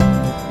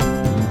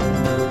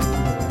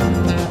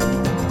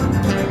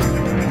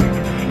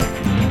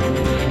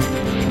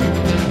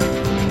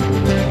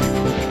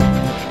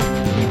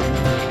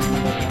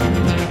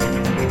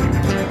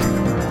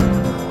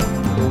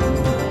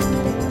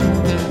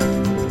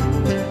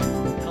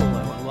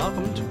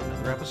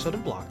episode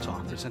of Block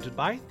Talk, presented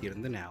by Theater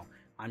in the Now.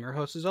 I'm your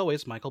host, as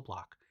always, Michael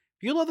Block.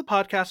 If you love the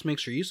podcast, make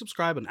sure you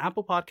subscribe on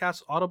Apple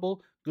Podcasts,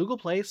 Audible, Google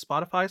Play,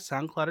 Spotify,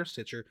 SoundCloud, or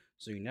Stitcher,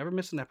 so you never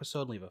miss an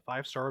episode and leave a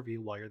 5-star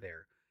review while you're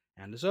there.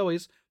 And as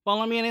always,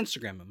 follow me on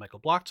Instagram at Michael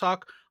Block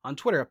Talk, on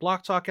Twitter at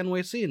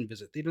BlockTalkNYC, and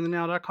visit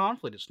theaterinthenow.com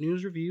for latest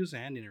news, reviews,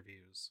 and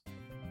interviews.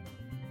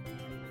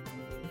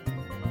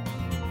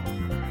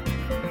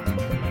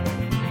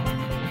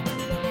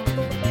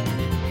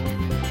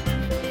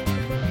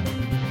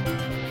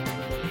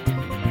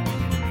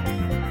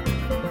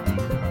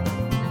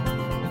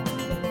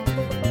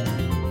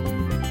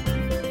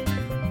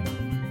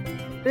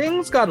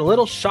 Things got a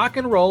little shock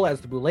and roll as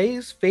the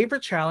Boulets'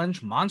 favorite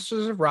challenge,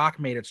 Monsters of Rock,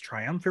 made its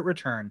triumphant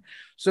return.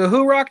 So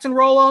who rocked and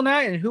rolled all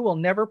night and who will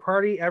never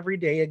party every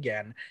day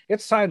again?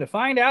 It's time to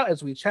find out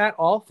as we chat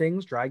all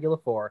things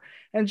Dragula 4.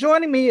 And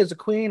joining me is a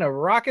queen of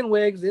rockin'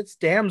 wigs, it's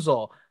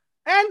Damsel.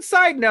 And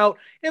side note,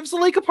 if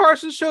Zalika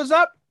Parsons shows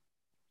up,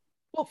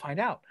 we'll find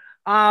out.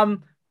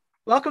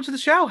 Welcome to the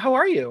show. How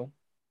are you?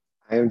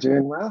 I am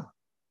doing well.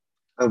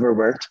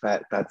 Overworked,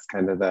 but that's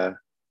kind of the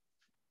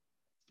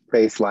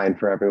baseline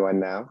for everyone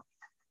now.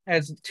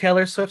 As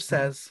Taylor Swift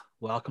says,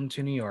 welcome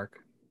to New York.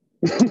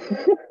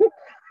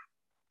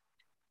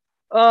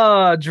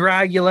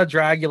 Dragula.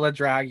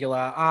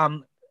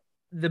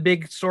 The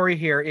big story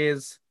here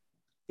is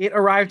it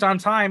arrived on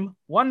time.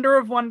 Wonder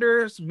of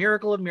wonders,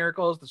 miracle of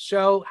miracles. The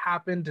show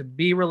happened to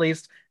be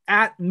released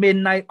at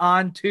midnight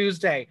on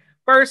Tuesday.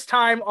 First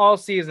time all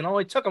season.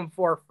 Only took them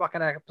 4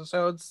 fucking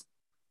episodes.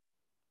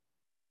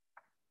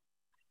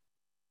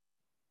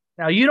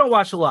 Now you don't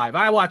watch it live.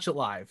 I watch it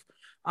live.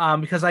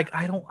 Because like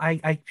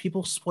I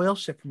people spoil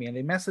shit for me and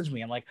they message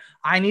me. I'm like,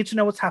 I need to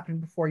know what's happening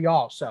before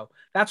y'all. So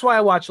that's why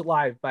I watch it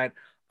live. But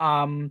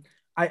I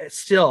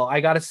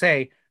gotta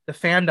say, the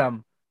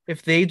fandom,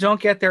 if they don't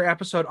get their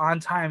episode on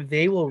time,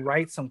 they will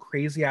write some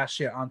crazy ass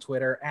shit on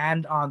Twitter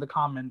and on the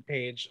comment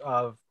page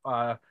of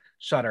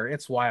Shudder.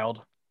 It's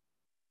wild.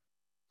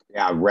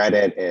 Yeah,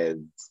 Reddit is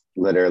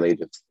literally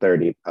just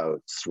 30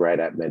 posts right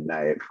at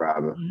midnight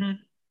from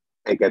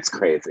It gets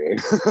crazy.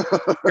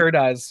 Sure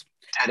does.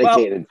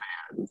 Dedicated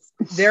fans.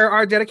 There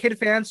are dedicated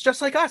fans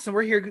just like us, and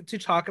we're here to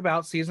talk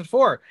about season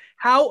 4.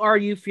 How are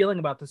you feeling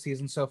about the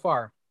season so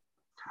far?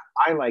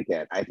 I like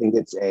it. I think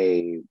it's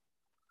a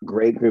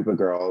great group of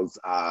girls.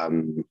 I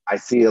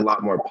see a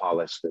lot more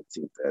polish this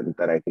season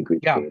than I think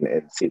we've seen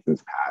in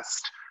seasons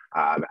past,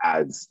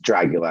 as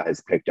Dragula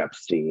has picked up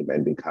steam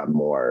and become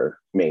more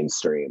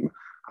mainstream.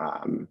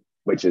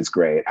 Which is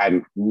great.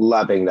 I'm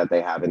loving that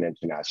they have an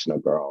international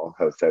girl,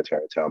 Hoso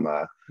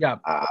Teratoma. Yeah.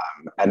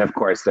 And of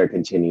course, they're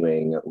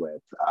continuing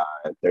with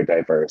their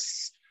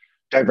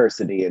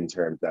diversity in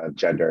terms of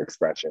gender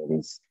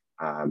expressions.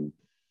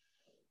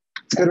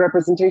 It's good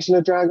representation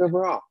of drag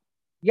overall.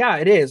 Yeah,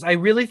 it is. I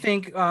really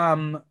think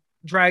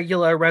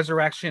Dragula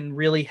Resurrection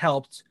really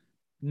helped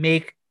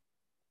make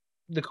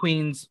the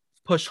queens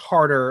push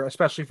harder,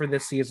 especially for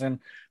this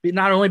season. But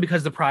not only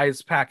because the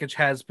prize package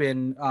has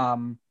been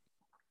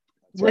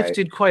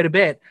lifted quite a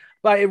bit,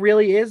 but it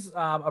really is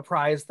a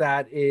prize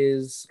that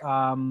is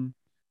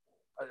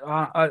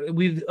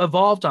we've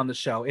evolved on the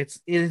show. It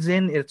is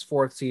in its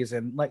 4th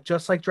season,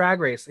 just like Drag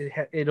Race.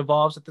 It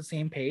evolves at the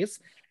same pace,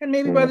 and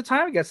maybe by the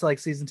time it gets to like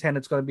season 10,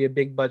 it's going to be a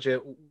big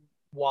budget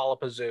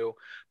wallopazoo.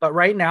 But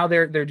right now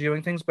they're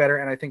doing things better,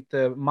 and I think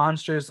the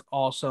monsters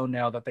also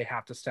know that they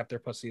have to step their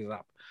pussies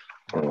up.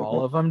 Are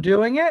all of them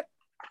doing it?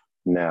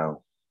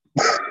 No.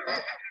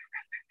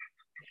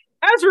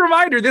 As a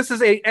reminder, this is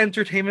an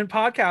entertainment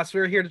podcast.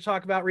 We're here to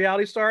talk about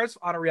reality stars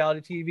on a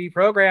reality TV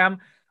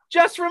program.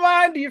 Just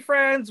remind you,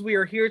 friends, we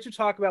are here to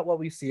talk about what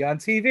we see on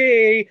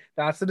TV.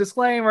 That's the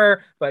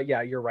disclaimer. But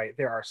yeah, you're right.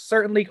 There are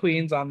certainly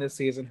queens on this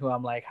season who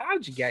I'm like,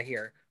 how'd you get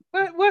here?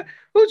 What?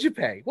 Who'd you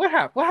pay? What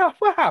happened?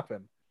 What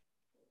happened?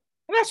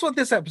 And that's what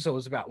this episode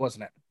was about,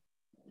 wasn't it?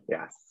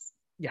 Yes.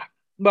 Yeah.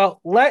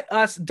 Well, let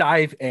us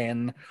dive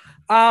in.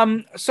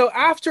 So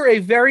after a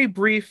very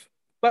brief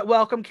but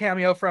welcome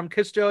cameo from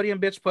Custodian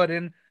Bitch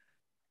Puddin',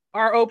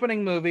 our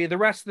opening movie, the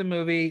rest of the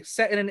movie,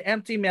 set in an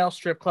empty male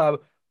strip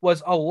club,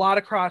 was a lot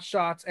of crotch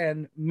shots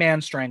and man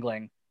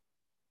strangling.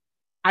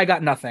 I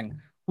got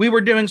nothing. We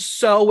were doing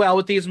so well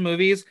with these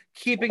movies,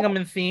 keeping them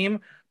in theme,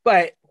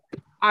 but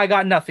I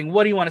got nothing.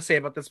 What do you want to say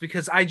about this?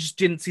 Because I just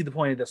didn't see the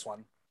point of this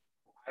one.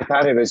 I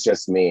thought it was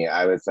just me.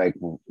 I was like,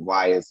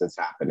 why is this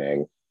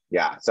happening?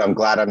 Yeah, so I'm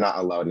glad I'm not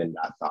alone in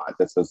that thought.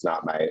 This was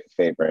not my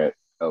favorite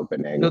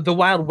opening. The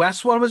Wild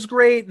West one was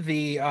great.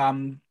 The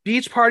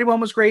beach party one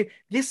was great.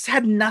 This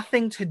had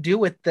nothing to do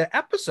with the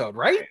episode,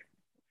 right?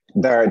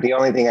 The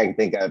only thing I can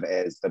think of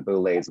is the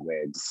Boulets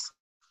wigs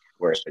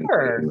were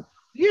sure.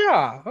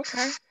 Yeah,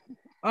 okay.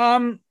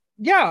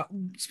 Yeah,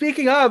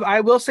 speaking of,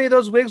 I will say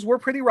those wigs were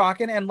pretty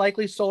rocking and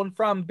likely stolen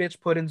from Bitch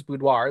Puddin's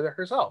boudoir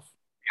herself.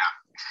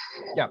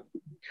 Yeah.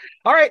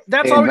 All right,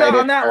 that's all we got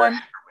on that one.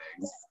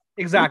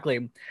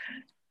 Exactly.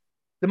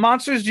 The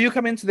monsters do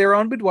come into their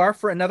own boudoir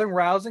for another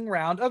rousing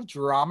round of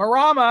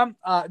drama-rama.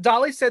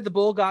 Dolly said the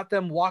bull got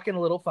them walking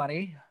a little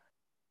funny.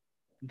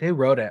 They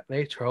rode it.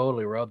 They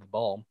totally rode the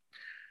bull.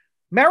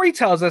 Mary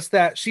tells us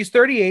that she's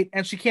 38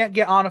 and she can't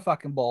get on a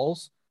fucking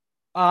bowls.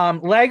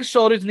 Legs,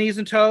 shoulders, knees,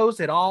 and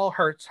toes, it all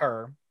hurts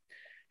her.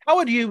 How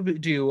would you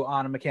do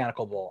on a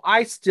mechanical bull?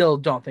 I still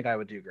don't think I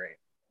would do great.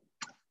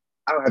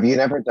 Oh, have you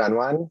never done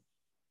one?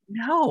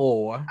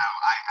 No. I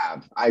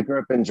have. I grew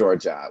up in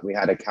Georgia. We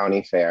had a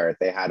county fair.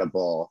 They had a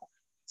bull.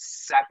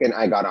 Second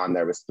I got on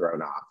there was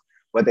thrown off.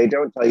 What they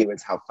don't tell you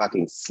is how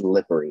fucking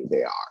slippery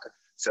they are.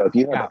 So if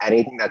you have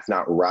anything that's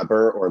not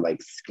rubber or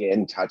like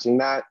skin touching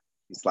that,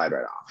 you slide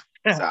right off.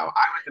 So I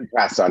was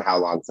impressed on how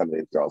long some of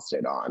these girls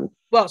stayed on.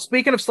 Well,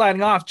 speaking of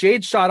sliding off,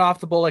 Jade shot off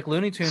the bull like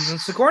Looney Tunes, and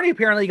Sigourney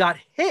apparently got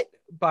hit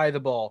by the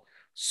bull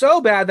so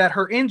bad that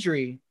her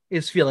injury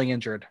is feeling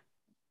injured.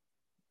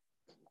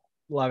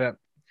 Love it.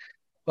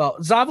 Well,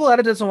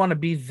 Zavaleta doesn't want to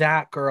be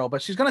that girl,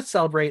 but she's going to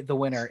celebrate the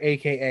winner,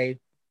 aka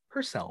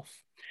herself.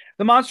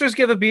 The monsters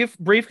give a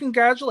brief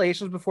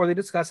congratulations before they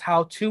discuss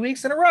how 2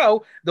 weeks in a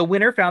row the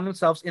winner found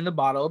themselves in the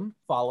bottom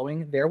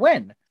following their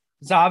win.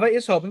 Zava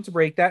is hoping to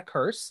break that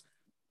curse.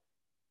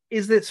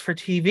 Is this for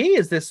TV?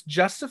 Is this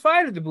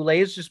justified? Or the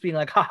Boulets just being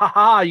like, ha ha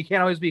ha, you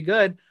can't always be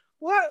good?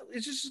 What?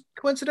 It's just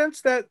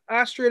coincidence that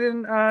Astrid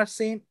and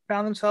Saint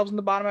found themselves in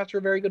the bottom after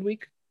a very good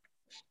week?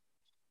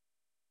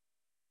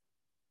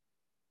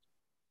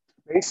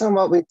 Based on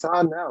what we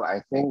saw, no.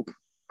 I think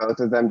both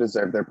of them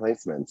deserve their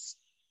placements.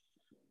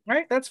 All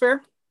right, that's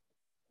fair.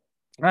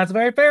 That's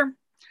very fair.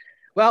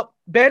 Well,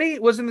 Betty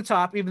was in the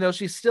top, even though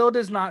she still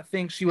does not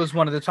think she was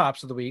one of the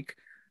tops of the week.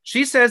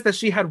 She says that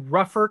she had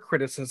rougher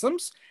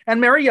criticisms,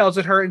 and Mary yells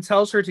at her and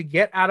tells her to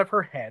get out of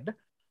her head.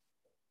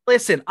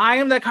 Listen, I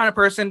am that kind of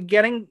person.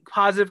 Getting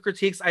positive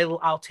critiques,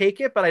 I'll take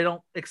it, but I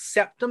don't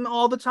accept them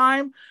all the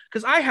time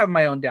because I have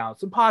my own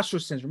doubts. Imposter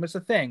syndrome is a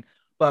thing,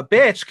 but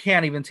bitch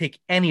can't even take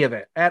any of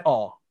it at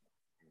all.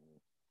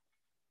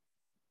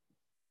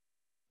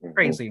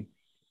 Crazy.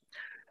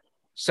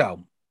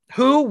 So,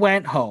 who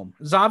went home?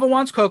 Zava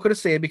wants Coco to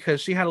stay because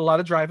she had a lot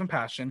of drive and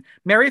passion.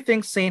 Mary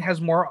thinks Saint has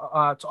more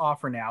to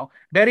offer now.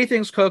 Betty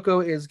thinks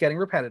Coco is getting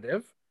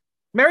repetitive.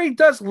 Mary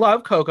does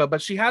love Coco,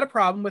 but she had a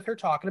problem with her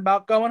talking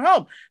about going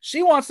home.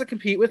 She wants to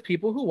compete with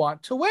people who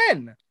want to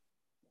win.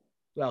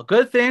 Well,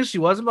 good thing she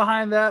wasn't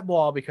behind that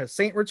wall because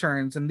Saint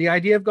returns, and the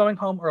idea of going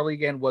home early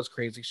again was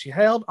crazy. She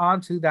held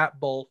onto that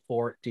bull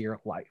for dear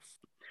life.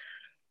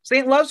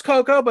 Saint loves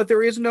Coco, but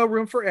there is no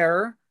room for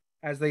error.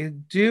 As they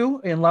do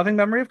in loving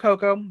memory of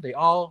Coco, they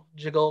all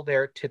jiggle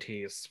their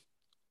titties.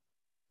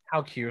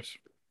 How cute.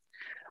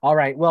 All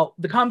right, well,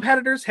 the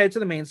competitors head to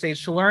the main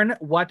stage to learn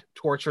what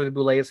torture the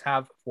Boulets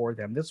have for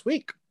them this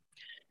week.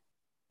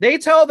 They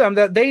tell them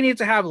that they need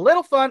to have a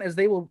little fun as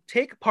they will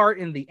take part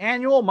in the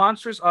annual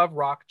Monsters of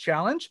Rock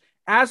Challenge.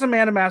 As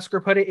Amanda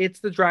Massacre put it, it's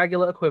the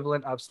Dragula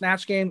equivalent of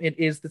Snatch Game. It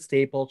is the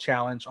staple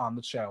challenge on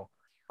the show.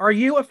 Are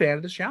you a fan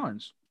of this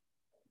challenge?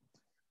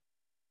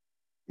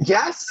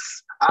 Yes.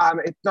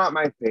 It's not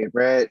my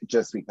favorite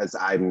just because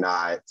I'm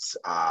not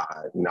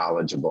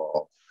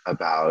knowledgeable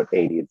about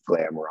 80s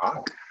glam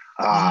rock.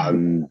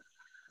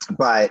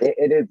 But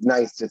it is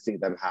nice to see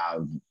them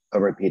have a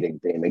repeating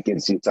theme. It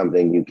gives you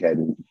something you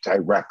can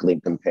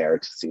directly compare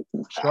to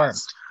seasons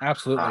past. Sure,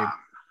 absolutely.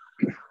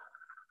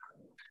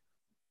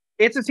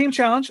 It's a team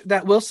challenge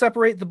that will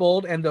separate the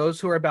bold and those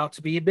who are about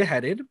to be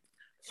beheaded.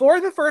 For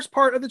the first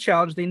part of the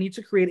challenge, they need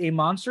to create a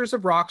Monsters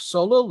of Rock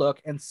solo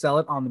look and sell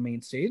it on the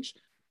main stage.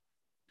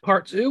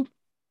 Part 2,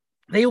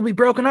 they will be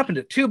broken up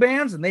into 2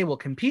 bands and they will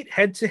compete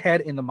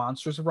head-to-head in the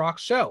Monsters of Rock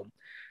show.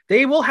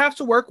 They will have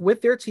to work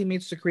with their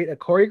teammates to create a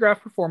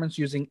choreographed performance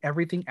using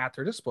everything at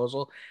their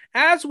disposal,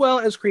 as well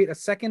as create a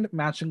second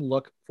matching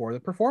look for the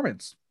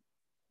performance.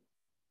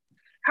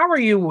 How are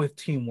you with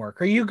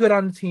teamwork? Are you good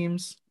on the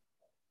teams?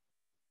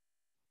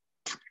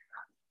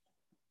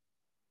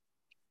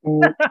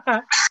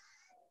 The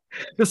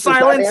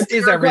silence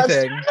is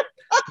everything.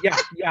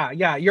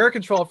 Yeah. You're a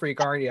control freak,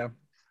 aren't you?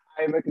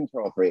 I'm a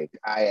control freak.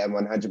 I am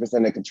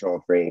 100% a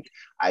control freak.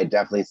 I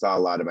definitely saw a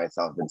lot of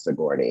myself in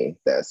Sigourney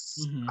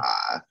this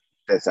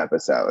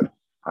episode.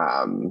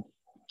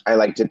 I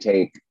like to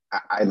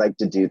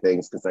do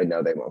things because I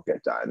know they won't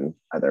get done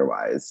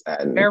otherwise,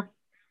 and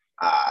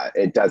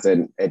it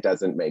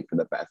doesn't make for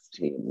the best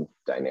team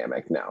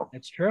dynamic. No,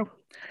 it's true.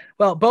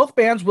 Well, both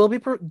bands will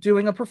be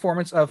doing a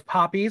performance of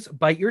Poppy's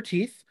 "Bite Your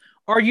Teeth."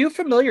 Are you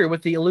familiar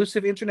with the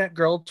elusive internet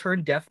girl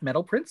turned death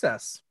metal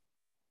princess?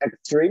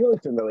 Extremely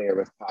familiar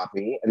with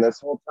Poppy, and this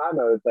whole time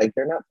I was like,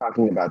 they're not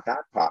talking about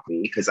that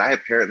Poppy because I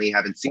apparently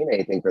haven't seen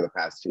anything for the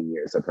past 2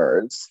 years of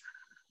hers.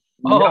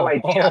 No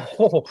idea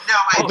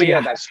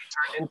that she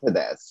turned into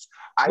this.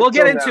 We'll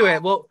get into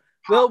it.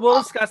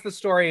 We'll discuss the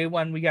story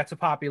when we get to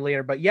Poppy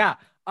later. But yeah,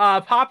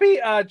 Poppy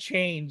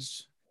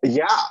changed.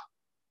 Yeah,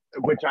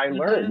 which I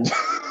learned.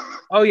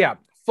 Oh yeah,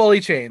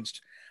 fully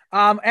changed.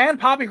 And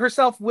Poppy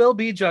herself will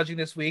be judging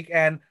this week,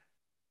 and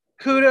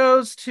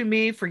kudos to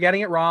me for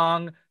getting it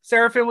wrong.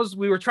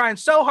 We were trying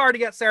so hard to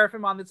get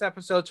Seraphim on this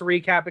episode to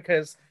recap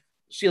because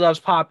she loves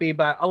Poppy,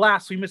 but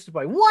alas, we missed it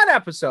by 1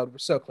 episode. We're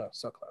so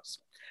close.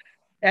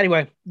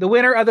 Anyway, the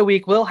winner of the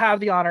week will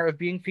have the honor of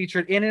being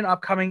featured in an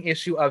upcoming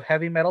issue of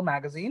Heavy Metal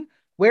Magazine,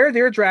 where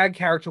their drag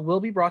character will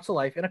be brought to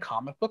life in a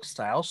comic book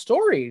style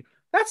story.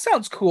 That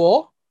sounds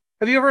cool.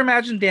 Have you ever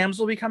imagined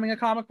Damsel becoming a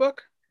comic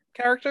book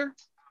character?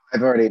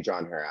 I've already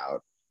drawn her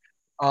out.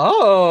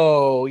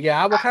 Oh,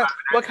 yeah. What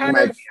She kind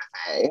might of be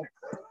a Fae.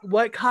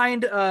 what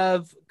kind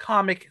of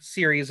comic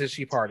series is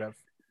she part of?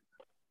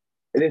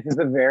 This is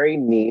a very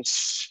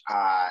niche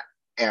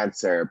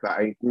answer, but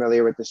are you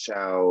familiar with the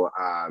show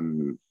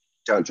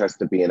Don't Trust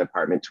to Be in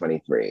Apartment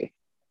 23?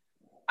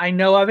 I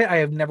know of it. I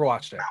have never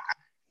watched it.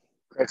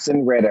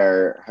 Kristen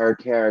Ritter, her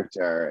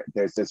character,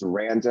 there's this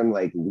random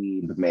like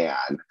weeb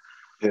man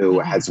who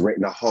Mhm. has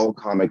written a whole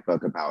comic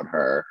book about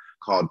her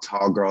called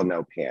Tall Girl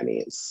No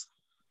Panties.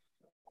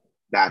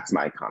 That's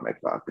my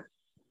comic book.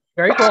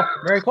 Very cool.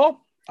 Very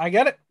cool. I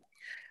get it.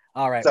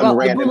 All right. Some Well, the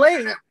random.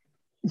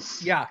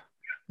 Boulets, yeah.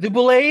 The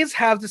Boulets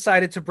have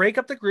decided to break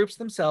up the groups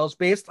themselves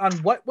based on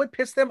what would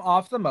piss them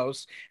off the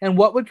most and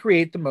what would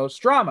create the most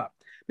drama.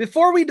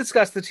 Before we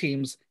discuss the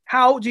teams,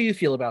 how do you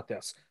feel about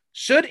this?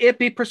 Should it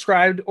be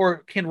prescribed or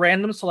can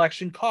random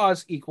selection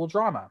cause equal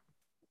drama?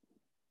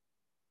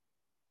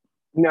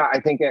 No, I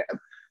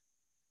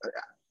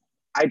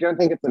don't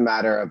think it's a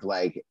matter of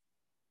like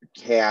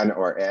can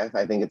or if.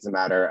 I think it's a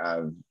matter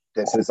of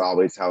this is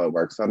always how it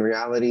works on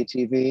reality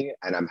TV,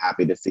 and I'm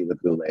happy to see the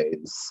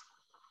Boulets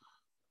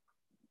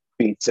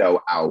be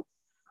so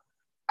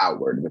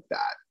outward with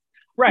that.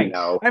 You Right.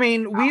 know, I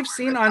mean, we've outward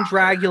seen with on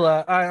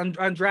outward.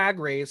 on Drag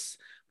Race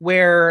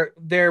where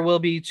there will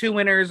be two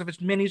winners of a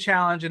mini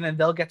challenge and then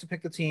they'll get to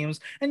pick the teams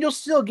and you'll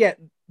still get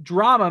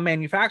drama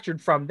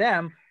manufactured from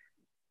them.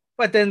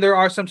 But then there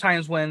are some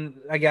times when,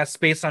 I guess,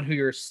 based on who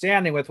you're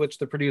standing with, which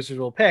the producers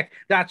will pick,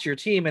 that's your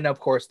team. And of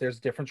course, there's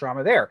different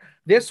drama there.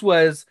 This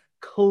was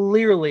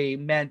clearly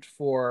meant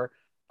for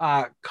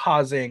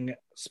causing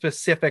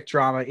specific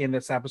drama in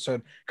this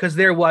episode because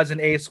there was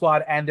an A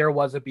squad and there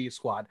was a B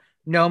squad.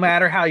 No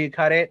matter how you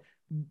cut it,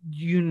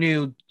 you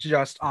knew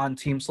just on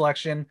team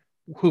selection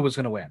who was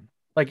going to win.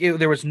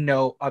 There was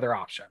no other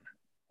option.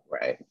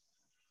 Right.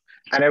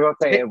 And I will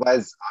say It, it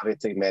was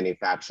obviously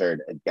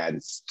manufactured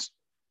against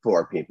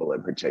four people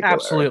in particular. The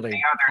absolutely, other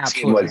team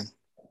absolutely. was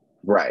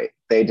right.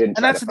 They didn't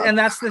And try to fuck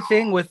that's the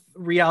thing with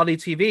reality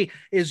TV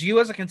is you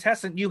as a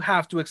contestant you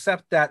have to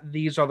accept that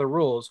these are the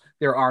rules.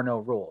 There are no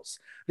rules.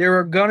 There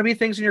are going to be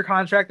things in your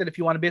contract that if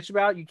you want to bitch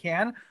about, you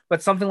can.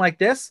 But something like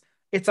this,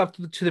 it's up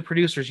to the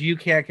producers. You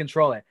can't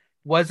control it.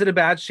 Was it a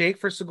bad shake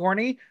for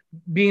Sigourney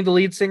being the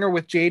lead singer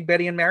with Jade,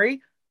 Betty, and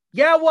Mary?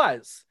 Yeah, it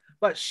was.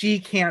 But she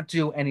can't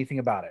do anything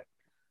about it.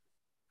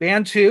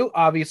 Band two,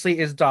 obviously,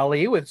 is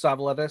Dali with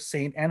Zavaleta,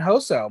 Saint, and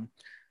Hoso.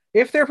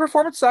 If their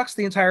performance sucks,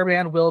 the entire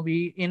band will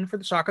be in for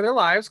the shock of their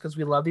lives because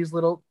we love these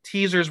little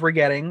teasers we're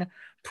getting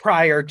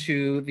prior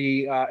to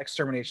the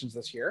exterminations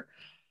this year.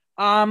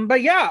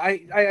 But yeah,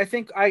 I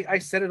think I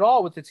said it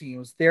all with the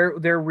teams. There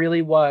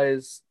really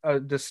was a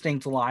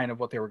distinct line of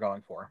what they were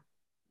going for.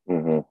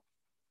 hmm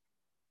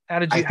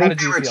I How think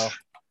did you feel?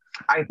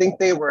 I think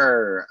they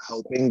were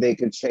hoping they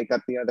could shake up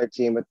the other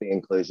team with the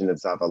inclusion of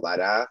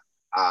Zavaleta.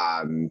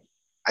 Um,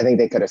 I think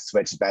they could have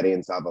switched Betty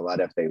and Zavaleta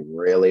if they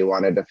really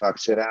wanted to fuck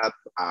shit up.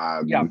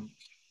 Yeah,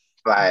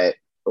 But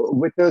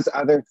with those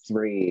other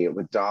three,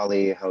 with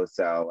Dolly,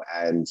 Hoso,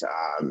 and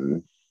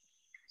same.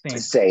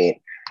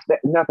 Saint,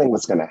 nothing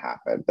was going to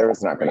happen. There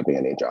was not going to be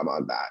any drama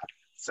on that.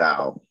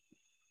 So,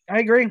 I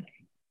agree.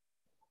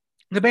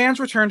 The bands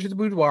return to the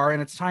boudoir,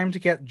 and it's time to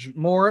get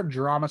more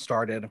drama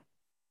started.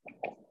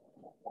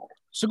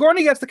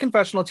 Sigourney gets the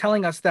confessional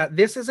telling us that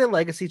this is a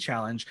legacy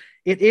challenge.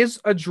 It is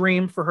a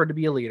dream for her to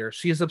be a leader.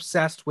 She is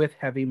obsessed with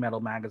Heavy Metal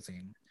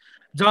Magazine.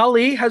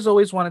 Dali has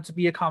always wanted to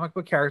be a comic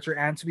book character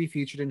and to be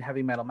featured in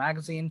Heavy Metal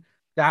Magazine.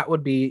 That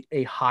would be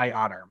a high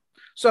honor.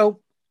 So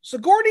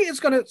Sigourney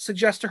is going to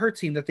suggest to her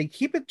team that they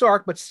keep it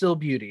dark but still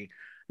beauty.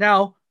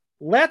 Now,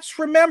 let's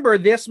remember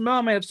this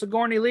moment of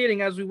Sigourney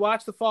leading as we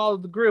watch the fall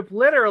of the group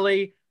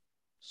literally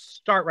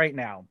start right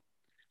now.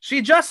 She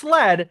just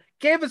led,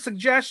 gave a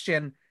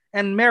suggestion,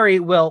 and Mary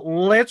will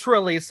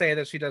literally say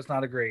that she does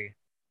not agree.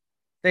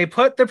 They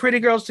put the pretty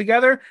girls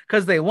together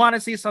because they want to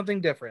see something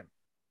different.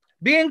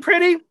 Being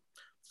pretty,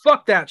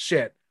 fuck that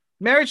shit.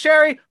 Mary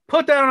Cherry,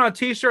 put that on a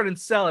t-shirt and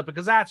sell it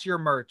because that's your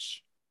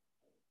merch.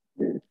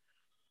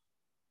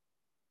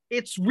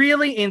 It's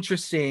really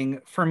interesting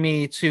for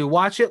me to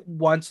watch it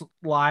once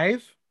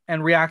live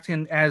and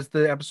reacting as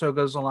the episode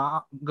goes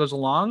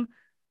along,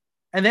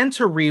 and then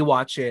to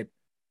rewatch it,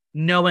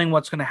 knowing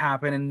what's going to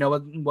happen and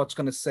knowing what's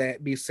going to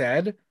be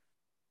said.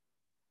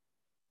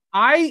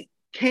 I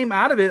came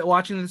out of it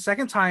watching the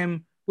second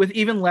time with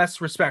even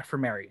less respect for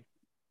Mary.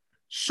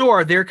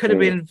 Sure, there could have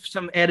been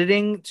some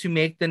editing to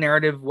make the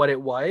narrative what it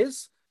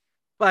was,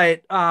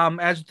 but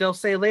as they'll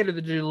say later,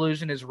 the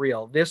delusion is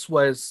real. This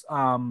was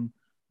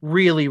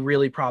really,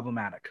 really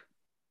problematic.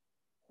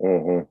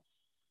 mm-hmm.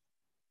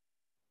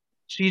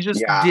 She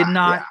just Yeah, did yeah.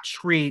 not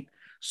treat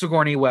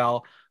Sigourney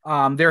well.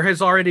 There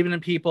has already been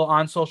people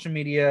on social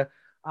media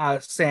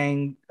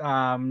saying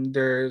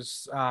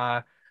there's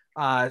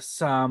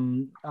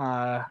some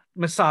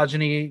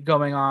misogyny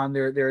going on.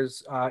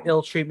 There's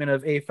ill treatment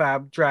of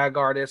AFAB drag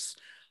artists.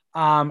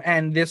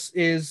 And this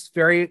is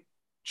very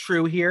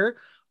true here.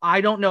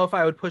 I don't know if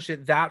I would push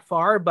it that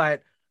far,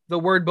 but the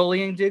word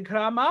bullying did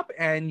come up,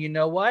 and you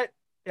know what?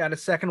 At a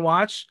second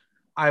watch,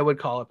 I would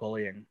call it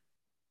bullying.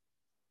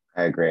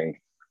 I agree.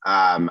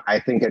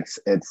 I think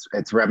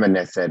it's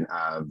reminiscent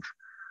of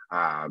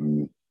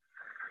um,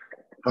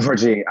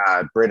 unfortunately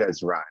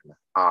Britta's run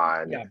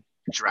on Yeah.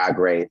 Drag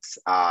Race,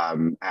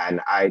 and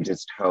I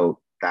just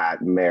hope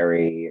that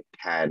Mary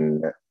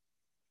can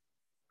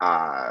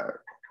uh,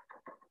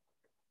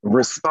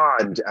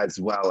 respond as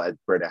well as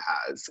Britta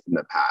has in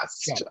the Yeah.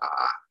 past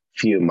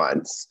few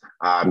months.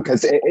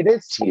 Because it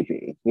is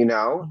TV, you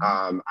know.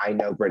 Mhm. I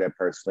know Britta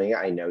personally.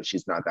 I know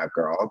she's not that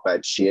girl,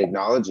 but she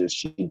acknowledges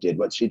she did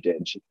what she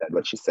did. She said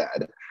what she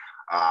said.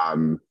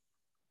 Um,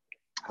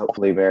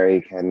 Hopefully,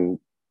 Mary can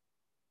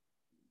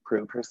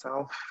prove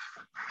herself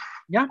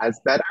Yeah. as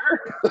better.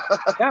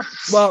 Yeah.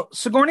 Well,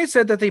 Sigourney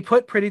said that they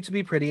put Pretty to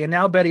be pretty, and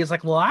now Betty is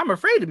like, well, I'm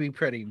afraid to be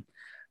pretty.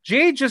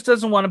 Jade just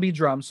doesn't want to be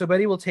drummed, so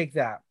Betty will take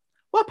that.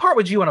 What part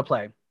would you want to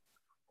play?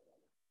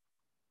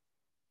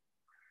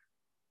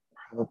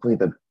 Probably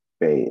the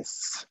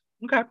bass.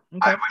 Okay.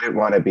 I Okay. wouldn't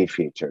want to be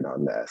featured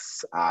on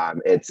this.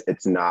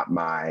 It's not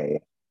my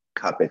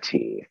cup of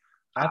tea.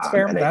 That's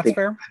fair. And I That's think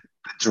fair.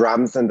 the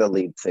drums and the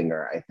lead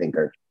singer, I think,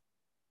 are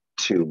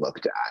too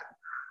looked at.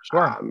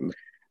 Sure.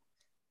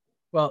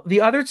 Well,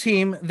 the other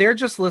team, they're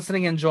just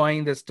listening,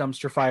 enjoying this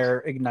dumpster fire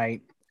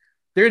ignite.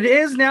 There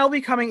is now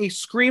becoming a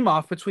scream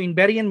off between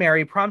Betty and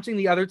Mary, prompting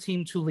the other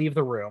team to leave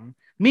the room.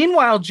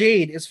 Meanwhile,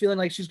 Jade is feeling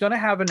like she's going to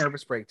have a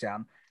nervous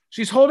breakdown.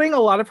 She's holding a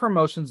lot of her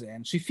emotions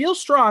in. She feels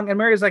strong, and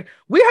Mary's like,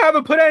 we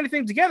haven't put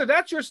anything together.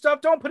 That's your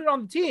stuff. Don't put it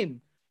on the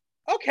team.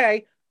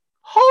 Okay,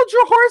 hold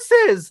your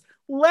horses.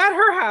 Let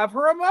her have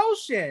her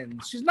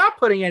emotions. She's not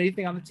putting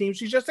anything on the team.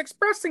 She's just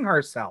expressing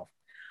herself.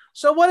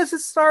 So what does it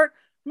start?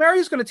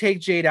 Mary's going to take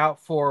Jade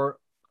out for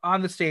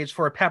on the stage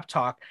for a pep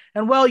talk.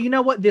 And well, you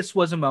know what? This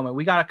was a moment.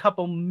 We got a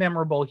couple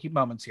memorable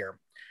moments here.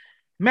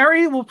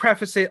 Mary will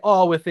preface it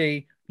all with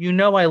a, you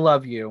know, I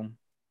love you.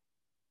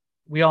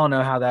 We all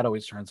know how that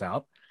always turns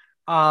out.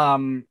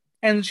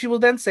 And she will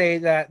then say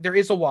that there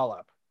is a wall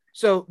up.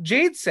 So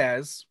Jade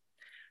says,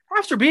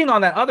 after being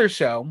on that other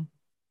show,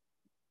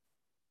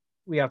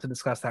 we have to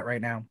discuss that right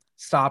now.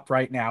 Stop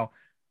right now.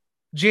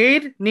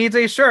 Jade needs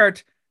a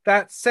shirt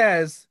that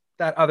says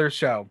that other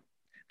show.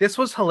 This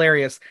was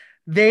hilarious.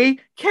 They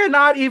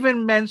cannot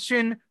even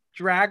mention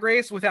Drag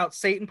Race without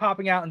Satan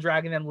popping out and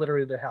dragging them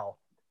literally to hell.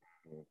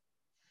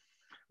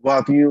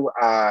 Well,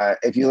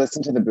 if you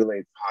listen to the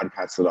Bootleg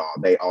podcast at all,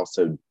 they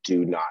also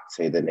do not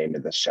say the name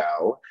of the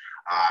show.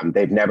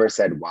 They've never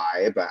said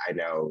why, but I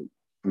know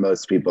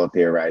most people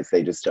theorize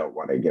they just don't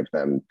want to give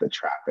them the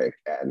traffic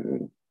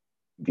and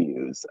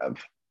views of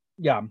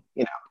Yeah,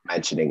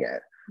 mentioning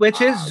it.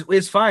 which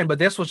is fine, but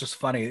this was just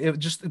funny. It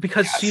just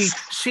because Yes.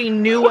 she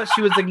knew what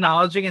she was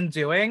acknowledging and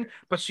doing,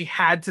 but she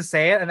had to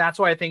say it, and that's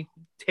why I think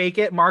take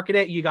it, market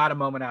it, you got a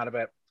moment out of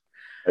it.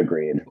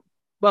 Agreed.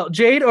 Well,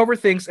 Jade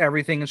overthinks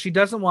everything and she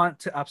doesn't want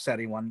to upset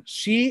anyone.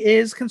 She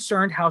is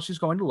concerned how she's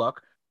going to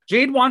look.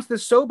 Jade wants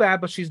this so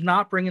bad, but she's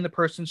not bringing the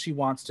person she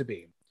wants to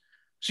be.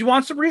 She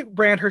wants to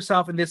rebrand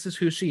herself, and this is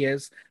who she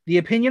is. The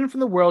opinion from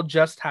the world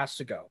just has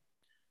to go.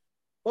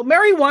 Well,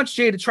 Mary wants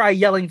Jade to try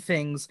yelling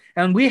things,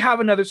 and we have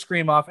another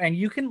scream off, and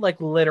you can like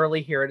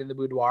literally hear it in the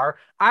boudoir.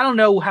 I don't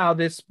know how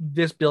this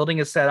building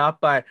is set up,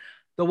 but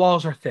the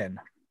walls are thin.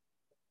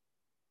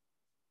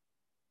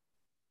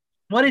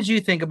 What did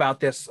you think about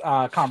this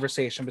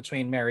conversation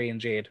between Mary and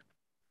Jade?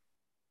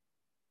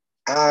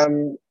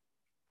 Um,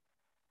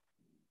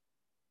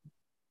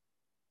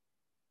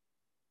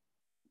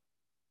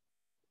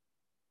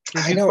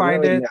 Did I you don't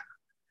find really it? know.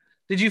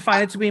 Did you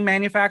find it to be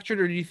manufactured,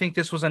 or do you think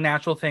this was a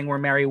natural thing where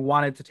Mary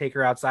wanted to take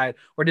her outside,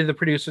 or did the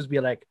producers be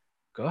like,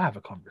 "Go have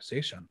a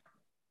conversation"?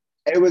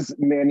 It was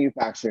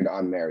manufactured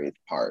on Mary's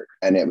part,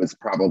 and it was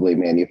probably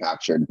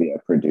manufactured via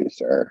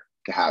producer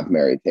to have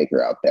Mary take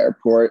her out there.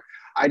 Poor,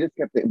 I just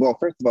kept it. Well,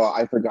 first of all,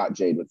 I forgot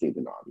Jade was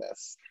even on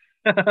this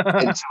until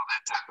this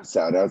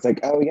episode. I was like,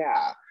 oh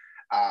yeah.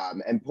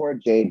 And poor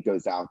Jade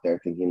goes out there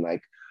thinking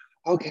like,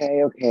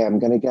 okay, I'm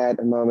gonna get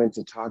a moment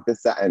to talk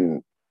this out.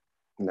 And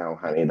no,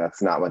 honey,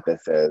 that's not what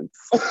this is.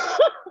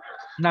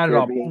 Not at You're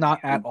all. being Not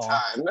at all.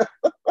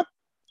 done.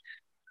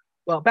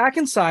 Well, back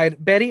inside,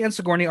 Betty and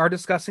Sigourney are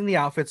discussing the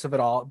outfits of it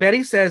all.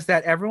 Betty says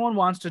that everyone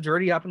wants to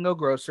dirty up and go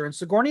grosser, and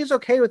Sigourney is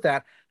okay with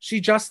that. She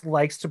just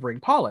likes to bring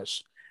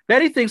polish.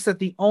 Betty thinks that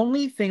the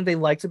only thing they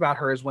liked about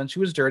her is when she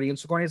was dirty, and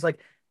Sigourney's like,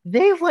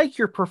 they like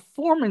your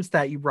performance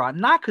that you brought,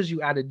 not because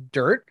you added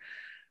dirt.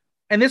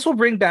 And this will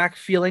bring back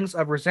feelings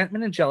of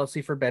resentment and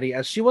jealousy for Betty,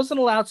 as she wasn't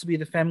allowed to be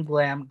the femme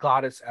glam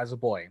goddess as a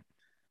boy.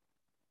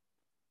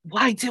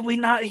 Why did we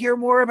not hear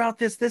more about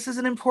this? This is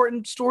an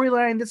important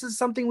storyline. This is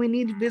something we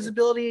need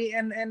visibility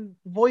and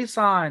voice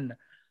on.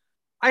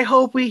 I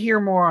hope we hear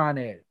more on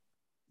it.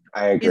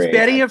 I Is agree.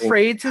 Betty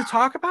afraid to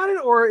talk about it,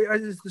 or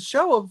is the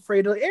show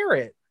afraid to air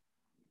it?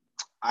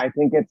 I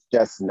think it's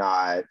just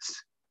not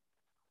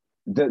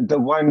the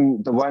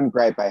one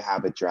gripe I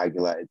have with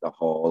Dragula as a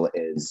whole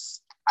is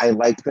I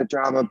like the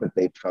drama, but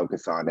they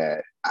focus on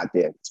it at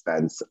the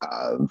expense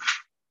of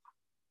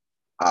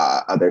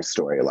other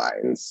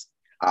storylines.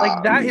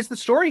 Like that is the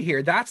story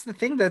here. That's the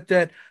thing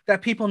that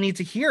people need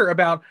to hear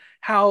about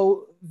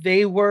how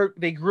they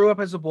grew up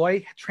as a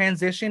boy,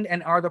 transitioned,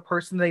 and are the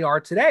person they are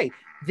today.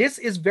 This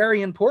is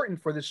very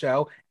important for the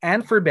show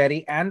and for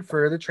Betty and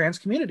for the trans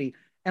community.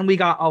 And we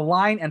got a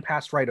line and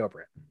passed right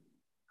over it.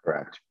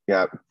 Correct.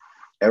 Yep.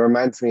 It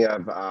reminds me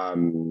of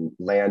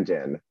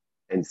Landon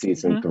in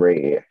season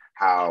 3,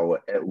 how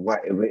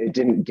it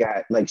didn't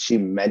get, like, she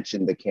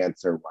mentioned the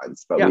cancer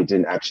once, but we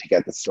didn't actually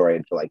get the story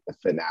until like the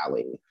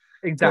finale.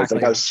 Exactly. It's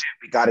like, oh shit,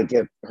 we got to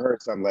give her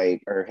some,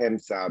 like, or him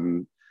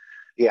some.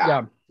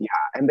 Yeah.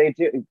 And they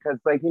do, because,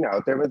 like, you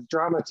know, there was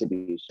drama to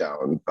be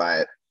shown,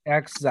 but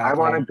exactly. I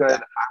want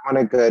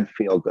a good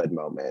feel good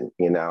moment,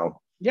 you know?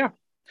 Yeah.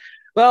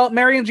 Well,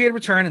 Mary and Jade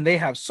return and they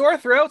have sore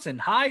throats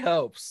and high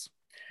hopes.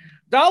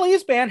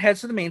 Dolly's band heads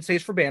to the main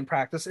stage for band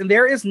practice, and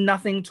there is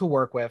nothing to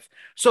work with.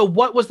 So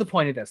what was the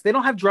point of this? They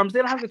don't have drums. They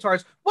don't have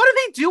guitars. What are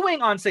they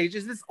doing on stage?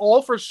 Is this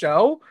all for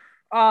show?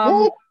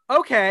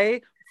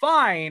 Okay,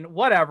 fine,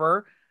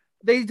 whatever.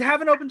 They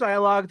have an open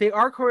dialogue. They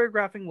are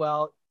choreographing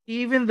well.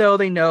 Even though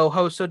they know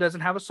Hoso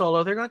doesn't have a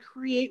solo, they're going to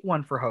create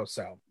one for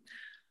Hoso.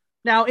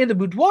 Now, in the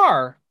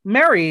boudoir,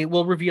 Mary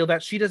will reveal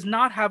that she does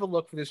not have a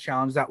look for this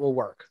challenge that will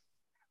work.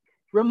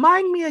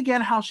 Remind me again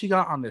how she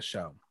got on this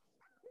show.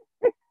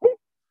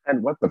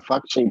 And what the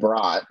fuck she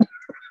brought.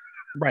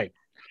 Right.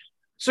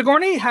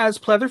 Sigourney has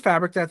pleather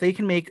fabric that they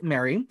can make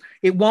Mary.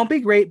 It won't be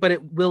great, but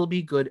it will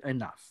be good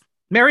enough.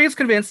 Mary is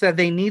convinced that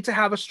they need to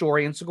have a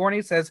story, and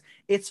Sigourney says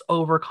it's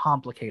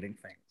overcomplicating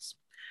things.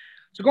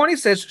 Sigourney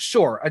says,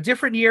 sure, a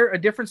different year, a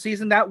different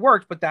season, that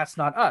worked, but that's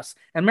not us.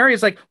 And Mary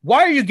is like,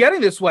 why are you getting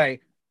this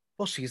way?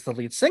 Well, she's the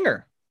lead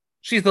singer.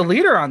 She's the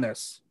leader on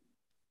this.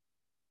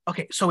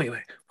 Okay, so wait.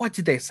 What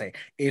did they say?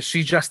 Is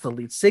she just the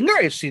lead singer?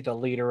 Is she the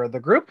leader of the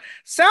group?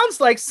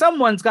 Sounds like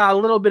someone's got a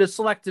little bit of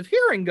selective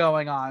hearing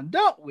going on,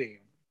 don't we?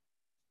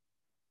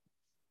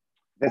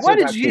 What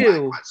did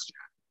you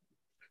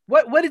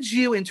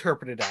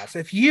interpret it as?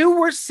 If you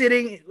were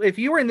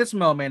in this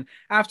moment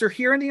after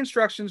hearing the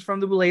instructions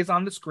from the boulets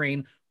on the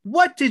screen,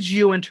 what did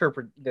you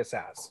interpret this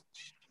as?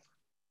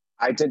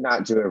 I did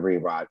not do a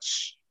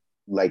rewatch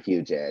like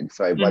you did,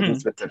 so I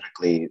wasn't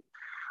specifically.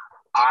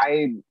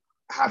 I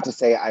have to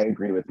say I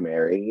agree with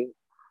Mary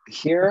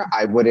here.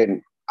 I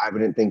wouldn't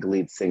think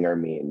lead singer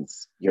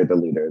means you're the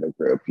leader of the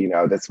group. You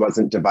know, this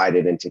wasn't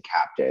divided into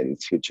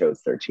captains who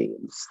chose their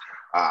teams.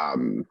 I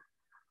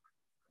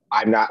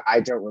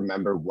don't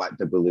remember what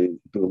the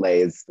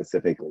boulets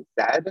specifically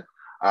said.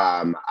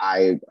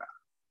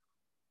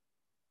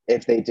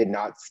 If they did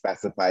not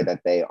specify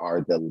that they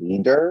are the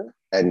leader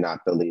and not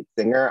the lead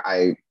singer,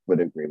 I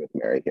would agree with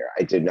Mary here.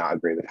 I did not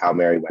agree with how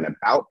Mary went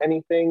about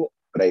anything,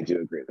 but I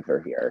do agree with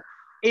her here.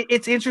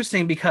 It's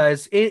interesting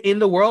because in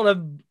the world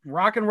of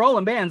rock and roll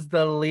and bands,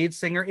 the lead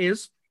singer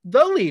is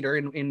the leader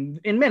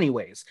in many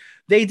ways.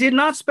 They did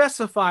not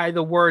specify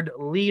the word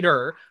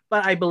leader,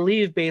 but I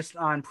believe based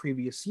on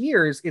previous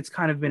years, it's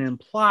kind of been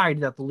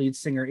implied that the lead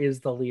singer is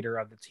the leader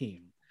of the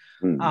team.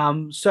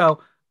 So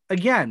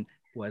again,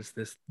 was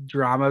this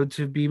drama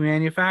to be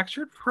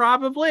manufactured?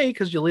 Probably,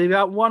 because you leave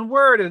out one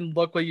word and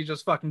look what you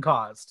just fucking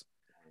caused.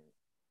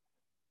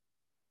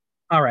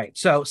 All right,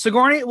 so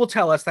Sigourney will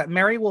tell us that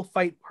Mary will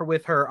fight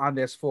with her on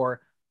this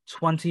for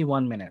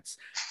 21 minutes.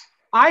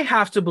 I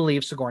have to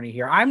believe Sigourney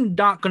here. I'm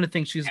not going to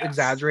think she's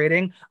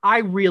exaggerating. I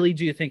really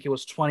do think it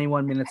was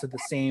 21 minutes at the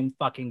same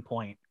fucking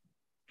point.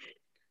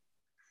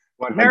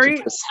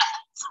 100%.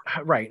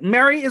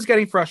 Mary is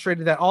getting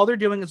frustrated that all they're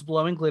doing is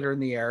blowing glitter in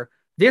the air.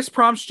 This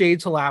prompts Jade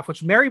to laugh,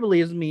 which Mary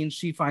believes means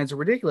she finds it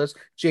ridiculous.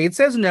 Jade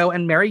says no,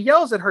 and Mary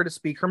yells at her to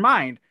speak her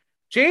mind.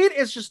 Jade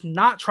is just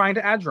not trying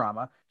to add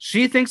drama.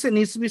 She thinks it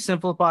needs to be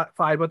simplified,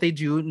 but they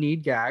do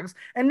need gags.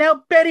 And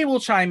now Betty will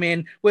chime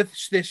in with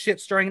this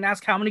shit stirring and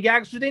ask how many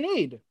gags do they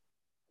need?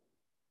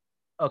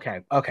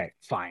 Okay,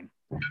 fine.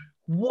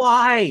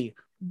 Why?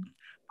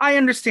 I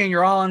understand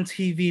you're all on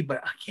TV,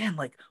 but again,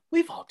 like,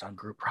 we've all done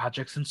group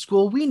projects in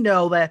school. We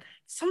know that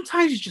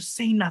sometimes you just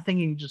say nothing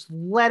and you just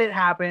let it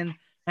happen,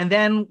 and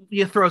then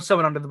you throw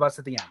someone under the bus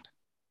at the end.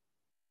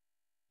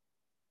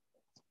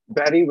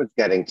 Betty was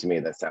getting to me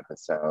this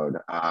episode.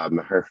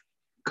 Her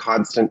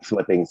constant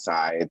flipping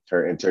sides,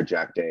 her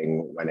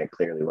interjecting when it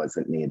clearly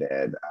wasn't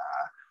needed.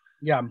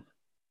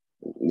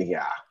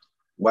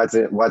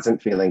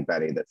 Wasn't feeling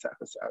Betty this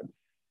episode.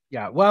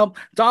 Yeah, well,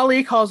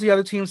 Dolly calls the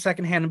other team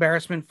secondhand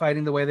embarrassment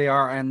fighting the way they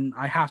are, and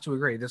I have to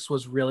agree, this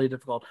was really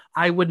difficult.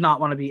 I would not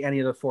want to be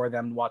any of the four of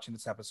them watching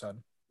this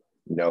episode.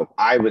 No,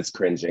 I was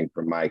cringing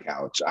from my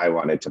couch. I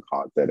wanted to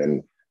pause it,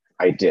 and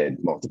I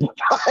did multiple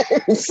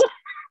times.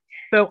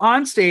 So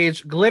on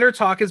stage, Glitter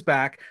Talk is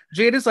back.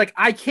 Jade is like,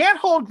 I can't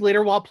hold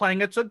glitter while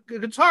playing a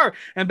guitar.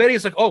 And Betty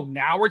is like, oh,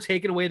 now we're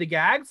taking away the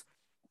gags?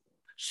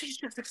 She's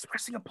just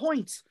expressing a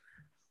point.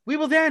 We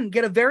will then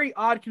get a very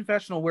odd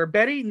confessional where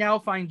Betty now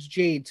finds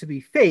Jade to be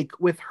fake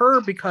with her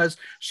because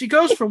she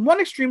goes from one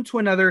extreme to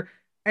another,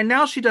 and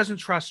now she doesn't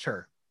trust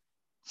her.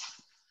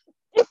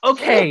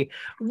 Okay,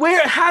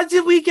 how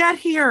did we get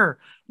here?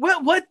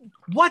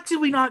 What did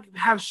we not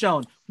have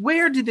shown?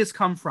 Where did this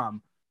come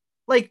from?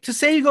 Like, to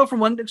say you go from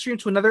one extreme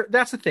to another,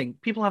 that's the thing.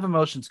 People have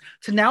emotions.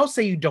 To now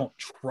say you don't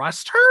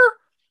trust her?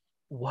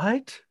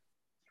 What?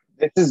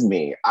 This is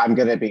me. I'm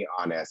gonna be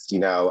honest.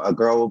 A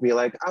girl will be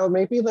like, oh,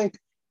 maybe like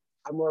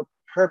a more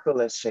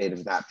purplish shade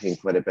of that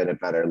pink would have been a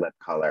better lip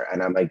color.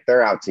 And I'm like,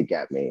 they're out to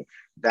get me.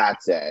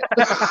 That's it.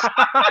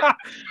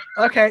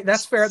 Okay,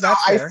 that's fair.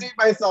 That's fair. I see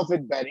myself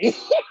in Betty.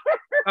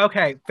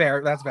 Okay,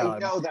 fair. That's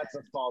valid. I know that's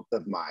a fault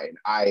of mine.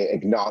 I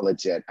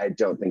acknowledge it. I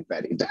don't think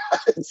Betty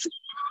does.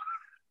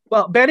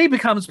 Well, Betty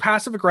becomes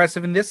passive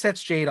aggressive, and this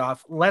sets Jade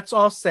off. Let's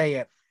all say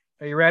it.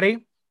 Are you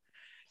ready?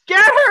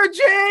 Get her,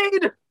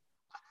 Jade!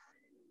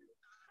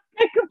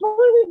 I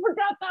completely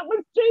forgot that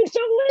was Jade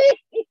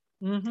Jolie.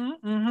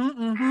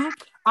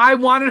 I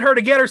wanted her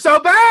to get her so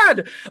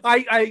bad.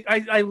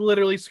 I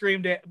literally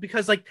screamed it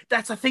because like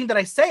that's a thing that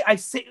I say.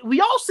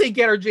 We all say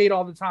get her, Jade,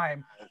 all the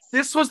time.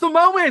 This was the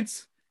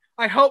moment.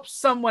 I hope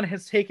someone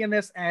has taken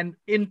this and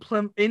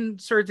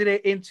inserted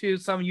it into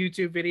some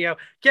YouTube video.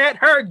 Get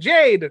her,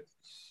 Jade.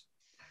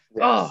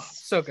 Yes. Oh,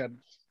 so good.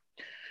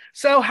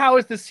 So how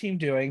is this team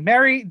doing?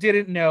 Mary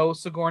didn't know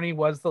Sigourney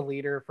was the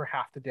leader for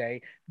half the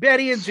day.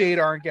 Betty and Jade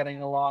aren't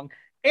getting along.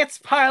 It's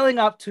piling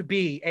up to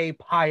be a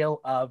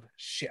pile of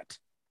shit.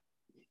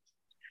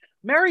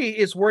 Mary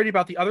is worried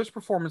about the others'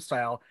 performance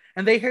style,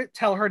 and they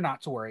tell her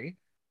not to worry.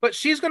 But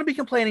she's going to be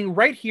complaining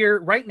right here,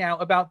 right now,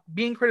 about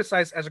being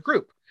criticized as a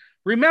group.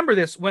 Remember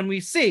this when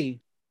we see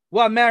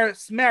what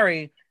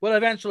Mary will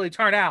eventually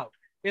turn out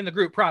in the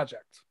group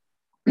project.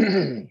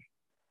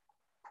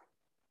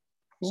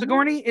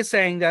 Sigourney is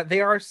saying that they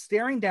are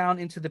staring down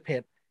into the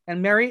pit,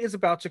 and Mary is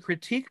about to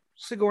critique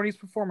Sigourney's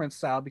performance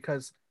style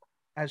because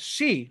as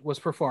she was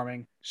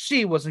performing,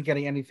 she wasn't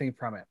getting anything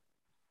from it.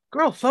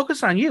 Girl,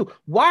 focus on you.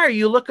 Why are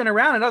you looking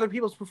around at other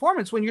people's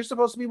performance when you're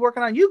supposed to be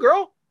working on you,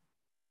 girl?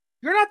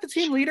 You're not the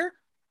team leader.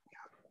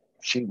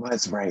 She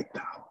was right,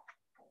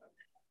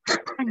 though.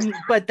 I mean,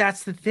 but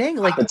that's the thing.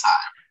 Like,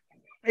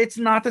 it's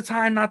not the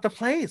time, not the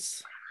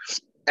place.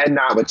 And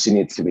not what she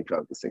needs to be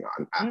focusing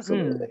on.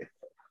 Absolutely.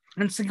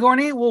 And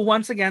Sigourney will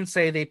once again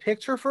say they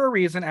picked her for a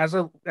reason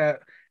for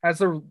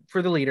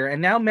the leader.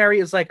 And now Mary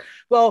is like,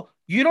 well,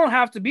 you don't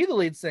have to be the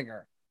lead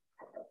singer.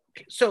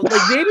 So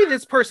like maybe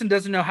this person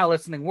doesn't know how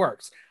listening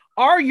works.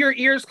 Are your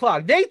ears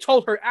clogged? They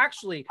told her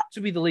actually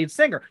to be the lead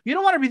singer. You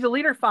don't want to be the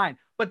leader, fine.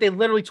 But they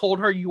literally told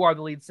her you are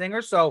the lead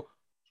singer. So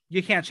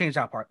you can't change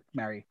that part,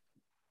 Mary.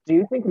 Do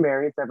you think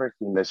Mary's ever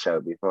seen the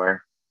show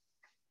before?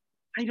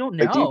 I don't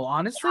know,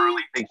 honestly. I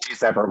don't think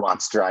she's ever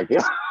watched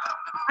Dragula.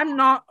 I'm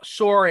not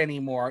sure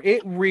anymore.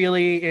 It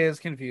really is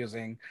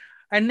confusing.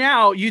 And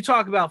now you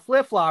talk about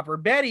flip-flopper.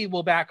 Betty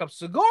will back up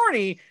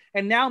Sigourney,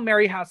 and now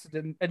Mary has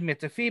to admit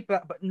defeat,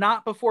 but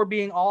not before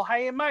being all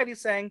high and mighty,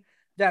 saying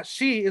that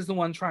she is the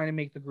one trying to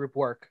make the group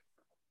work.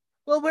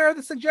 Well, where are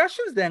the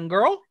suggestions then,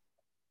 girl?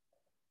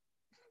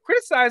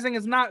 Criticizing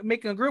is not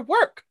making a group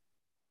work.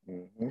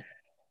 Mm-hmm.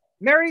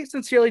 Mary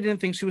sincerely didn't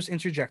think she was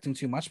interjecting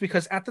too much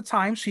because at the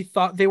time she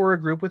thought they were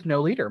a group with no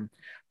leader.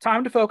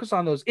 Time to focus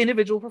on those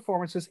individual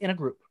performances in a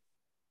group.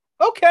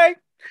 Okay.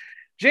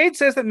 Jade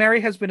says that Mary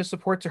has been a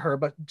support to her,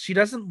 but she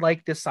doesn't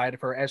like this side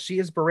of her as she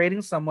is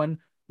berating someone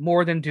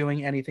more than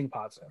doing anything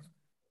positive.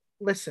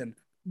 Listen,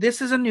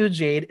 this is a new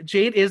Jade.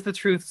 Jade is the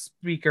truth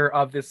speaker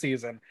of this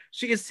season.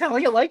 She is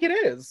telling it like it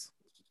is.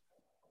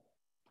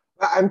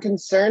 I'm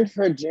concerned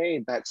for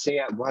Jade that she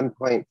at one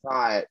point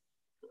thought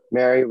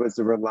Mary was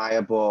a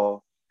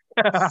reliable,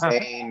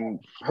 sane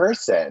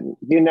person,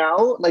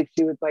 Like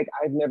she was like,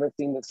 I've never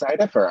seen the side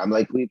of her. I'm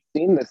like, we've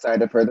seen the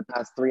side of her the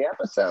past 3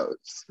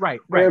 episodes. Right.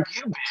 Where have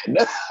you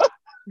been?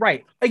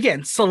 Right.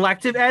 Again,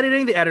 selective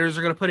editing. The editors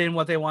are going to put in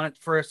what they want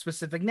for a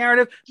specific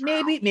narrative.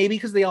 Maybe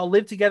because they all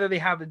live together, they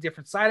have a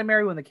different side of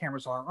Mary when the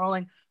cameras aren't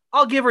rolling.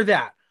 I'll give her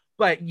that.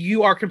 But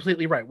you are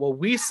completely right. What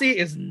we see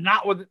is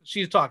not what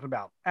she's talking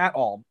about at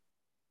all.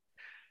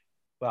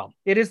 Well,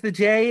 it is the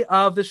day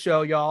of the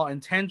show, y'all,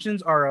 and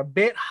tensions are a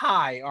bit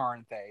high,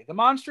 aren't they? The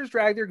monsters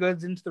drag their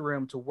goods into the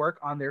room to work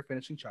on their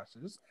finishing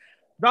touches.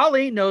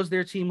 Dolly knows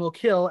their team will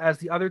kill as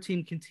the other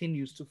team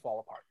continues to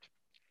fall apart.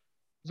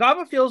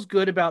 Zava feels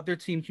good about their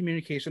team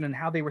communication and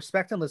how they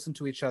respect and listen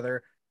to each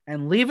other,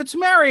 and leave it to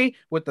Mary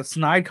with the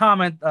snide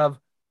comment of,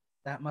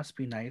 that must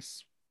be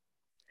nice.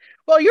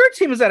 Well, your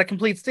team is at a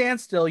complete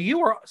standstill.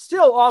 You are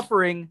still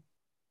offering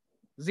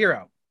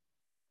 0.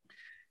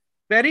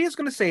 Betty is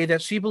going to say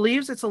that she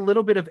believes it's a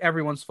little bit of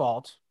everyone's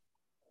fault,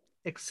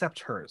 except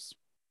hers.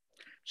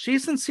 She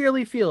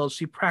sincerely feels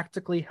she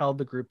practically held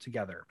the group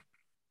together.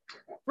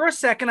 For a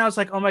second, I was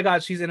like, oh my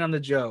God, she's in on the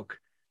joke.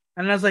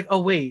 And I was like, oh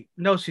wait,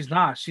 no, she's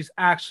not. She's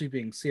actually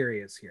being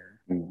serious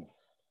here.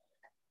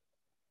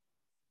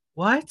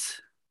 What?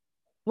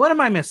 What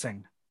am I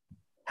missing?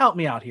 Help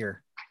me out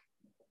here.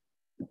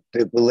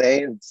 The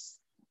Boulets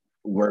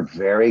were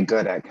very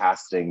good at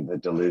casting the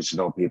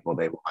delusional people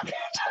they wanted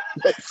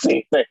this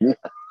season.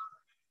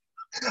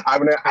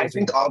 I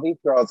think all these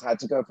girls had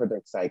to go for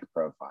their psych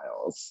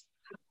profiles.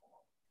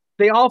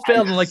 They all And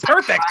failed and like,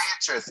 perfect.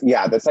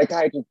 the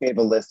psychiatrist gave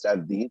a list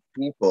of these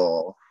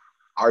people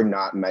are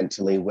not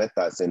mentally with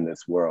us in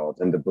this world.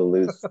 And the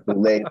Boulay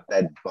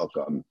said, book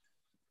them.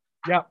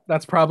 Yeah,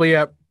 that's probably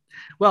it.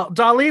 Well,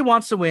 Dali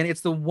wants to win.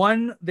 It's the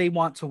one they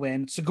want to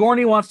win.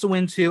 Sigourney wants to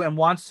win too and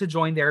wants to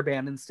join their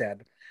band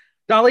instead.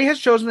 Dali has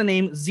chosen the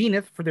name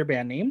Zenith for their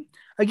band name.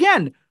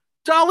 Again,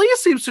 Dali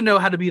seems to know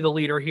how to be the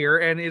leader here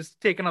and is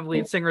taking on the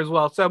lead singer as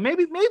well. So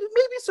maybe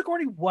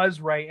Sigourney was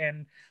right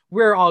and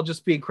we're all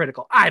just being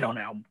critical. I don't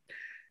know.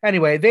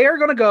 Anyway, they are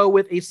going to go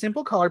with a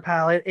simple color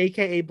palette,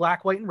 aka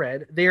black, white, and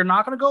red. They are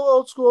not going to go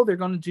old school. They're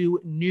going to do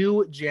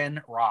new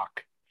gen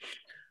rock.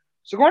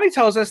 Sigourney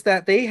tells us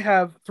that they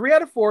have 3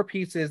 out of 4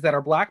 pieces that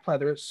are black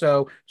pleather.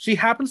 So she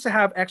happens to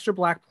have extra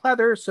black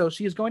pleather. So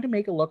she is going to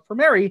make a look for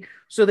Mary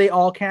so they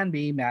all can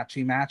be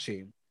matchy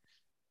matchy.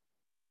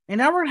 And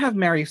now we're going to have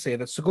Mary say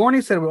that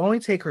Sigourney said it would only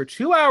take her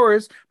 2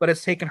 hours, but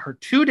it's taken her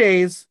 2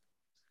 days.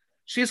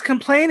 She's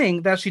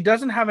complaining that she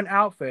doesn't have an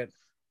outfit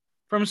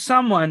from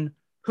someone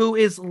who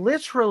is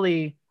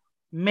literally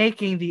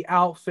making the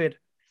outfit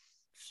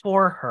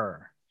for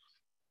her.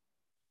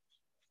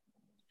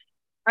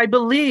 I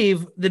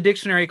believe the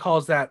dictionary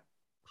calls that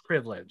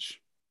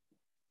privilege.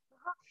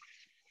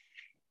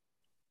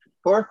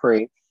 For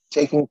free,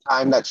 taking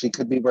time that she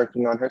could be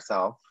working on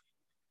herself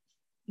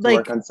to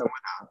work on someone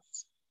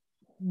else.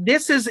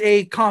 This is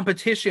a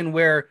competition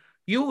where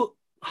you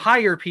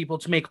hire people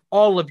to make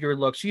all of your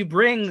looks. You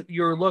bring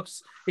your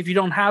looks if you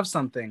don't have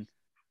something.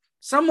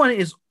 Someone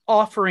is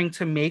offering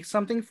to make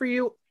something for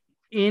you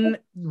in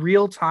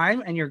real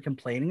time and you're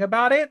complaining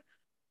about it.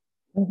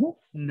 Mm-hmm.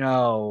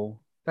 No.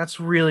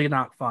 That's really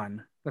not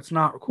fun. That's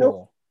not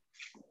cool.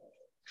 Nope.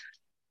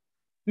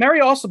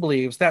 Mary also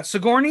believes that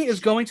Sigourney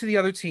is going to the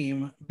other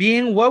team,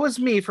 being woe is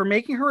me for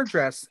making her a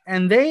dress,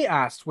 and they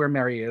asked where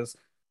Mary is.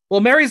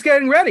 Well, Mary's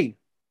getting ready.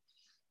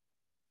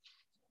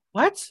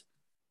 What?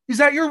 Is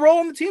that your role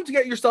on the team to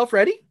get yourself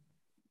ready?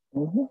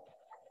 Mm-hmm.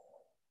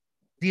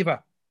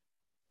 Diva.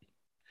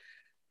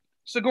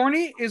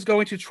 Sigourney is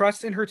going to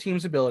trust in her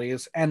team's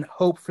abilities and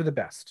hope for the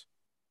best,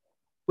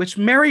 which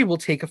Mary will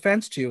take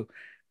offense to.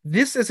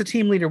 This, as a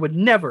team leader, would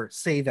never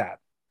say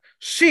that.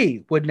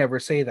 She would never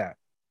say that.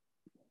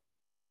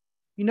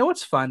 You know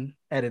what's fun?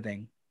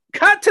 Editing.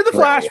 Cut to the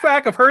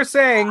flashback of her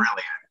saying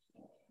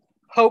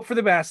hope for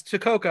the best to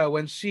Coco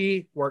when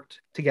she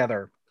worked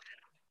together.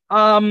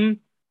 It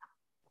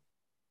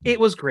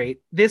was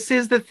great. This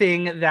is the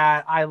thing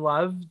that I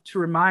love to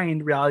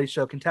remind reality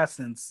show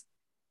contestants.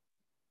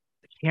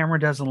 The camera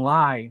doesn't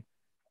lie.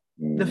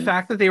 The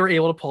fact that they were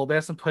able to pull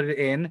this and put it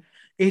in,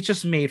 it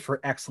just made for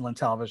excellent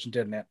television,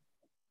 didn't it?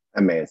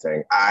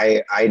 Amazing.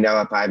 I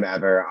know if I'm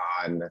ever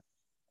on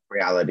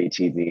reality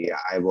TV,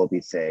 I will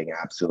be saying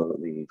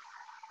absolutely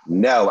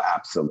no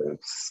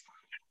absolutes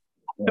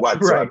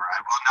whatsoever. Right.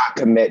 I will not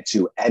commit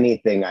to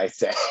anything I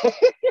say.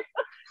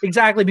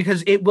 Exactly,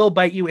 because it will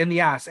bite you in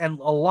the ass. And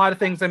a lot of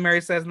things that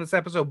Mary says in this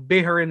episode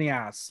bit her in the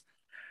ass.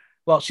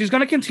 Well, she's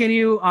going to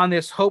continue on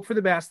this hope for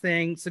the best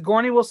thing.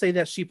 Sigourney will say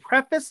that she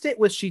prefaced it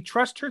with she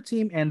trusts her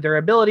team and their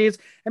abilities.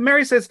 And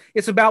Mary says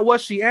it's about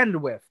what she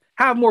ended with.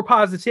 Have more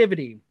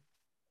positivity.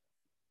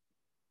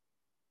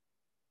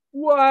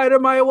 What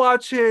am I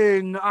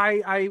watching?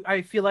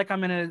 I feel like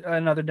I'm in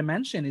another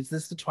dimension. Is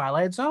this the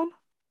Twilight Zone?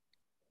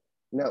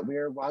 No,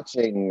 we're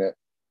watching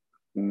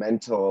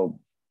mental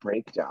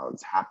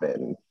breakdowns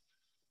happen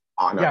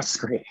on our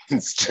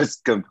screens.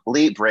 Just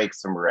complete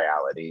breaks from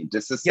reality,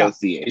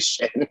 disassociations.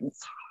 Yeah.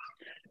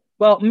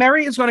 Well,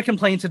 Mary is going to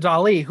complain to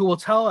Dali, who will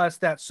tell us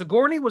that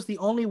Sigourney was the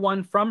only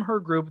one from her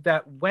group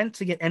that went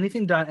to get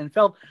anything done and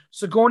felt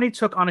Sigourney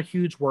took on a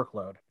huge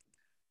workload.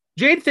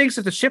 Jade thinks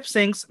if the ship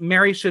sinks,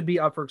 Mary should be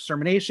up for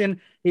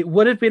extermination. It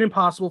would have been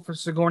impossible for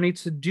Sigourney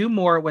to do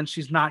more when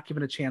she's not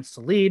given a chance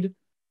to lead.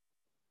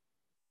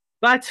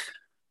 But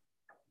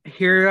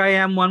here I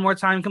am one more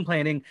time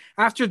complaining.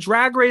 After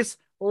Drag Race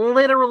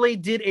literally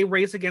did a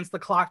race against the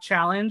clock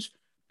challenge,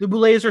 the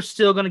Boulets are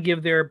still going to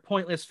give their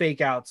pointless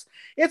fake outs.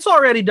 It's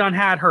already done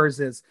had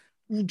hers is.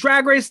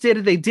 Drag Race did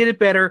it. They did it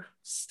better.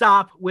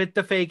 Stop with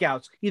the fake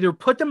outs. Either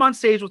put them on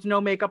stage with no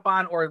makeup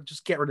on or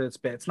just get rid of this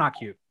bit. It's not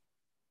cute.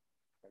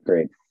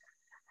 Great.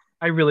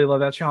 I really love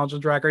that challenge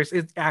with Drag Race.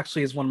 It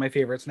actually is one of my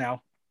favorites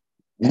now.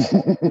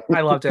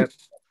 I loved it.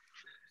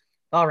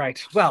 All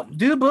right. Well,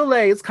 Du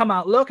Boulets come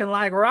out looking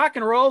like rock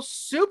and roll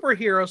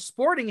superheroes,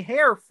 sporting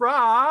hair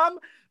from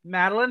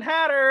Madeline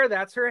Hatter.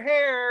 That's her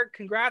hair.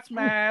 Congrats,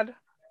 Mad.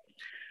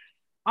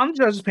 On the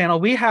judges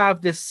panel, we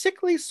have this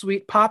sickly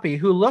sweet Poppy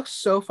who looks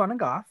so fun and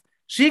goth.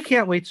 She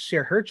can't wait to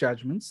share her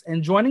judgments.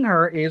 And joining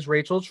her is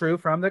Rachel True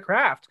from The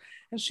Craft.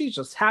 And she's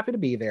just happy to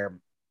be there.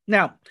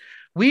 Now,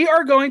 we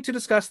are going to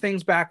discuss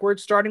things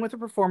backwards, starting with the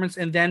performance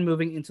and then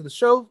moving into the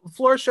show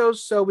floor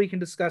shows so we can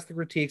discuss the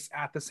critiques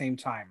at the same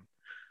time.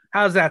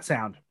 How's that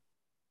sound?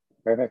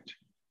 Perfect.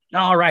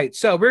 All right.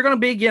 So we're going to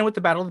begin with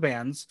the Battle of the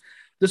Bands.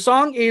 The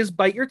song is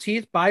Bite Your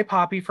Teeth by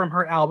Poppy from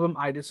her album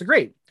I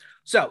Disagree.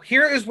 So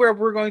here is where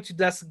we're going to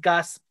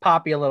discuss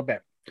Poppy a little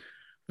bit.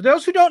 For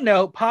those who don't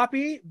know,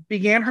 Poppy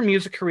began her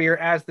music career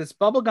as this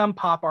bubblegum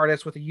pop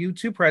artist with a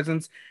YouTube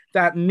presence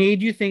that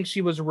made you think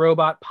she was a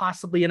robot,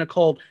 possibly in a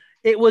cult.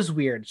 It was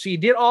weird. She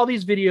did all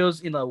these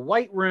videos in a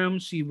white room.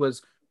 She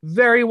was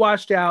very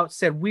washed out,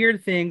 said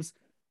weird things,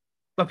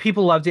 but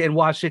people loved it and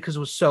watched it because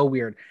it was so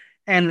weird.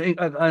 And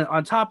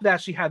on top of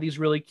that, she had these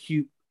really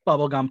cute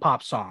bubblegum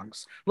pop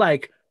songs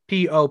like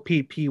Poppy,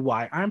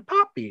 I'm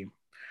Poppy.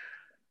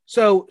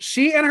 So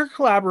she and her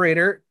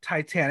collaborator,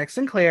 Titanic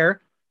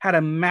Sinclair, had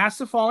a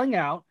massive falling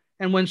out.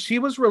 And when she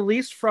was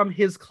released from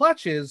his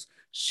clutches,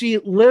 she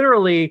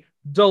literally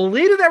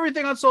deleted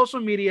everything on social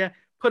media,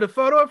 put a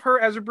photo of her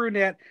as a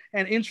brunette,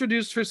 and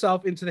introduced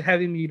herself into the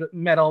heavy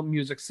metal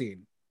music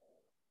scene.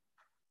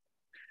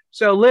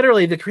 So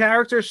literally, the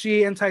character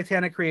she and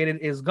Titanic created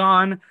is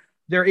gone.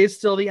 There is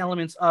still the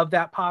elements of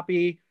that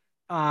Poppy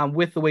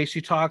with the way she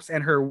talks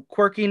and her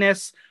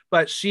quirkiness,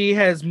 but she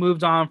has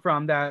moved on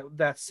from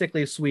that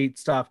sickly sweet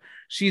stuff.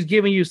 She's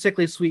giving you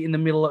sickly sweet in the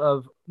middle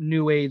of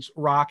new age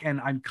rock, and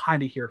I'm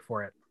kind of here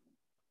for it.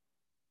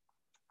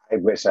 I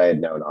wish I had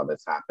known all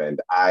this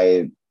happened.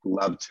 I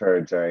loved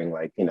her during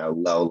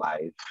Low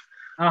Life.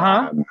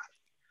 The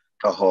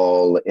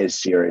whole is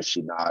she or is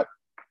she not?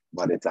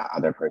 What is that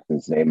other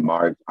person's name?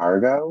 Mars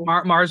Argo?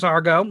 Mars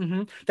Argo.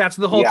 Mm-hmm. That's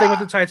the whole thing with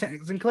the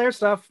Titanic Sinclair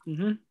stuff.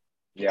 Mm-hmm.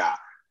 Yeah.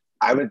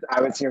 I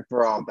was here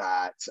for all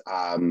that.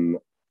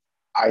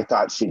 I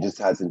thought she just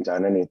hasn't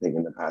done anything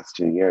in the past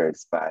 2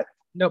 years, but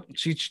nope,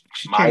 she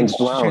changed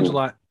a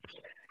lot.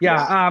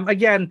 Yeah.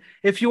 Again,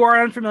 if you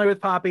are unfamiliar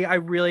with Poppy, I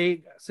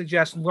really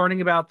suggest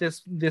learning about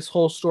this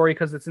whole story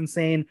because it's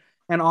insane.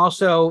 And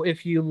also,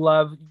 if you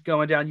love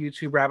going down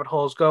YouTube rabbit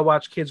holes, go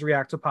watch Kids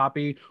React to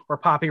Poppy or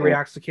Poppy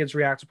Reacts to Kids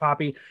React to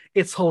Poppy.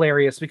 It's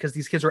hilarious because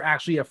these kids are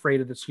actually afraid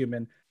of this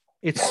human.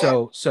 It's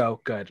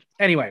so good.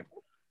 Anyway,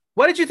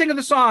 what did you think of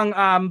the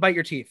song Bite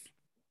Your Teeth?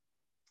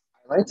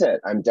 I liked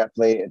it.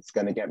 It's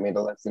going to get me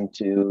to listen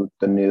to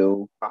the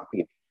new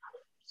Poppy.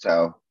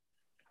 So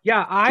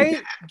yeah,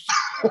 I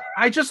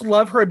just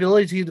love her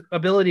ability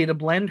to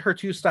blend her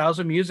two styles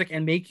of music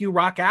and make you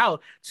rock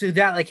out to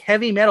that like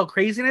heavy metal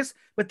craziness.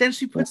 But then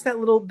she puts that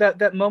little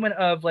that moment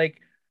of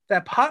like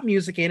that pop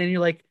music in, and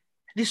you're like,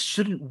 this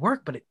shouldn't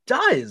work, but it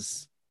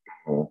does.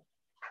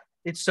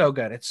 It's so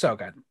good. It's so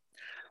good.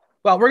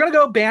 Well, we're gonna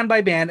go band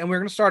by band, and we're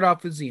gonna start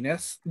off with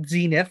Zenith.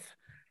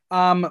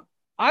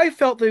 I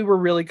felt they were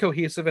really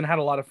cohesive and had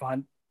a lot of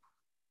fun.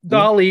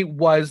 Dolly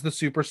was the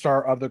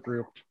superstar of the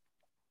group.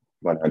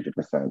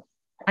 100%.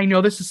 I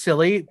know this is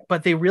silly,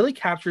 but they really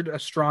captured a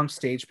strong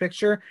stage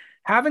picture.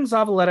 Having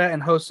Zavaleta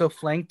and Hoso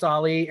flank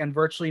Dolly and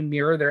virtually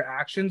mirror their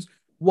actions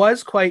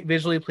was quite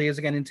visually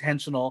pleasing and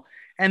intentional.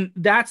 And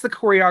that's the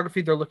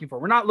choreography they're looking for.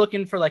 We're not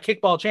looking for like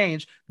kickball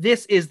change.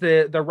 This is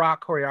the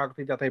rock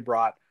choreography that they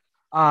brought.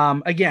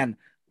 Again,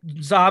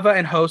 Zava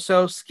and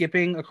Hoso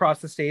skipping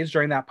across the stage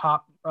during that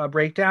pop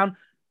breakdown.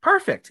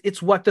 Perfect.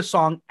 It's what the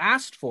song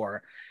asked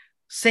for.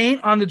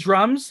 Saint on the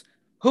drums.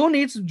 Who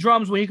needs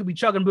drums when you could be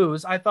chugging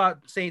booze? I thought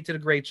Saint did a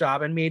great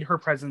job and made her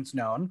presence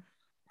known.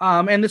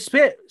 And the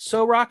spit,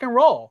 so rock and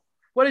roll.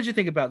 What did you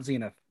think about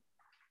Zenith?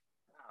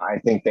 I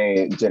think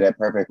they did it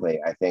perfectly.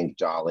 I think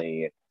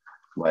Dolly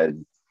was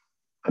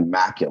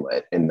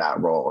immaculate in that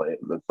role.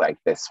 It looked like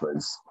this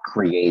was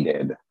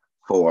created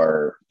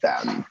for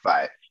them,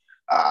 but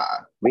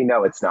we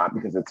know it's not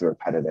because it's a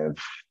repetitive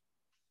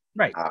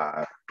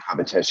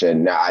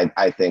competition. No,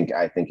 I think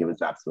it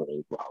was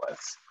absolutely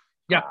flawless.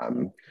 Yeah.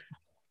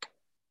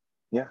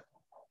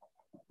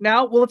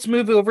 Now, well, let's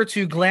move over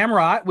to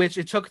Glamrot, which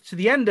it took to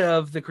the end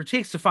of the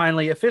critiques to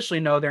finally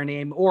officially know their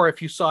name, or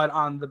if you saw it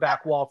on the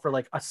back wall for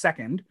like a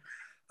second.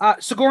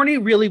 Sigourney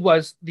really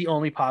was the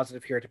only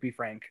positive here, to be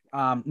frank.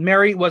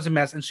 Mary was a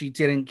mess, and she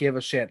didn't give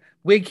a shit.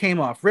 Wig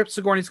came off, ripped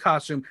Sigourney's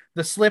costume,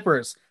 the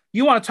slippers.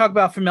 You want to talk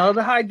about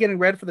formaldehyde getting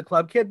red for the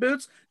club kid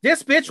boots?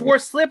 This bitch wore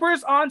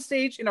slippers on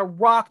stage in a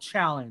rock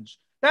challenge.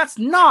 That's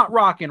not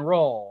rock and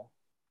roll.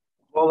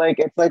 Well, like,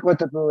 it's like what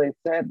the bully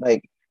said.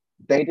 Like,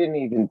 they didn't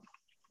even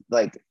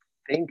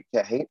think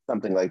to hate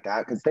something like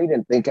that because they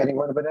didn't think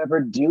anyone would ever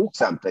do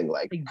something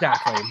like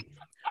exactly.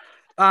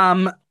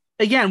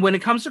 Again, when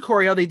it comes to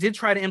choreo, they did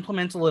try to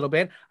implement a little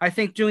bit. I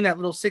think doing that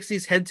little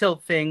 60s head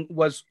tilt thing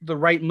was the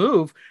right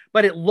move,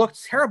 but it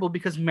looked terrible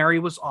because Mary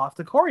was off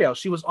the choreo.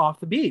 She was off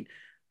the beat.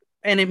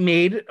 And it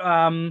made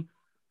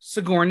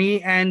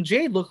Sigourney and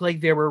Jade look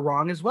like they were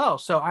wrong as well.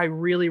 So I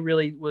really,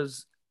 really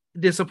was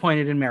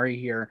disappointed in Mary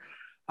here.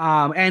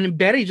 And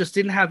Betty just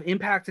didn't have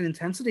impact and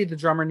intensity the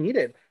drummer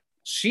needed.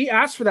 She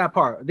asked for that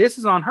part. This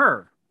is on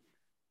her.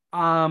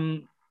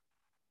 I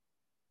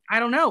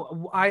don't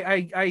know.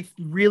 I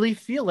really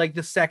feel like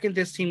the second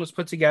this team was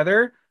put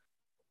together,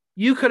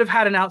 you could have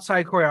had an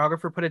outside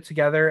choreographer put it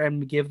together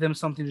and give them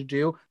something to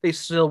do. They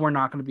still were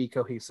not going to be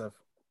cohesive.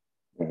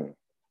 Mm-hmm.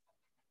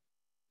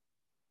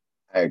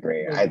 I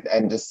agree.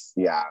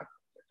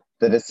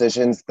 The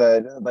decisions,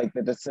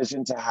 the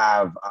decision to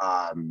have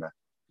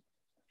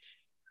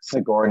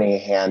Sigourney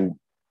hand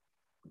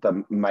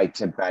the mic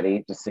to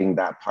Betty to sing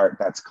that part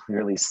that's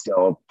clearly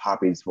still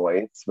Poppy's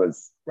voice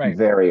was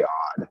very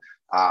odd.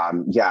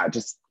 Yeah,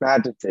 just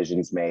bad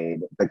decisions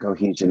made. The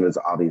cohesion was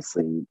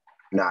obviously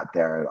not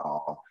there at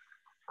all.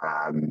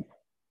 Um,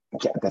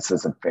 yeah, this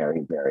was a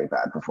very, very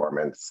bad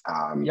performance.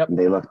 Yep.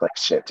 They looked like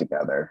shit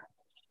together.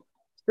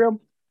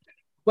 True.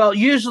 Well,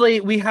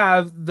 usually we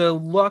have the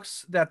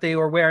looks that they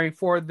were wearing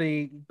for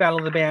the Battle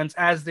of the Bands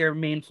as their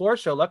main floor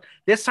show look.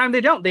 This time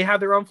they don't. They have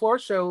their own floor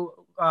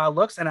show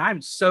looks, and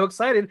I'm so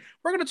excited.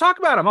 We're going to talk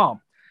about them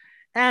all.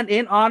 And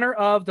in honor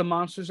of the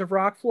Monsters of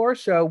Rock floor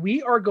show,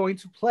 we are going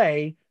to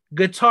play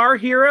Guitar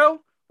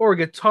Hero or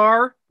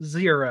Guitar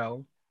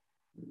Zero.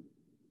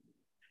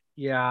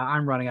 Yeah,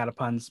 I'm running out of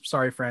puns.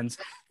 Sorry, friends.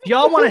 If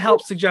y'all want to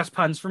help suggest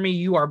puns for me,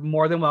 you are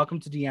more than welcome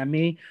to DM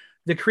me.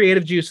 The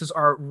creative juices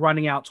are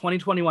running out.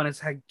 2021 has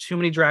had too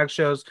many drag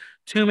shows,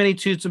 too many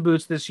toots and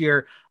boots this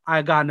year.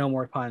 I got no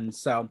more puns.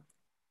 So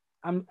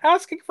I'm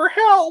asking for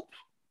help.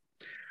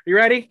 Are you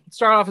ready?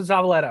 Start off with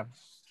Zavaleta.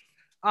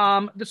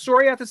 The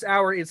story at this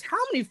hour is how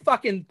many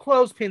fucking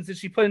clothespins did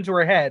she put into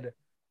her head?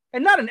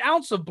 And not an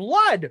ounce of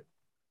blood.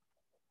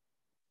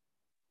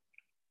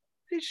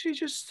 She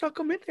just stuck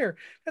them in there.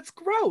 That's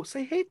gross.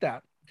 I hate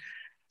that.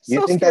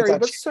 So scary,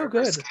 but so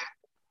good.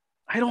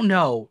 I don't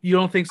know. You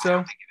don't think so? I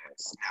don't think it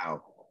is.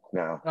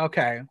 No.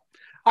 Okay.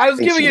 I was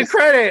giving you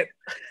credit.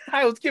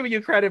 I was giving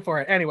you credit for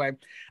it. Anyway,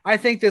 I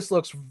think this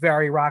looks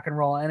very rock and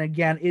roll. And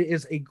again, it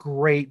is a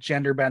great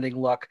gender bending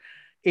look.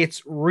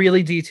 It's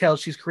really detailed.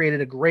 She's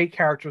created a great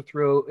character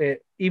through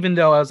it, even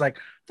though I was like,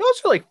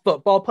 those are like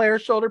football player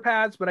shoulder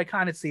pads, but I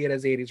kind of see it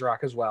as 80s rock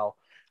as well.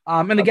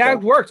 And the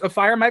gag worked. A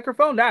fire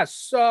microphone. That's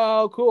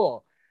so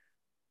cool.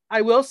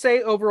 I will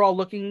say overall,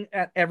 looking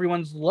at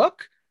everyone's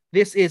look,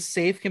 this is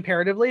safe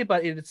comparatively,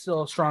 but it is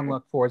still a strong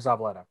look for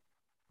Zavaleta.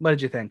 What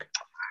did you think?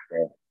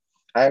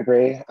 I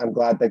agree. I'm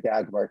glad the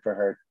gag worked for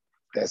her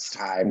this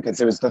time because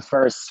it was the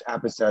first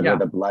episode where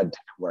the blood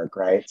didn't work,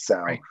 right?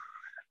 So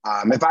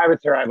if I was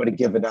her, I would have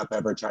given up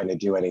ever trying to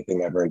do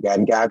anything ever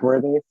again gag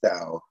worthy.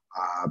 So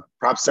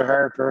props to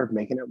her for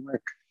making it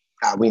work.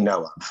 We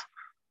know of.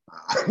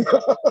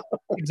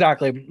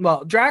 Exactly.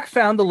 Well, Drac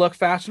found the look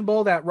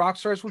fashionable that rock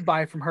stars would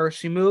buy from her.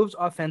 She moves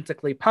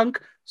authentically punk.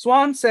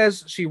 Swan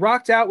says she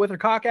rocked out with her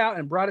cock out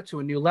and brought it to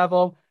a new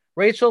level.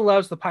 Rachel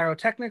loves the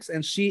pyrotechnics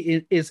and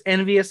she is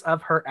envious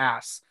of her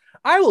ass.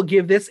 I will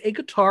give this a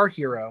Guitar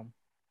Hero.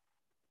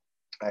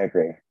 I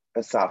agree.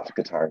 A soft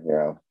Guitar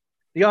Hero.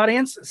 The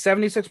audience,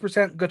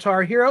 76%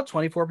 Guitar Hero,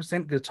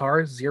 24%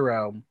 Guitar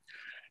Zero.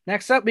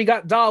 Next up, we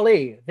got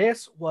Dolly.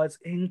 This was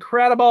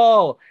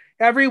incredible.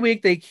 Every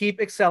week, they keep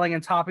excelling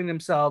and topping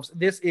themselves.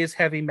 This is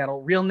heavy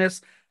metal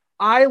realness.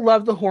 I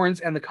love the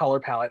horns and the color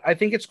palette. I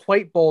think it's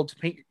quite bold to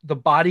paint the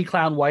body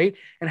clown white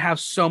and have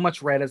so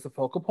much red as the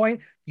focal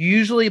point.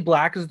 Usually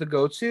black is the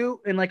go-to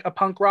in like a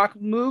punk rock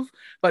move,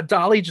 but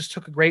Dolly just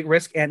took a great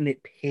risk and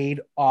it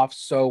paid off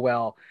so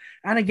well.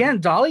 And again,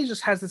 Dolly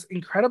just has this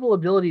incredible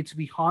ability to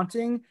be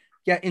haunting,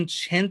 yet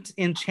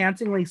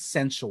enchantingly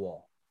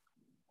sensual.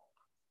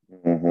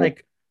 Mm-hmm.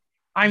 Like,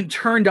 I'm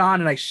turned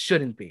on and I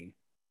shouldn't be.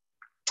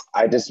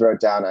 I just wrote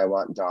down, I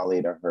want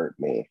Dolly to hurt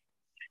me.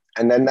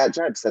 And then that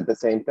judge said the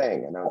same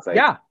thing. And I was like,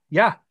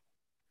 yeah.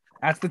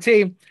 That's the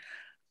team.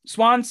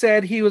 Swan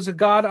said he was a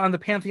god on the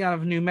pantheon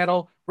of new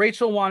metal.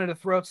 Rachel wanted a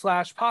throat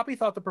slash. Poppy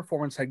thought the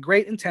performance had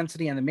great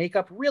intensity and the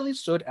makeup really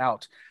stood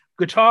out.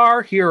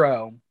 Guitar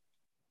Hero.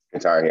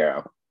 Guitar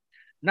Hero.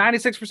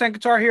 96%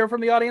 Guitar Hero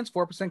from the audience,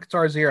 4%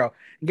 Guitar Zero.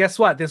 And guess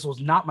what? This was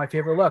not my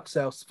favorite look.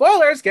 So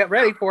spoilers, get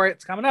ready for it.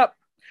 It's coming up.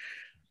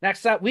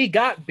 Next up, we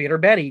got Bitter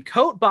Betty.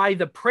 Coat by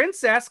The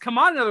Princess. Come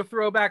on, another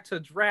throwback to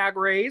Drag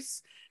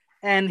Race.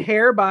 And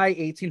hair by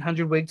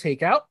 1800 Wig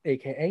Takeout,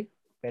 a.k.a.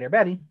 Bitter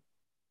Betty.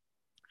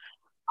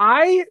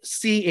 I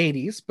see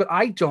 80s, but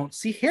I don't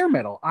see hair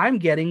metal. I'm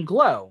getting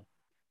Glow.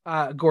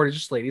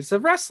 Gorgeous Ladies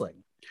of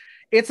Wrestling.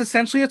 It's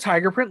essentially a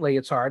tiger print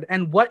leotard.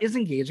 And what is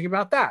engaging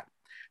about that?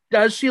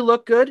 Does she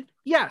look good?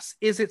 Yes.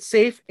 Is it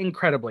safe?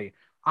 Incredibly.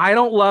 I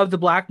don't love the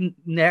black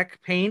neck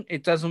paint.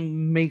 It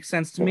doesn't make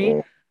sense to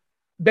me.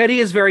 Betty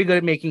is very good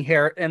at making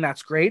hair, and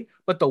that's great.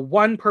 But the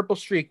one purple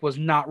streak was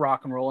not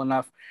rock and roll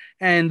enough.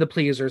 And the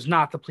pleasers,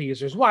 not the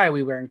pleasers. Why are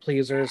we wearing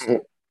pleasers?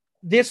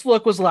 This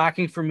look was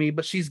lacking for me,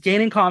 but she's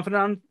gaining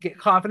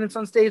confidence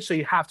on stage, so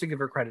you have to give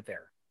her credit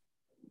there.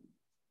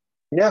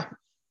 Yeah.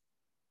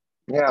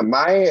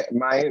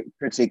 My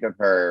critique of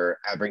her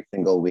every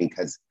single week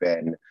has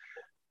been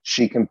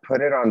she can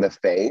put it on the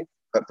face,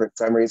 but for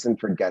some reason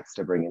forgets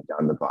to bring it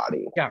down the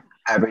body. Yeah.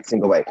 Every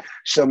single way.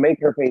 She'll make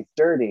her face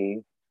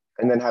dirty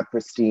and then have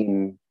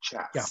pristine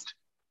chest.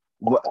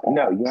 Yeah.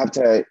 No, you have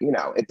to,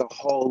 it's a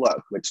whole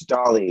look, which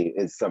Dolly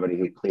is somebody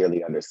who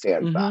clearly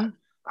understands that.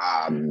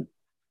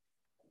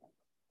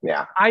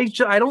 Yeah.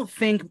 I don't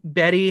think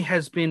Betty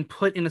has been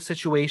put in a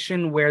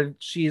situation where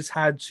she's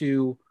had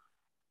to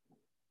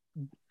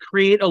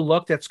create a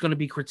look that's going to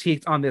be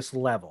critiqued on this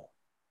level.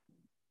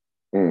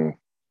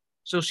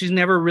 So she's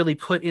never really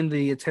put in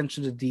the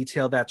attention to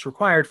detail that's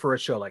required for a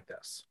show like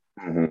this.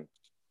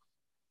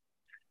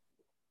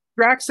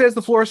 Drax says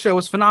the floor show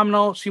was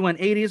phenomenal. She went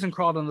 80s and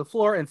crawled on the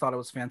floor and thought it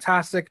was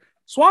fantastic.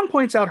 Swan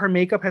points out her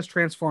makeup has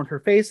transformed her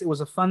face. It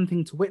was a fun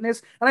thing to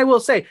witness. And I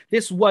will say,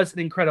 this was an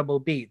incredible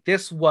beat.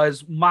 This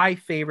was my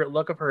favorite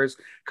look of hers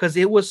because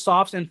it was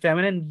soft and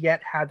feminine,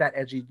 yet had that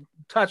edgy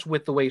touch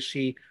with the way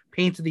she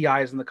painted the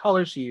eyes and the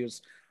colors she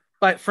used.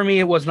 But for me,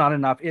 it was not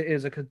enough. It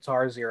is a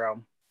Guitar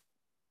Zero.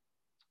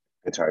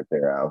 Guitar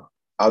Zero.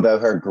 Although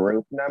her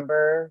group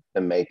number,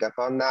 the makeup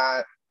on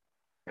that,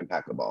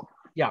 impeccable.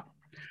 Yeah.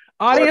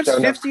 Audience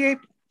 58.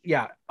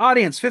 Yeah.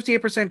 Audience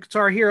 58%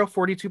 Guitar Hero,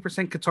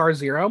 42% Guitar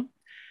Zero.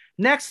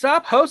 Next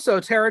up, Hoso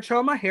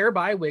Terrachoma, Hair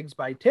by Wigs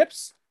by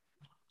Tips.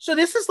 So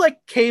this is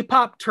like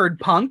K-pop turd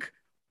punk.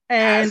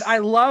 And yes. I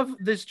love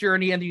this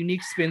journey and the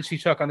unique spin she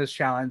took on this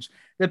challenge.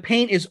 The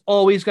paint is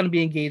always going to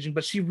be engaging,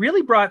 but she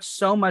really brought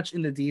so much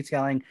in the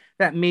detailing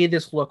that made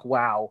this look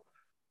wow.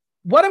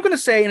 What I'm going to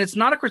say, and it's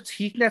not a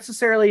critique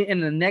necessarily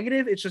in a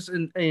negative, it's just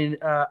an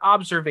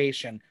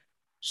observation.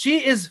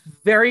 She is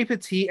very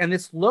petite, and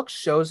this look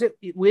shows it,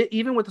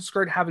 even with the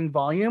skirt having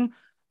volume.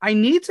 I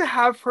need to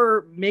have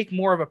her make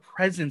more of a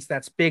presence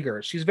that's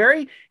bigger. She's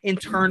very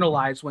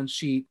internalized when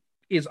she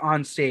is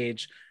on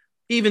stage,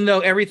 even though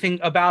everything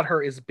about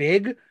her is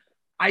big.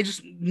 I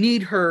just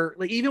need her,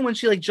 like, even when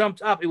she like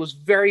jumped up, it was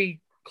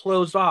very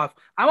closed off.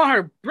 I want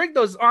her to bring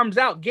those arms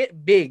out,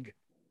 get big.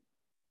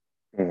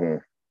 Mm-hmm.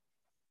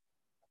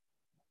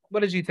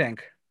 What did you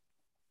think?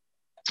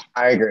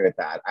 I agree with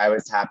that. I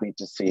was happy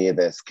to see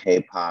this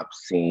K-pop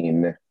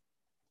scene.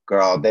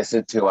 Girl, this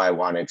is who I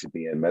wanted to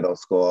be in middle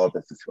school.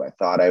 This is who I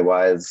thought I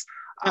was.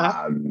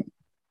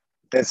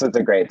 This was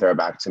a great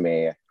throwback to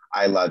me.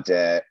 I loved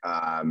it.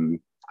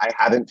 I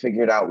haven't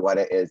figured out what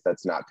it is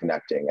that's not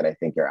connecting, and I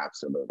think you're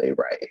absolutely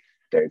right.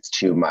 There's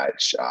too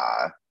much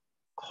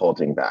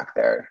holding back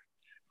there.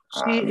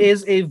 She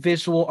is a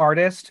visual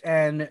artist,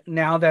 and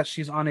now that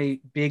she's on a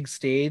big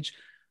stage,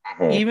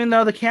 even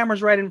though the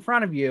camera's right in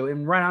front of you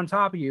and right on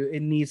top of you,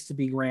 it needs to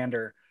be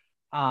grander.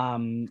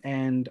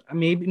 And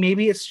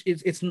maybe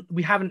it's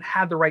we haven't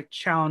had the right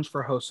challenge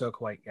for Hoso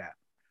quite yet.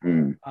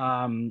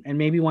 And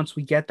maybe once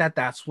we get that,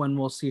 that's when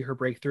we'll see her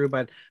break through.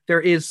 But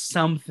there is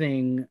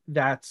something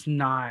that's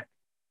not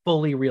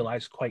fully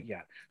realized quite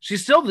yet.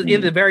 She's still in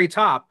the very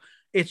top.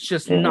 It's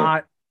just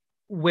not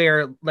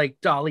where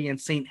like Dolly and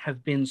Saint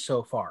have been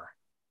so far.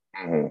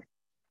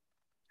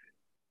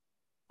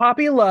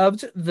 Poppy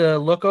loved the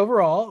look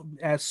overall,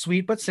 as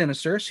sweet but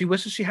sinister. She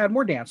wishes she had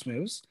more dance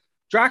moves.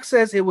 Drax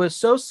says it was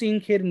so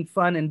scene kid and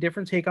fun and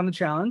different take on the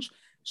challenge.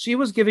 She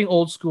was giving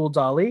old school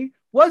Dolly.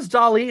 Was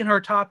Dolly in her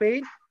top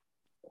 8?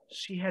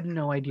 She had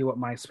no idea what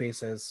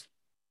MySpace is.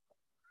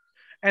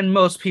 And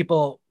most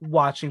people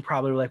watching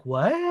probably were like,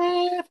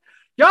 what?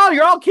 Y'all,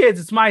 you're all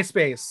kids. It's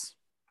MySpace.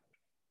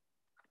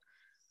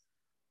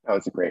 That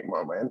was a great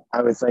moment.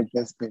 I was like,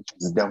 this bitch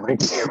has no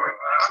idea.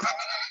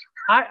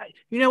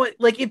 You know what?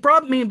 Like, it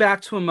brought me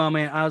back to a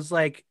moment. I was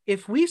like,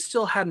 if we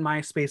still had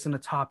MySpace in the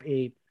top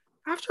 8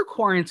 after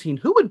quarantine,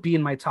 who would be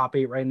in my top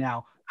 8 right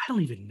now? I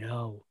don't even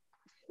know.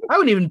 I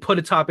wouldn't even put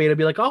a top 8. I'd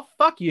be like, oh,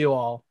 fuck you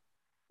all.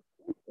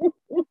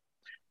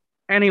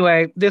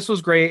 Anyway, this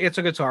was great. It's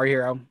a Guitar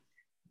Hero.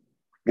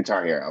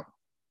 Guitar Hero.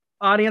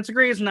 Audience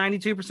agrees.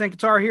 92%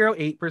 Guitar Hero,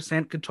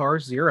 8% Guitar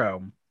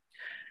Zero.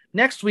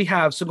 Next, we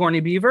have Sigourney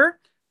Beaver.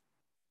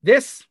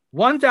 This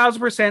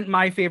 1000%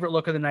 my favorite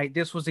look of the night.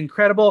 This was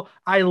incredible.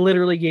 I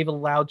literally gave a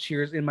loud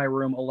cheers in my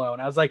room alone.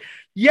 I was like,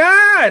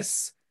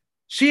 yes!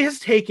 She has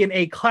taken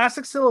a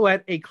classic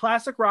silhouette, a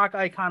classic rock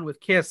icon with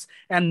Kiss,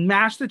 and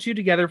mashed the two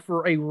together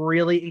for a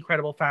really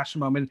incredible fashion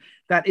moment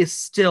that is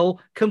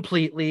still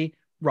completely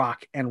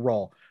rock and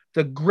roll.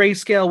 The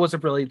grayscale was a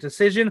brilliant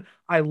decision.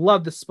 I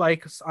love the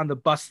spikes on the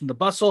bust and the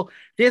bustle.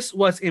 This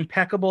was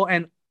impeccable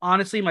and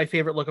honestly my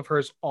favorite look of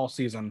hers all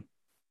season.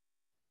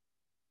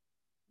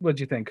 What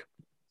did you think?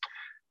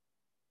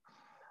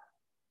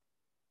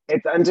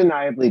 It's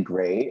undeniably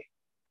great.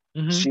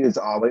 She is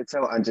always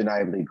so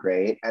undeniably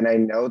great. And I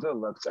know the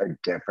looks are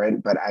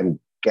different, but I'm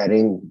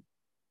getting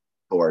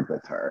bored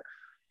with her.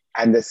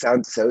 And this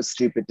sounds so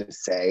stupid to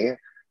say,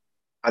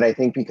 but I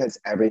think because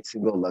every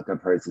single look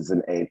of hers is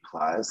an A+,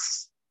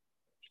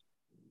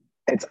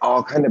 it's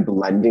all kind of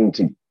blending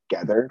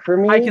together for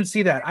me. I can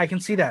see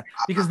that.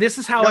 Because this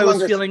is how I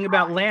was feeling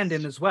about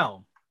Landon as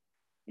well.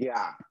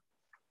 Yeah.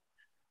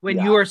 When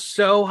you are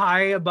so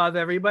high above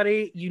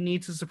everybody, you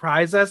need to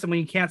surprise us. And when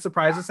you can't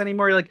surprise us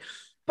anymore, you're like,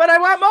 but I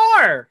want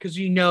more, because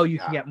you know you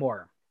can get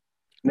more.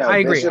 No, I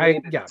agree.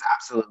 It's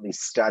absolutely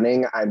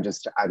stunning. I'm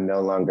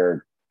no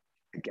longer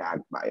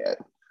gagged by it.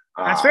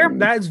 That's fair.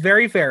 That is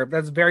very fair.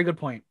 That's a very good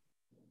point.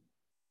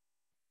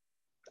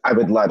 I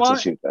would love to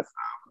shoot this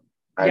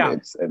out.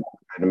 It's an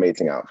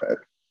amazing outfit.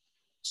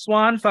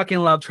 Swan fucking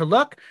loved her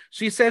look.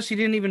 She says she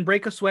didn't even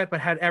break a sweat,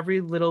 but had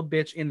every little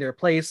bitch in their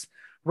place.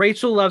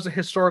 Rachel loves a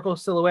historical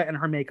silhouette and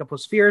her makeup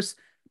was fierce.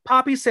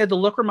 Poppy said the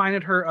look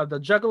reminded her of the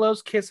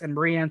Juggalos, Kiss, and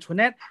Marie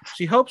Antoinette.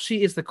 She hopes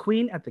she is the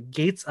queen at the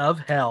gates of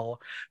hell.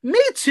 Me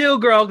too,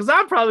 girl, because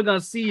I'm probably going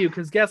to see you,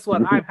 because guess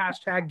what? I'm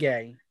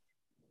 #gay.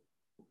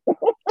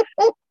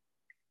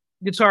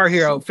 Guitar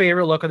Hero,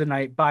 favorite look of the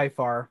night by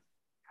far.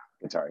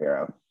 Guitar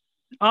Hero.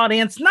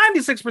 Audience,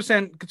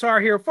 96%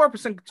 Guitar Hero,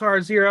 4%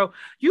 Guitar Zero.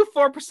 You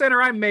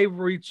 4%er, I may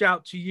reach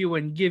out to you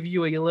and give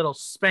you a little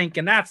spank,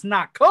 and that's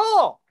not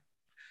cool.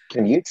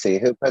 Can you see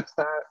who puts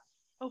that?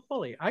 Oh,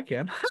 fully, I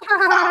can.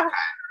 I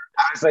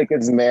was like,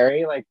 is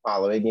Mary like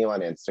following you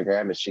on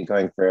Instagram? Is she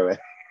going through it?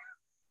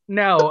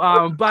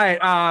 No,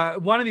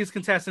 but one of these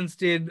contestants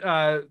did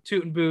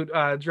Toot and Boot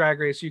Drag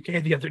Race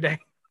UK the other day.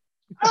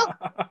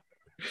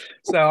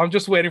 So I'm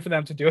just waiting for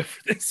them to do it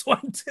for this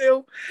one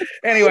too.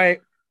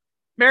 Anyway,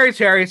 Mary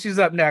Terry, she's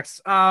up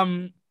next.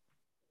 I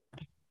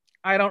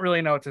don't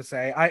really know what to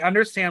say. I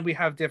understand we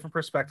have different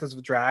perspectives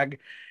of drag,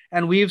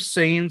 and we've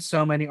seen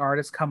so many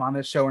artists come on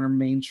this show and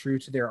remain true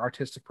to their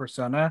artistic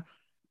persona,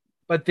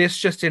 but this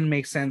just didn't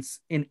make sense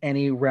in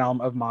any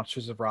realm of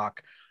Monsters of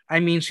Rock. I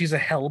mean, she's a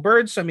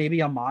hellbird, so maybe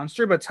a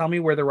monster, but tell me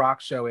where the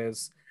rock show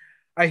is.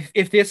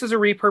 If this is a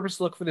repurposed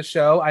look for the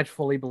show, I'd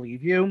fully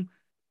believe you.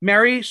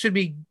 Mary should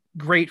be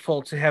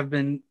grateful to have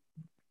been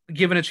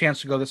given a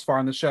chance to go this far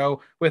in the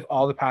show with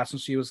all the passion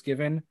she was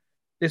given.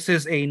 This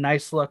is a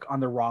nice look on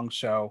the wrong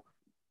show.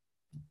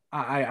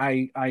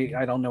 I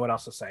don't know what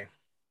else to say.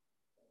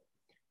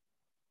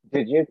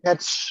 Did you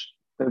catch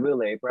the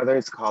Boulet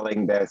brothers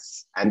calling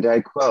this, and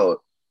I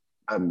quote,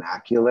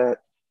 immaculate?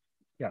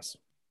 Yes.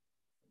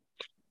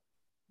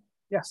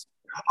 Yes.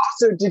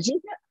 Also, did you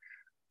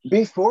get,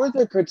 before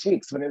the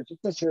critiques, when it was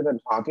just the two of them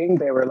talking,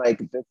 they were like,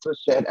 this was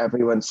shit,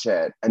 everyone's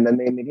shit. And then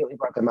they immediately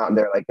brought them out and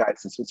they're like, guys,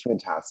 this was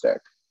fantastic.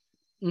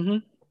 Mm-hmm.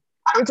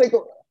 I was like,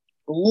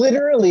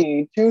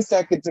 literally 2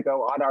 seconds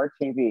ago on our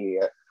TV.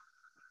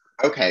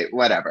 Okay,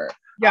 whatever.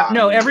 Yeah,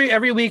 no,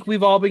 every week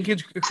we've all been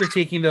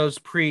critiquing those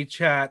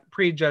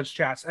pre-judge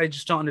chats. I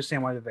just don't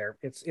understand why they're there.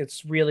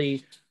 It's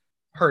really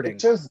hurting.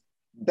 It shows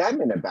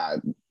them in a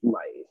bad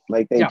light.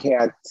 Like they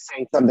can't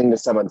say something to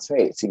someone's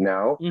face, you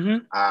know?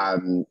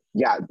 Mm-hmm.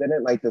 Yeah,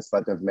 didn't like this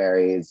look of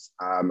Mary's.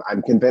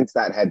 I'm convinced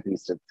that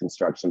headpiece is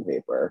construction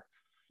paper.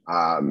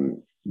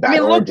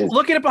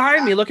 Look at it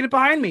behind me. Look at it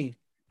behind me.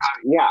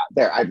 Yeah,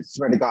 there. I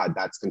swear to God,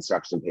 that's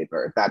construction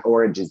paper. That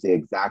orange is the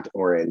exact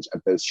orange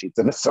of those sheets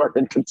of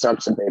assorted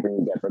construction paper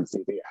you get from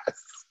CVS.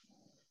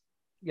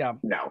 Yeah.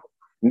 No,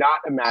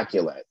 not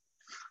immaculate.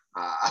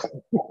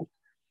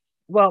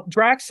 Well,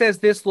 Drax says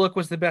this look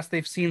was the best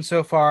they've seen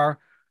so far.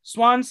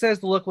 Swan says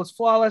the look was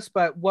flawless,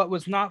 but what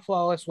was not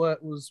flawless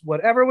was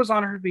whatever was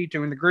on her feet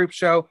during the group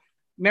show.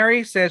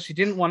 Mary says she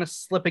didn't want to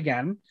slip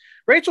again.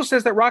 Rachel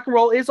says that rock and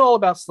roll is all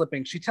about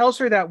slipping. She tells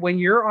her that when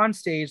you're on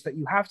stage that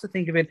you have to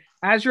think of it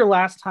as your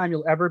last time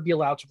you'll ever be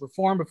allowed to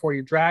perform before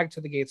you're dragged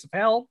to the gates of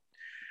hell.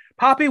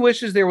 Poppy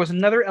wishes there was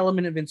another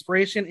element of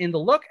inspiration in the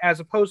look as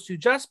opposed to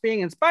just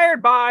being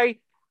inspired by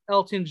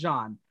Elton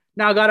John.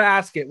 Now I got to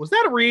ask it, was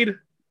that a read?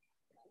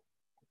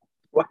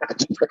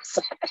 100%.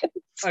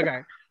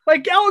 Okay.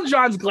 Like Elton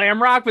John's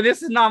glam rock, but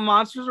this is not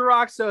Monsters of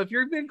Rock. So if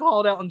you're being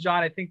called Elton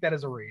John, I think that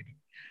is a read.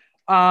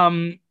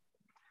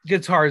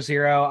 Guitar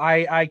Zero.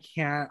 I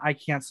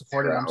can't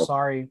support it. I'm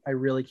sorry. I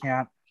really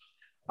can't.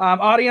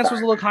 Audience was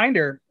a little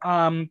kinder.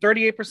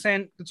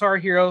 38% Guitar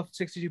Hero,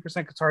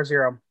 62% Guitar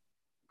Zero.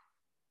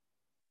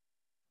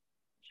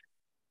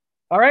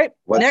 All right.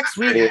 What's next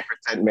week,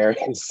 38%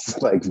 Mary's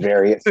like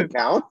various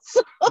accounts.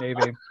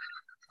 Maybe.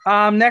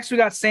 Next we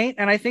got Saint,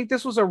 and I think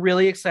this was a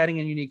really exciting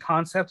and unique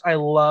concept. I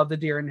love the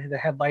deer in the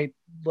headlight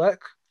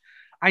look.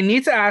 I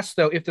need to ask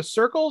though, if the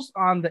circles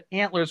on the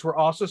antlers were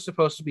also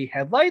supposed to be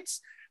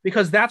headlights,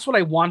 because that's what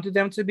I wanted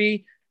them to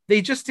be.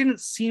 They just didn't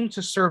seem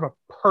to serve a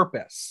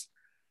purpose.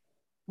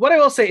 What I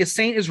will say is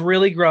Saint is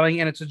really growing,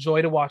 and it's a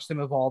joy to watch them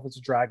evolve as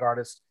a drag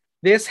artist.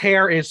 This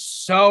hair is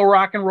so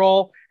rock and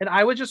roll, and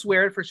I would just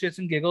wear it for shits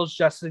and giggles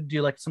just to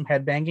do like some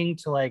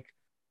headbanging to like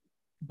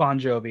Bon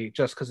Jovi,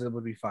 just because it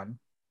would be fun.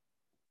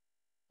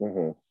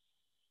 Mm-hmm.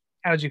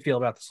 How did you feel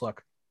about this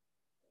look?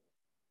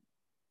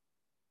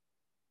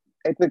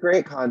 It's a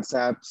great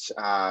concept.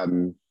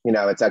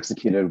 It's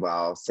executed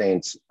well.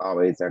 Saint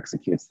always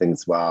executes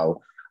things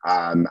well.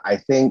 I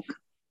think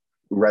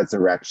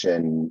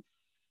Resurrection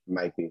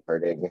might be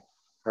hurting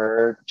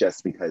her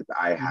just because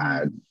I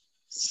had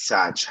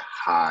such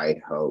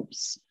high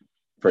hopes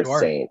for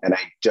Saint, and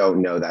I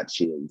don't know that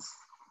she is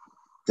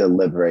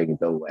delivering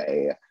the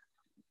way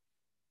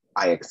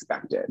I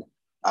expected.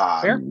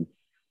 I'm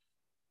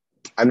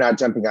not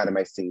jumping out of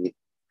my seat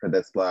for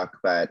this look,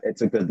 but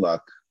it's a good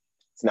look.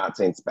 It's not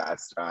Saint's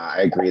best.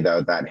 I agree,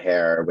 though, that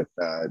hair with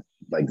the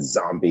like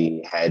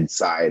zombie head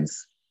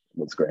sides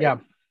was great. Yeah.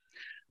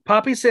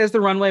 Poppy says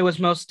the runway was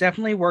most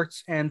definitely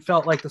worked and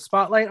felt like the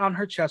spotlight on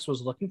her chest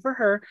was looking for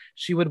her.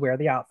 She would wear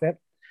the outfit.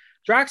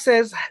 Drax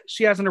says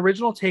she has an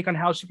original take on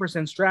how she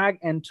presents drag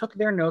and took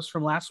their notes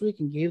from last week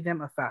and gave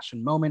them a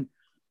fashion moment.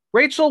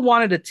 Rachel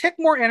wanted to tick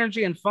more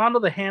energy and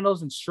fondle the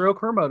handles and stroke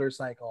her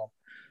motorcycle.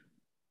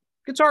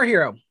 Guitar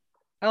Hero.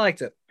 I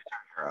liked it. Guitar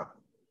Hero.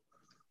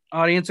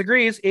 Audience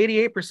agrees.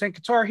 88%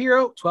 Guitar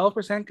Hero,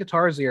 12%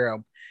 Guitar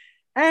Zero.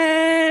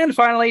 And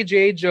finally,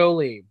 Jade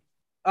Jolie.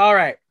 All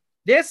right.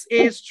 This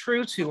is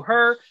true to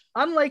her.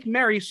 Unlike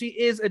Mary, she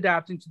is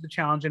adapting to the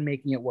challenge and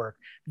making it work.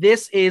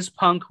 This is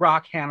punk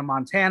rock Hannah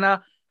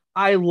Montana.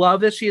 I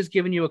love that she has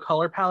given you a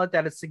color palette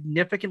that is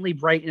significantly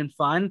bright and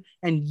fun,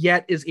 and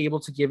yet is able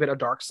to give it a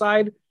dark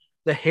side.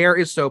 The hair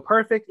is so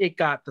perfect. It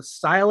got the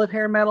style of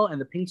hair metal, and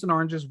the pinks and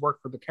oranges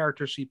work for the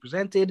character she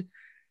presented.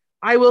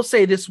 I will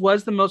say this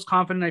was the most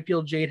confident I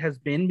feel Jade has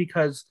been,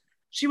 because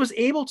she was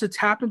able to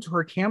tap into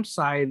her camp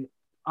side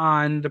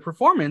on the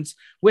performance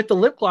with the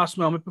lip gloss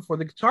moment before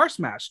the guitar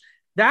smash.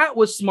 That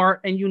was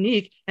smart and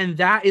unique, and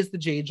that is the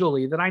Jade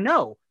Jolie that I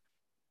know.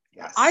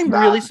 Yes, I'm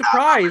really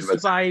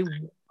surprised by.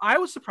 I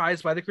was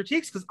surprised by the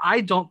critiques because I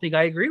don't think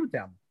I agree with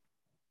them.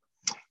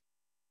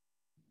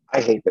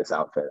 I hate this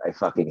outfit. I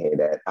fucking hate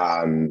it.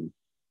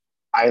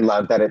 I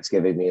love that it's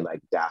giving me like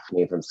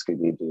Daphne from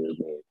Scooby Doo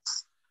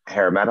meets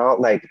hair metal.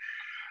 Like,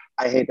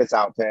 I hate this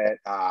outfit.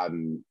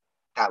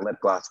 That lip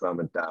gloss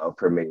moment, though,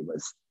 for me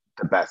was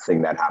the best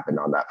thing that happened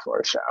on that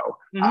floor show.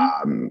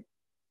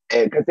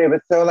 Because it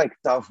was so like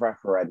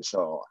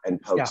self-referential and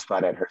pokes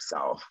fun at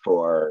herself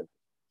for,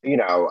 you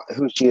know,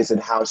 who she is and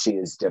how she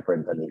is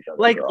different than these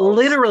other girls.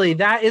 Literally,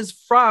 that is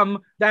from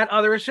that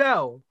other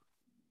show.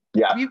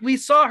 Yeah. We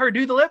saw her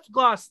do the lip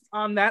gloss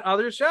on that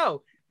other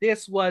show.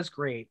 This was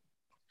great.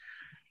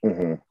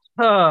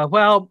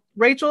 Well,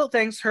 Rachel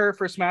thanks her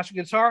for smashing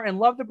guitar and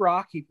love the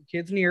bra, keep the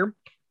kids near.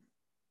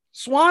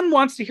 Swan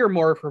wants to hear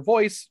more of her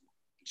voice.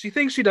 She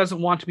thinks she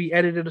doesn't want to be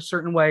edited a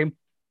certain way.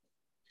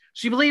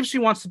 She believes she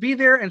wants to be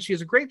there, and she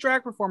is a great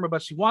drag performer,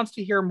 but she wants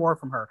to hear more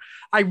from her.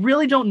 I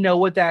really don't know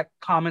what that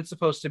comment's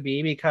supposed to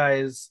be,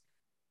 because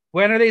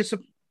when are they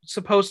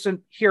supposed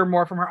to hear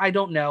more from her? I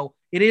don't know.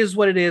 It is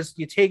what it is.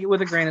 You take it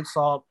with a grain of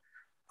salt.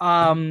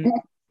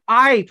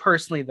 I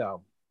personally,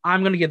 though,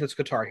 I'm going to give this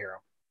Guitar Hero.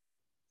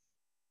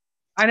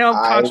 I know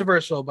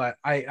controversial, but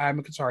I'm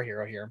a Guitar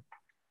Hero here.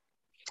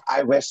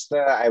 I wish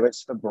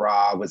the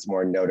bra was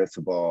more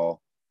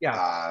noticeable.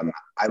 Yeah.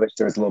 I wish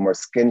there was a little more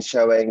skin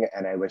showing,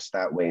 and I wish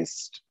that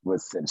waist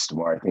was cinched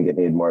more. I think it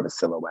needed more of a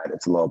silhouette.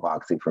 It's a little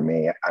boxy for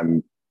me. I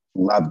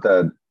love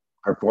the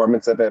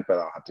performance of it, but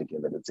I'll have to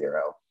give it a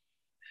 0.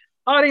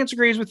 Audience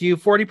agrees with you.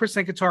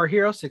 40% Guitar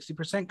Hero,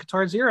 60%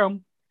 Guitar Zero.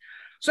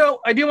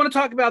 So I do want to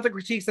talk about the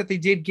critiques that they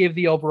did give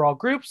the overall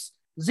groups.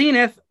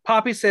 Zenith,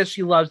 Poppy says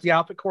she loves the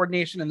outfit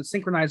coordination and the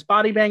synchronized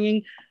body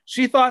banging.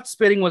 She thought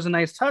spitting was a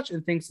nice touch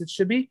and thinks it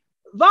should be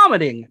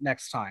vomiting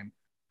next time.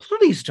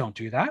 Please don't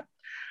do that.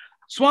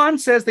 Swan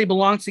says they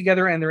belonged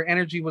together and their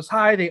energy was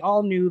high. They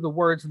all knew the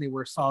words and they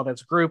were solid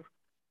as a group.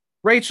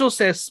 Rachel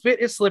says spit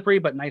is slippery,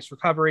 but nice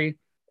recovery.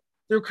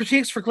 Their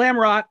critiques for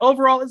Glamrot,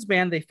 overall as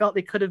band, they felt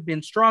they could have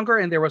been stronger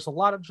and there was a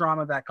lot of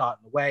drama that got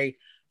in the way.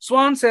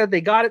 Swan said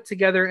they got it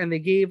together and they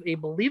gave a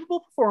believable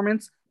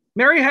performance.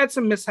 Mary had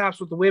some mishaps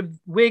with the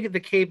wig, the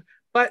cape,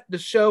 but the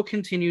show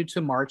continued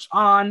to march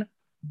on.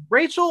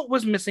 Rachel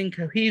was missing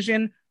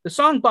cohesion. The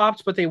song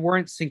bopped, but they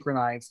weren't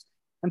synchronized.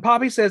 And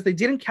Poppy says they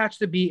didn't catch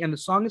the beat, and the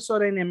song is so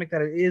dynamic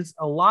that it is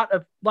a lot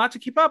to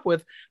keep up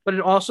with, but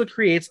it also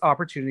creates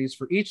opportunities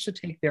for each to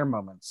take their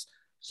moments.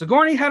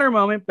 Sigourney had her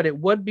moment, but it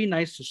would be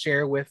nice to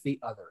share with the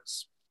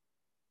others.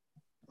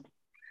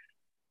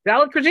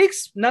 Valid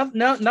critiques? No,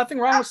 nothing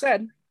wrong was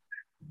said.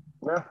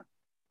 No.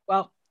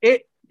 Well,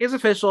 it is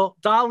official.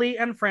 Dali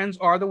and friends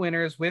are the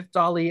winners, with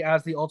Dali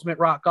as the Ultimate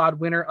Rock God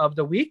winner of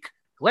the week.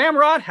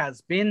 Glamrot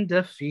has been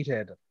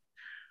defeated.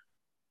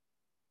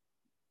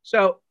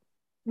 So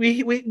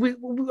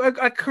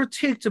I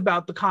critiqued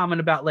about the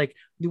comment about like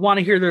you want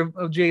to hear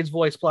Jade's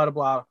voice, blah blah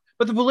blah.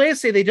 But the Boulets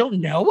say they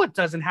don't know what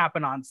doesn't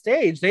happen on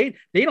stage. They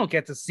don't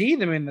get to see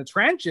them in the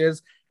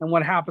trenches and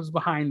what happens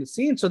behind the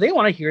scenes. So they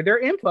want to hear their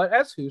input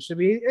as who should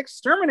be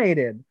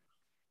exterminated.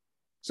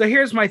 So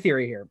here's my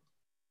theory here.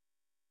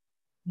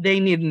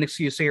 They need an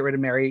excuse to get rid of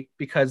Mary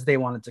because they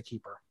wanted to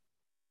keep her.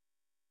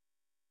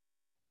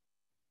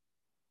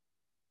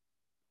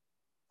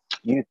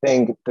 You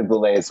think the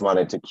Boulets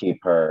wanted to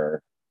keep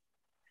her?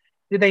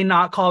 Did they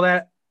not call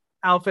that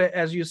outfit,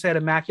 as you said,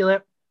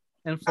 immaculate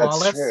and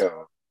flawless? That's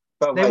true.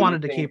 But they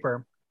wanted to keep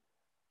her.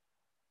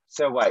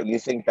 So what? You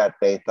think that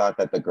they thought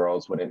that the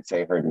girls wouldn't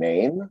say her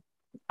name?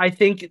 I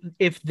think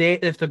if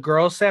the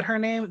girls said her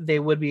name, they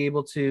would be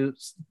able to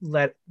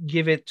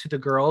give it to the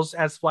girls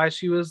as why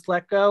she was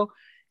let go.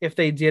 If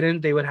they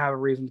didn't, they would have a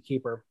reason to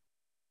keep her.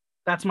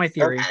 That's my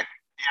theory. Okay.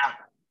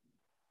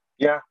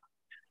 Yeah.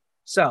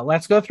 So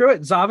let's go through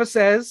it. Zava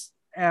says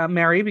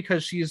Mary,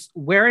 because she's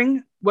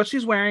wearing what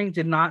she's wearing,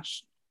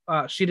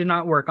 she did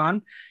not work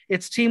on.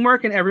 It's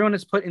teamwork and everyone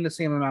is put in the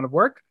same amount of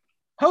work.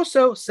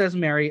 Hoso says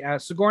Mary,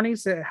 as Sigourney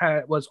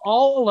was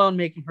all alone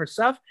making her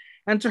stuff,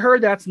 and to her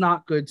that's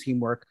not good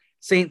teamwork.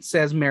 Saint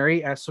says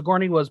Mary, as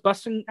Sigourney was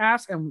busting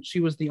ass and she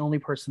was the only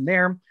person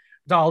there.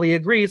 Dolly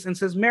agrees and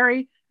says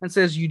Mary, and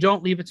says you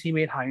don't leave a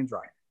teammate high and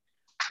dry.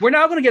 We're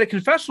now going to get a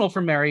confessional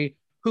from Mary,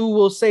 who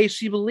will say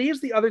she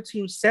believes the other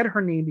team said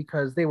her name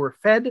because they were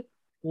fed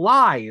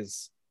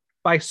lies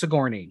by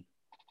Sigourney.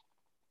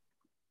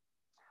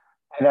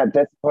 And at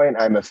this point,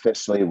 I'm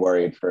officially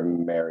worried for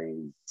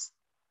Mary's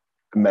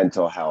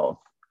mental health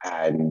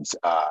and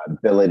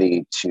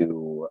ability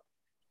to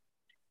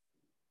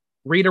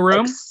read a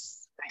room.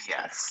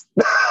 Yes.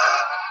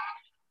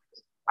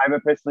 I'm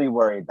officially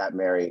worried that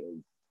Mary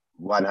is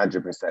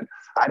 100%.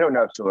 I don't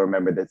know if she'll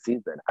remember this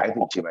season. I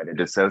think she might have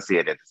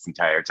dissociated this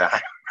entire time.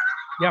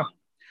 Yeah.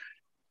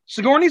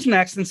 Sigourney's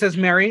next and says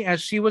Mary,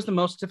 as she was the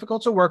most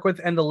difficult to work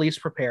with and the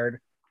least prepared.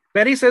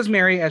 Betty says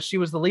Mary, as she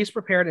was the least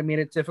prepared and made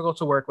it difficult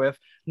to work with.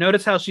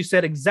 Notice how she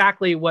said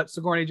exactly what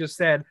Sigourney just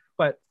said,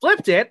 but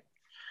flipped it.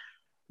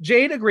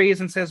 Jade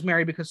agrees and says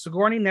Mary because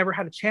Sigourney never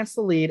had a chance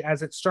to lead,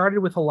 as it started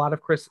with a lot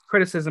of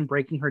criticism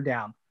breaking her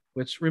down.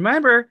 Which,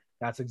 remember,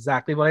 that's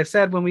exactly what I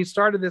said when we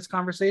started this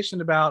conversation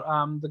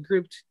about the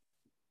group.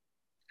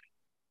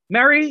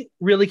 Mary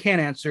really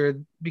can't answer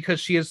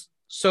because she is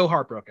so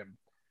heartbroken.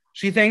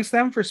 She thanks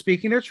them for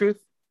speaking their truth,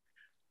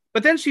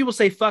 but then she will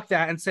say fuck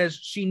that and says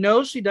she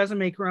knows she doesn't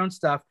make her own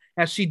stuff,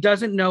 as she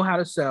doesn't know how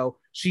to sew.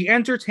 She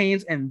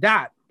entertains, and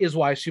that is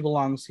why she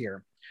belongs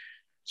here.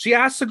 She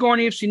asked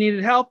Sigourney if she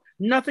needed help.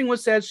 Nothing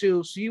was said.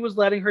 She was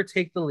letting her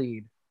take the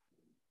lead.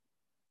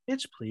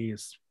 Bitch,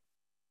 please.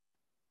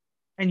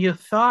 And you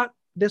thought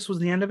this was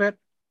the end of it?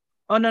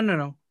 Oh,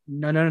 no.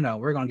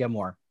 We're going to get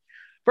more.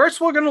 First,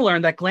 we're going to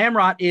learn that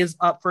Glamrot is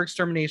up for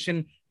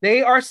extermination.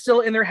 They are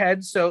still in their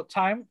heads, so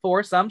time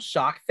for some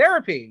shock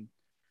therapy.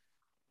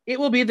 It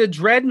will be the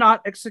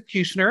Dreadnought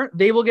Executioner.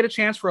 They will get a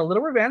chance for a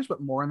little revenge,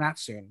 but more on that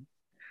soon.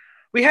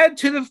 We head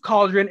to the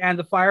cauldron, and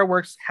the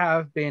fireworks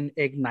have been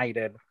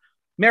ignited.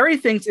 Mary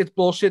thinks it's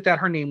bullshit that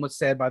her name was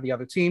said by the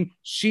other team.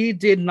 She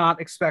did not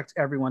expect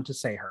everyone to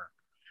say her.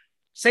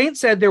 Saint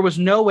said there was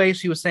no way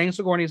she was saying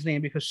Sigourney's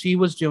name because she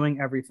was doing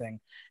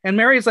everything. And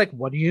Mary's like,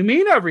 what do you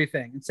mean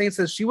everything? And Saint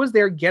says she was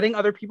there getting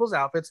other people's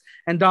outfits.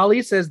 And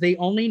Dali says they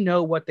only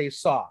know what they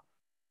saw.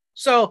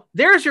 So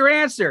there's your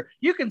answer.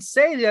 You can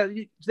say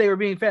that they were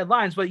being fed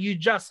lines, but you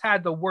just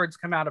had the words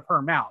come out of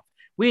her mouth.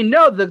 We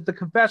know that the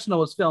confessional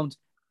was filmed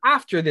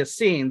after this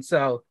scene.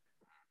 So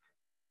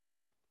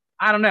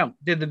I don't know.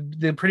 Did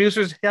the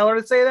producers tell her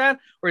to say that?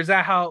 Or is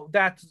that how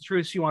that's the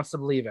truth she wants to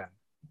believe in?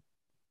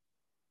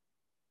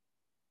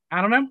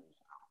 I don't know.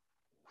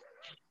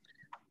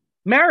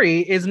 Mary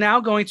is now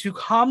going to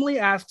calmly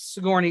ask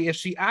Sigourney if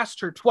she asked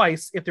her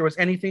twice if there was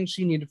anything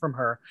she needed from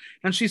her.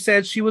 And she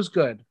said she was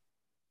good.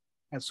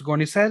 And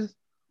Sigourney said,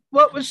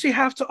 what would she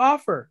have to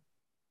offer?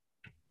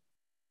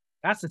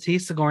 That's the tea,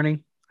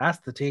 Sigourney. That's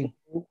the tea.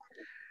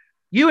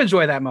 You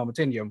enjoy that moment,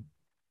 didn't you?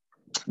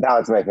 That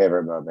was my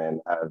favorite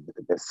moment of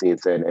this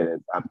season. It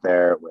is up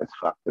there with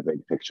Fuck the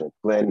Big Picture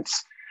Flint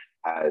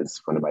as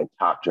one of my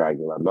top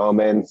Dragula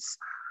moments.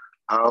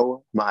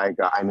 Oh my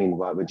God. I mean,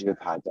 what would you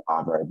have had to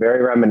offer?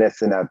 Very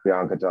reminiscent of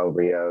Bianca Del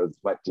Rio's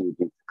What Do You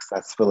Do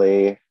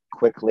Successfully,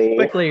 Quickly.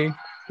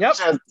 Yep.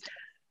 Just,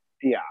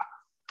 yeah.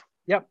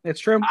 Yep, it's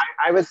true.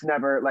 I was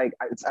never like,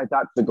 I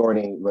thought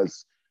Sigourney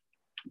was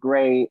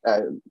great.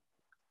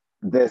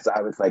 This,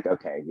 I was like,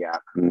 okay, yeah.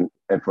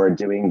 If we're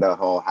doing the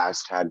whole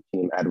hashtag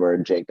Team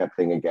Edward Jacob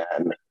thing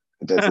again,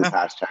 this is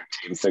hashtag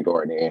Team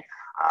Sigourney.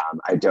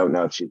 I don't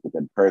know if she's a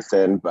good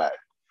person, but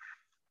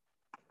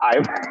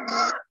I'm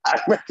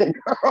ready to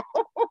go.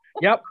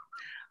 Yep.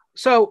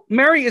 So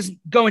Mary is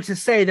going to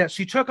say that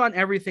she took on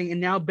everything,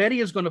 and now Betty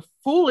is going to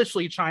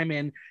foolishly chime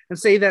in and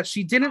say that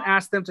she didn't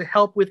ask them to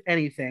help with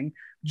anything.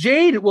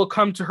 Jade will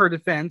come to her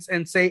defense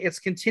and say it's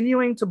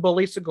continuing to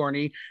bully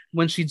Sigourney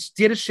when she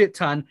did a shit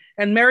ton,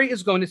 and Mary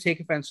is going to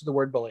take offense to the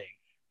word bullying.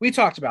 We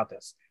talked about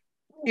this.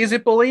 Is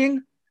it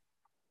bullying?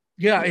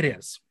 Yeah, it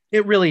is.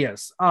 It really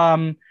is.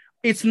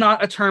 It's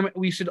not a term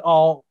we should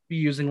all be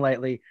using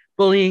lightly.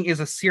 Bullying is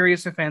a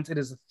serious offense. It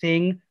is a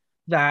thing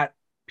that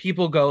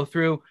people go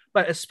through,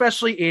 but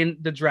especially in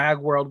the drag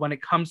world when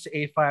it comes to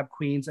AFAB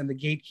queens and the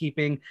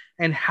gatekeeping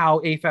and how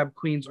AFAB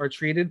queens are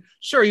treated.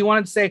 Sure, you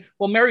wanted to say,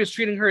 well, Mary is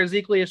treating her as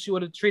equally as she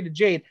would have treated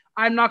Jade.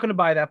 I'm not going to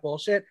buy that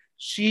bullshit.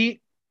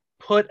 She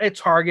put a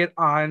target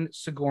on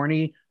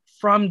Sigourney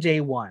from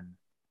day one.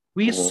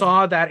 We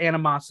saw that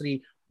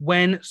animosity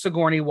when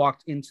Sigourney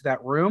walked into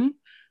that room.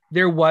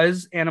 There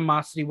was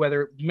animosity,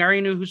 whether Mary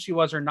knew who she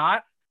was or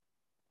not.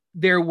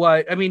 There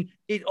was, I mean,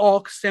 it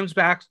all stems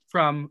back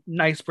from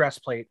Nice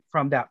Breastplate,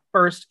 from that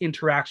first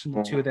interaction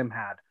the two of them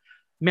had.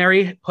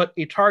 Mary put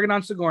a target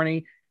on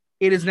Sigourney.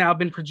 It has now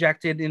been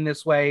projected in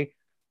this way.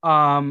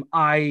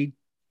 I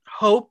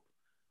hope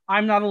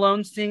I'm not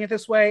alone seeing it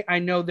this way. I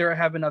know there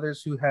have been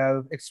others who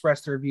have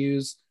expressed their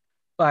views,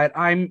 but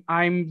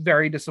I'm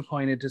very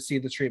disappointed to see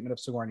the treatment of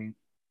Sigourney.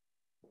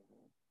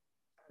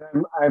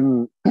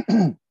 I'm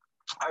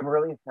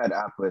really fed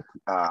up with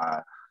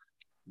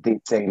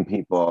these same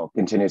people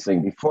continuously,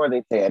 before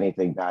they say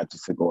anything bad to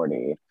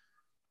Sigourney,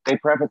 they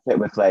preface it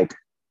with like,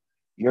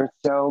 you're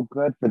so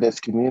good for this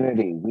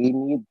community. We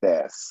need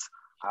this.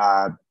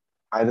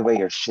 Either way,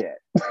 you're shit.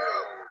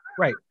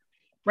 Right.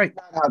 That's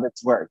not how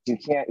this works. You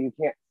can't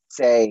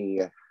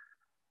say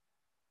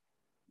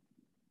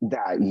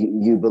that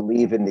you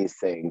believe in these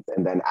things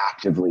and then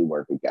actively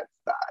work against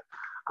that.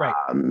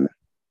 Right.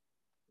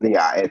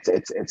 Yeah,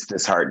 it's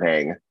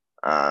disheartening.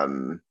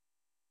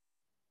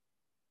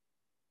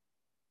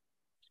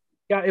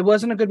 Yeah, it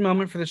wasn't a good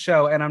moment for the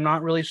show, and I'm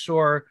not really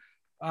sure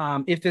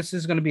if this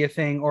is going to be a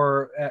thing,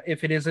 or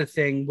if it is a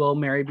thing, will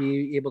Mary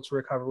be able to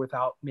recover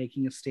without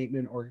making a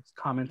statement or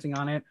commenting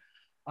on it?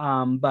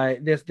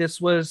 But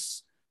this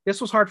was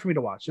hard for me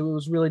to watch. It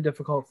was really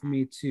difficult for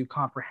me to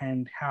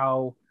comprehend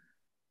how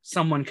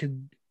someone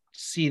could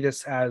see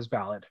this as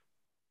valid.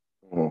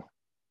 Mm.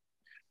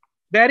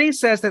 Betty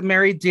says that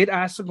Mary did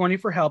ask Sigourney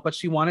for help, but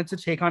she wanted to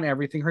take on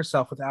everything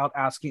herself without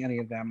asking any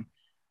of them.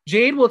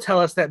 Jade will tell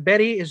us that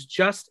Betty is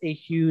just a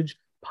huge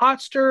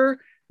pot stirrer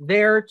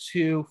there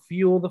to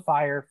fuel the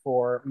fire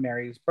for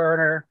Mary's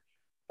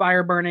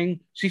fire burning.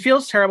 She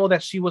feels terrible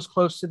that she was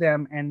close to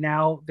them, and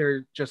now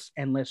they're just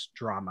endless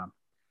drama.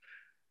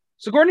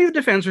 Sigourney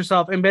defends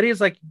herself, and Betty is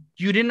like,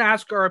 "You didn't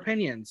ask our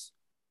opinions.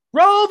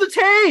 Roll the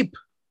tape!"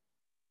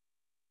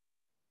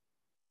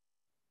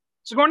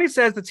 Sigourney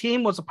says the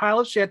team was a pile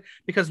of shit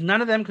because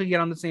none of them could get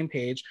on the same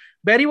page.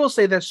 Betty will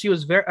say that she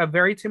was a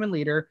very timid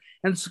leader,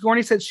 and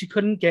Sigourney said she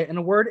couldn't get in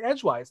a word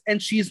edgewise,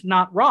 and she's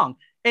not wrong.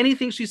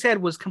 Anything she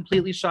said was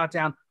completely shot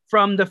down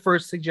from the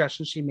first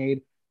suggestion she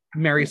made.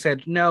 Mary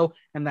said no,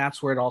 and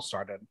that's where it all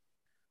started.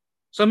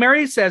 So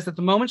Mary says that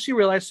the moment she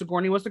realized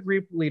Sigourney was the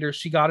group leader,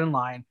 she got in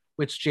line,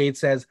 which Jade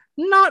says,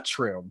 not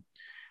true.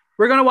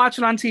 We're going to watch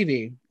it on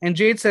TV, and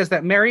Jade says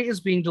that Mary is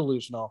being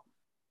delusional.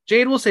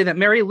 Jade will say that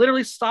Mary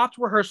literally stopped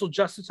rehearsal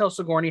just to tell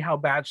Sigourney how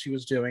bad she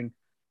was doing.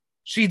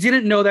 She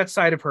didn't know that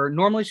side of her.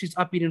 Normally, she's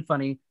upbeat and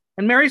funny.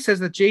 And Mary says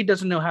that Jade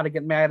doesn't know how to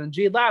get mad, and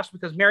Jade laughs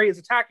because Mary is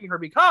attacking her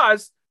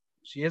because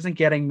she isn't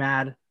getting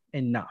mad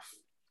enough.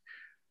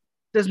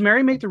 Does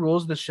Mary make the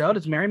rules of the show?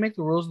 Does Mary make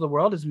the rules of the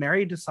world? Does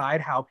Mary decide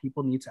how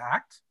people need to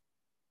act?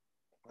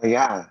 Well,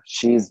 yeah,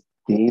 she's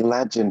the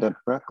legend of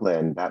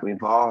Brooklyn that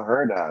we've all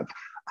heard of.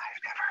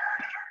 I've never heard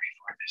of her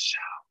before this show.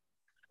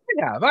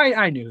 Yeah,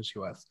 I knew who she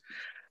was.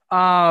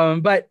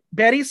 But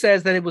Betty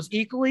says that it was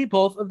equally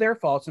both of their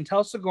faults and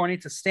tells Sigourney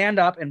to stand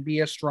up and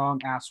be a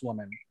strong ass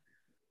woman.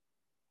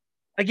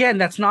 Again,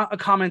 that's not a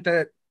comment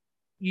that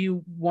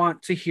you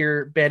want to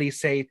hear Betty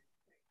say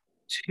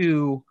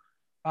to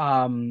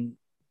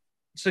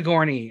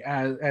Sigourney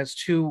as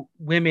two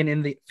women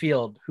in the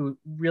field who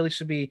really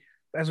should be,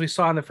 as we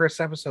saw in the first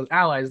episode,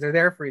 allies. They're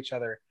there for each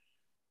other.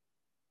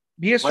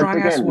 Be a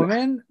strong ass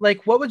woman.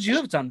 Like, what would you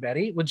have done,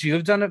 Betty? Would you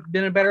have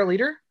been a better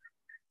leader?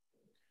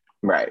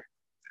 Right.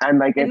 And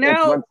like, it's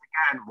once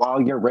again,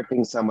 while you're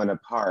ripping someone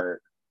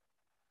apart,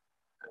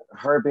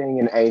 her being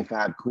an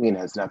AFAB queen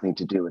has nothing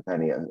to do with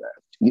any of this.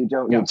 You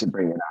don't need to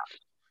bring it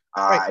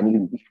up. Right. And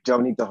you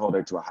don't need to hold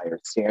her to a higher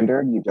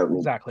standard. You don't need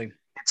exactly.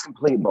 It's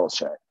complete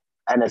bullshit.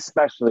 And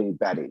especially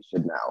Betty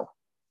should know.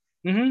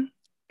 Mm-hmm.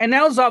 And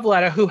now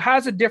Zavaleta, who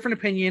has a different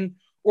opinion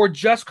or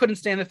just couldn't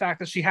stand the fact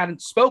that she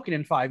hadn't spoken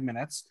in 5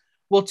 minutes,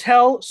 will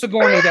tell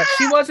Sigourney that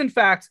she was, in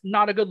fact,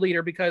 not a good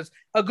leader because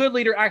a good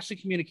leader actually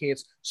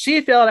communicates.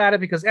 She failed at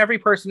it because every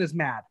person is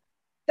mad.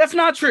 That's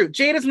not true.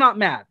 Jade is not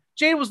mad.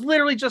 Jade was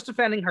literally just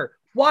defending her.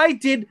 Why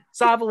did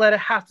Zavaleta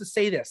have to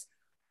say this?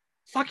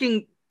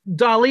 Fucking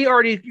Dali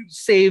already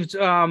saved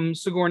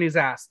Sigourney's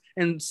ass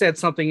and said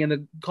something in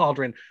the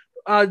cauldron.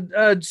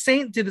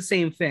 Saint did the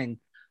same thing.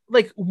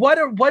 Like, what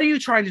are you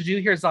trying to do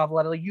here,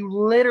 Zavaleta? Like, you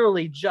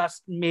literally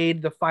just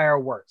made the fire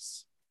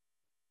worse.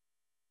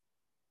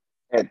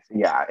 It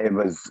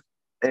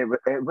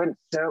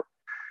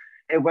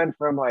went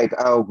from like,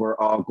 oh, we're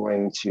all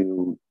going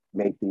to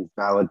make these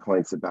valid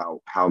points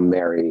about how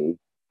Mary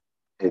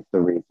is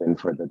the reason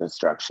for the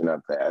destruction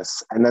of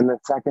this, and then the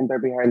second they're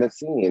behind the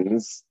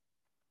scenes,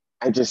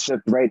 I just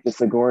shipped right to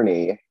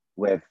Sigourney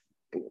with,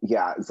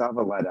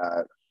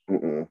 Zavaleta.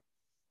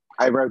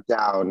 I wrote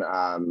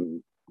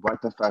down,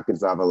 what the fuck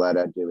is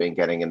Zavaleta doing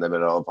getting in the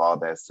middle of all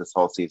this? This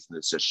whole season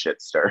is just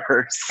shit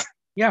stirrers.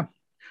 Yeah.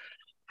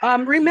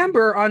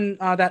 Remember on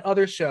that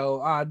other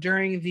show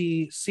during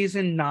the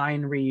season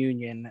 9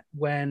 reunion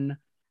when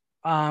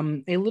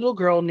a little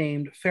girl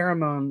named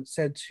Pheromone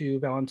said to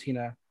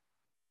Valentina,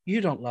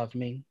 "You don't love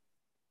me."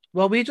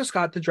 Well, we just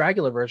got the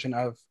Dragula version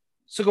of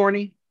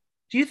Sigourney.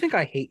 Do you think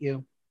I hate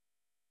you?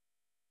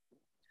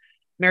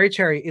 Mary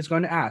Cherry is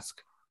going to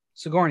ask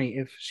Sigourney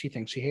if she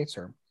thinks she hates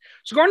her.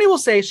 Sigourney will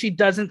say she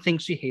doesn't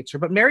think she hates her,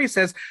 but Mary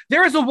says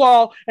there is a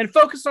wall and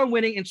focus on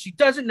winning and she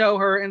doesn't know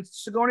her. And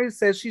Sigourney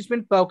says she's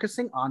been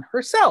focusing on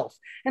herself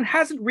and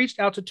hasn't reached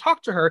out to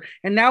talk to her.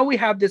 And now we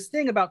have this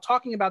thing about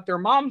talking about their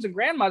moms and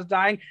grandmas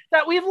dying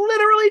that we've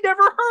literally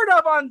never heard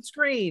of on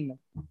screen.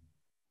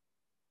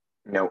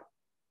 No.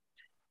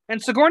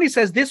 And Sigourney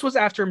says this was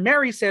after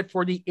Mary said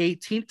for the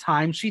 18th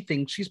time she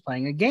thinks she's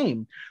playing a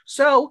game.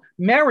 So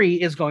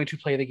Mary is going to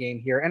play the game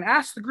here and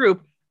ask the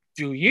group,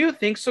 do you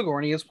think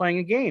Sigourney is playing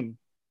a game?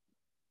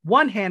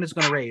 One hand is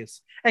going to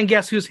raise. And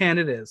guess whose hand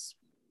it is?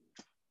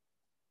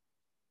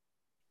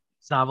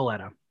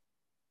 Zavaleta.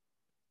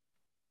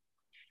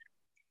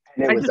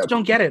 I just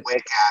don't get it.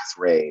 Quick ass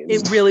raise.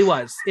 It really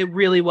was. It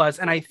really was.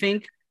 And I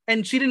think,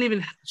 and she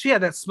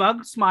had that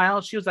smug smile.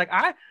 She was like,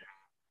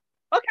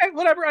 okay,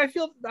 whatever. I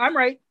feel I'm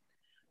right.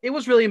 It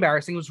was really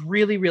embarrassing. It was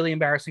really, really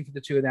embarrassing for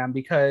the two of them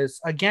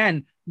because,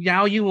 again,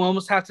 now you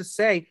almost have to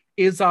say,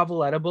 is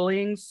Zavaleta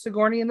bullying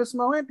Sigourney in this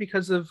moment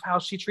because of how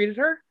she treated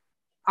her?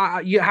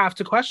 You have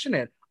to question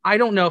it. I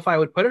don't know if I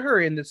would put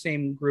her in the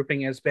same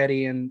grouping as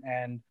Betty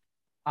and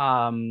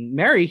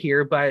Mary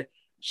here, but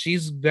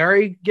she's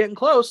very getting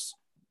close.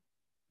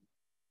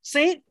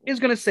 Saint is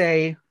going to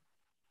say,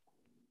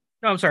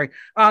 no, I'm sorry.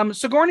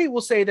 Sigourney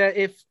will say that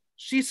if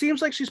she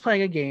seems like she's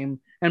playing a game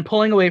and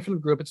pulling away from the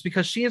group, it's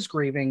because she is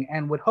grieving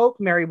and would hope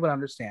Mary would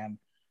understand.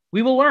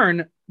 We will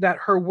learn that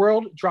her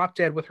world dropped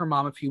dead with her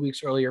mom a few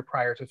weeks earlier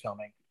prior to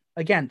filming.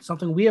 Again,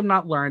 something we have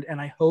not learned,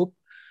 and I hope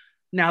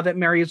now that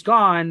Mary is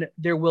gone,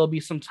 there will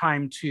be some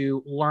time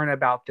to learn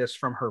about this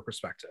from her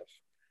perspective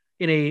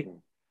in a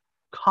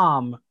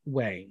calm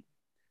way.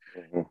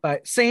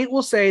 But Saint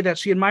will say that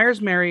she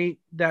admires Mary,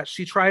 that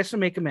she tries to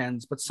make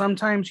amends, but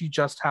sometimes you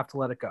just have to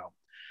let it go.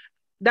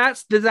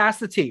 That's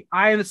the tea.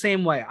 I am the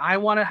same way. I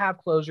want to have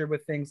closure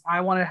with things.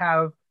 I want to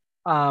have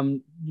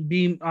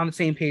be on the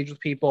same page with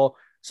people.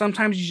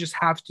 Sometimes you just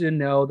have to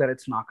know that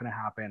it's not going to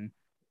happen.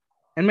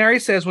 And Mary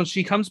says when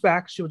she comes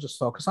back, she will just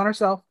focus on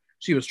herself.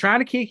 She was trying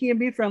to kiki and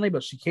be friendly,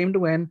 but she came to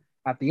win.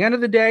 At the end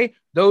of the day,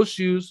 those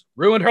shoes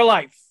ruined her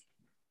life.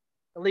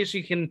 At least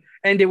she can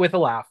end it with a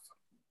laugh.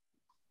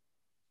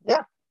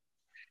 Yeah.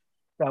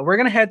 So we're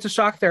going to head to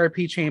shock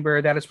therapy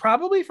chamber. That is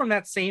probably from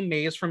that same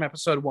maze from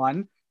episode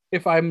 1,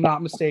 if I'm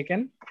not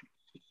mistaken.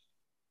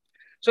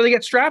 So they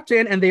get strapped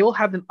in and they will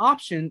have an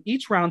option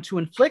each round to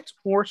inflict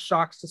more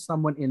shocks to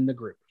someone in the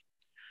group.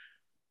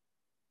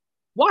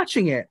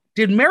 Watching it,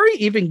 did Mary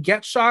even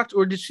get shocked,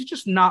 or did she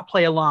just not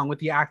play along with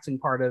the acting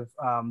part of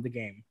the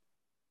game?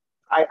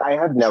 I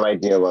have no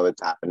idea what was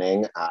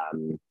happening.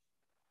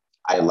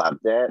 I loved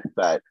it,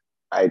 but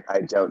I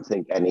don't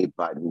think any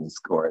buttons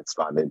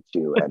corresponded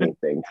to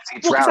anything.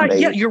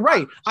 Yeah, you're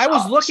right. I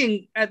was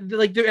looking at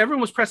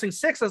everyone was pressing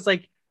 6. I was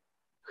like,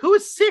 who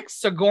is 6?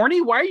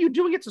 Sigourney? Why are you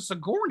doing it to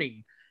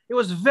Sigourney? It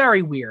was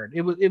very weird.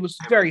 It was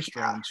very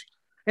strange.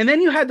 And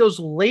then you had those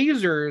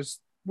lasers.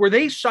 Were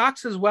they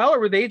shocks as well, or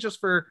were they just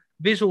for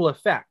visual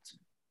effect?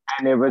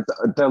 And it was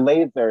the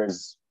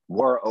lasers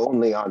were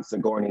only on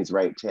Sigourney's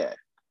right tit.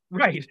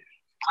 Right.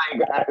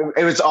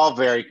 It was all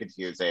very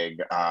confusing.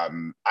 I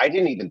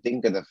didn't even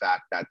think of the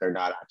fact that they're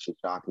not actually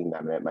shocking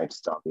them, and it might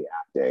just all be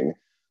acting.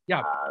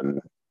 Yeah.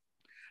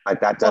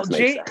 That does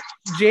make sense.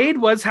 Jade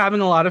was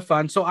having a lot of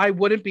fun, so I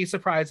wouldn't be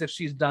surprised if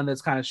she's done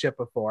this kind of shit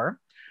before.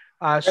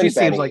 She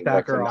seems like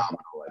that girl.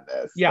 Phenomenal in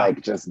this. Yeah.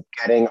 Like just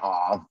getting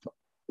off,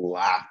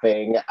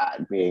 laughing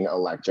at being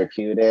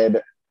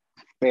electrocuted.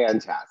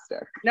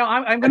 Fantastic. Now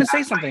I'm going to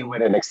say something.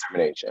 With an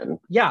extermination.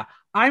 Yeah,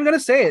 I'm going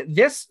to say it.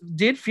 This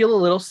did feel a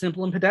little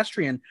simple and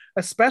pedestrian,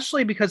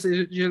 especially because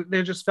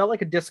there just felt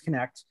like a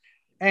disconnect,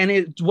 and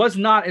it was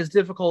not as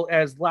difficult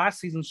as last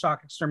season's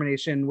shock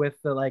extermination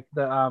with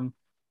the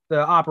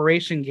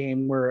operation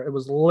game where it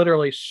was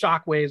literally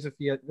shockwaves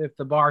if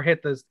the bar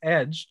hit the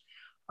edge,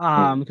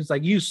 because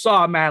like you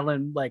saw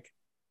Madeline like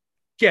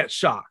get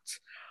shocked.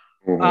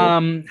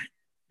 Mm-hmm.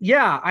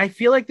 Yeah, I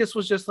feel like this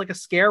was just like a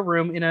scare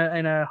room in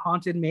a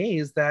haunted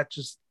maze that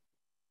just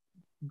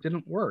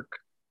didn't work.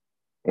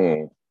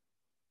 I'm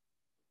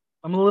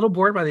a little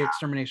bored by the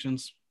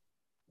exterminations.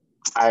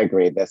 I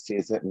agree. This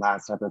season,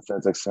 last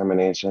episode's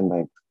extermination,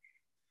 like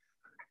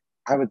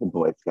I was a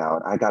Boy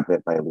Scout. I got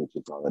bit by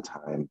leeches all the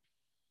time.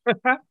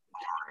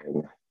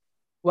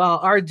 Well,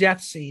 our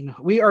death scene.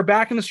 We are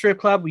back in the strip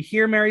club. We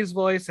hear Mary's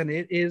voice, and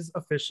it is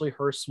officially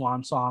her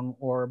swan song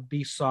or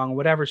beast song,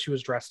 whatever she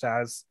was dressed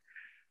as.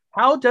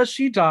 How does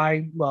she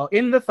die? Well,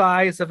 in the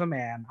thighs of a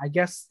man. I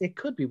guess it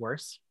could be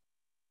worse.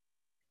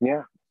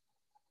 Yeah.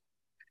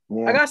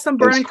 I got some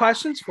burning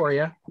questions for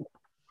you.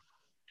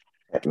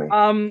 Hit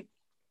me.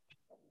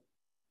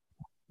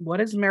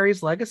 What is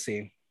Mary's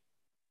legacy?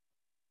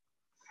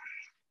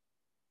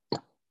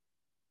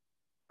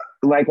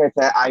 Like I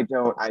said, I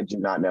do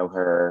not know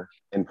her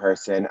in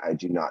person. I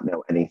do not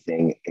know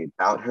anything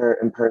about her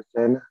in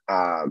person.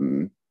 I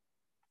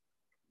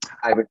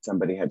wish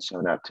somebody had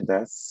shown up to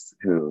this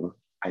who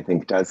I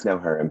think does know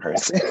her in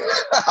person.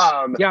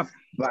 Yeah.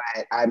 But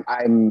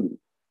I'm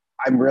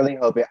really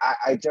hoping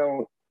I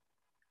don't,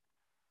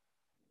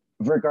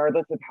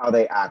 regardless of how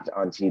they act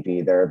on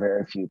TV, there are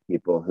very few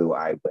people who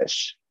I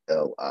wish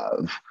ill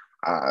of.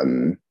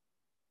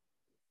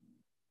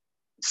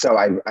 So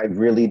I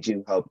really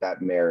do hope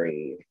that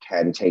Mary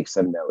can take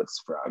some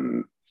notes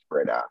from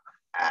Britta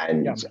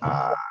and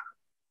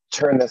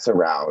turn this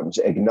around,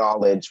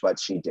 acknowledge what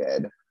she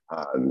did.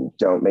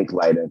 Don't make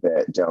light of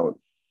it.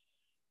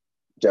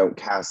 Don't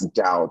cast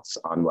doubts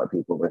on what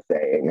people were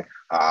saying.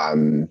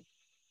 And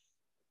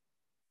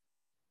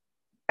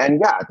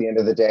yeah, at the end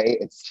of the day,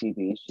 it's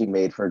TV. She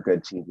made for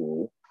good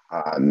TV.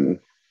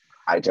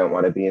 I don't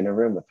want to be in a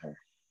room with her.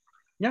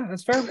 Yeah,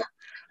 that's fair.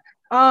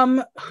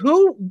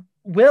 Who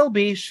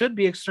should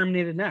be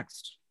exterminated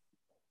next?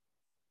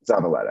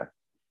 Zavaleta.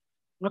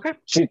 Okay.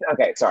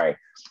 Sorry.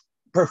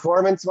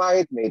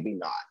 Performance-wise, maybe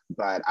not,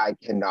 but I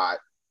cannot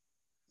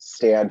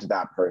stand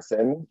that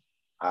person.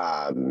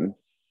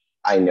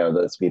 I know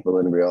those people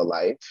in real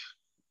life.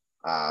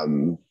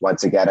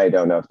 Once again, I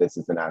don't know if this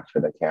is an act for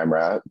the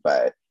camera,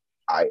 but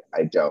I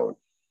don't.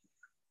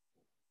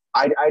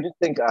 I just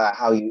think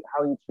how you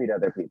treat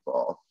other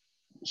people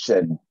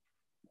should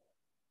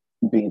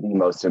be the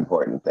most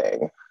important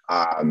thing.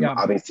 Yeah.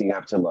 Obviously, you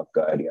have to look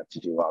good. You have to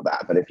do all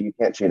that. But if you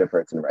can't treat a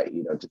person right,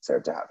 you don't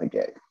deserve to have a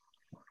gig.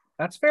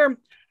 That's fair.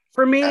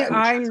 For me,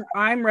 And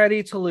I'm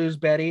ready to lose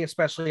Betty,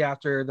 especially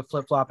after the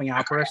flip-flopping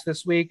outburst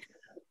this week.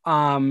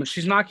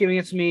 She's not giving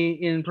it to me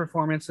in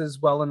performances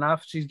well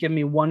enough. She's given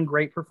me one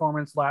great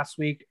performance last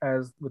week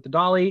as with the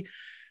Dolly.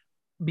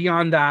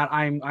 Beyond that,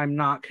 I'm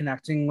not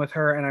connecting with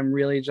her, and I'm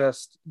really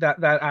just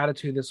that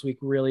attitude this week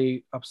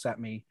really upset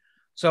me.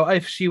 So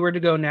if she were to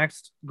go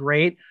next,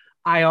 great.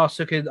 I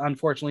also could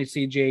unfortunately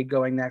see Jade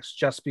going next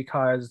just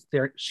because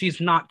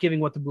she's not giving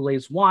what the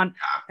Boulets want,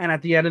 and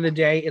at the end of the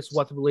day, it's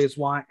what the Boulets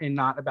want and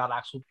not about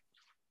actual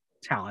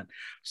talent.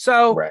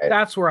 So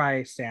that's where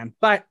I stand.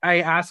 But I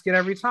ask it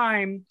every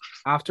time.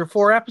 After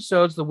 4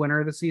 episodes, the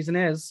winner of the season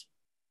is.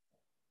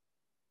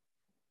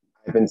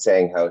 I've been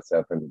saying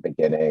Hoso from the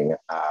beginning,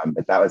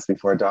 but that was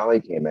before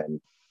Dolly came in.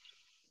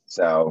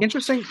 So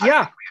interesting.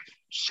 Yeah.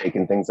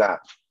 Shaking things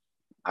up.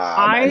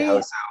 And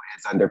Hoso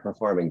is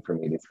underperforming for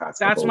me these past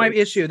That's my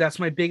weeks. issue. That's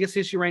my biggest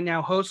issue right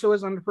now. Hoso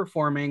is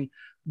underperforming.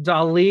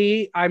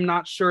 Dali, I'm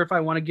not sure if I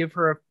want to give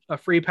her a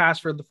free pass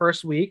for the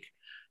first week.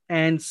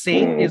 And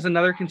Saint is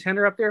another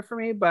contender up there for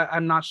me, but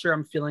I'm not sure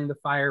I'm feeling the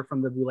fire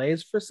from the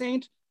Boulets for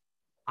Saint.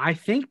 I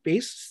think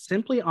based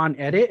simply on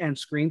edit and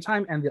screen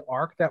time and the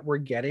arc that we're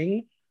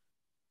getting,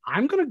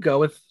 I'm going to go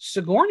with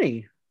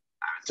Sigourney.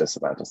 I was just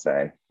about to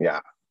say,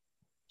 yeah.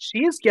 She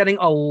is getting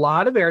a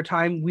lot of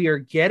airtime. We are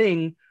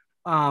getting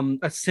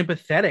a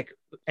sympathetic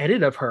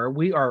edit of her.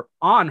 We are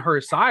on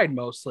her side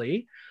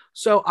mostly.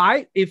 So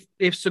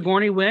if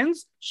Sigourney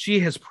wins, she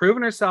has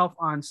proven herself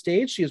on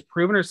stage. She has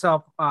proven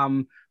herself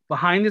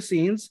behind the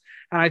scenes.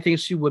 And I think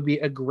she would be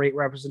a great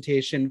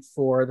representation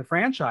for the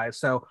franchise.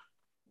 So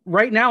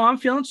right now I'm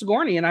feeling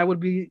Sigourney, and I would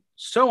be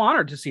so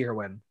honored to see her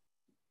win.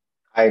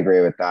 I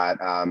agree with that.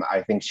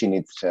 I think she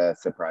needs to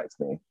surprise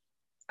me,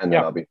 and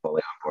then I'll be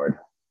fully on board.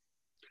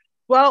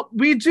 Well,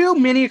 we do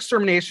mini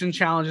extermination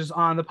challenges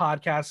on the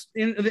podcast.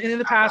 In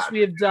the past, we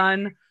have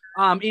done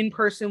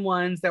in-person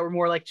ones that were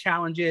more like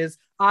challenges.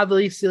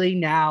 Obviously,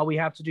 now we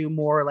have to do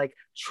more like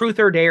truth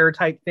or dare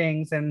type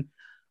things. And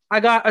I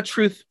got a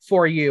truth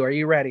for you. Are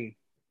you ready?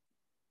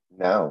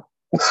 No.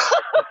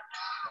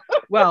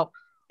 Well,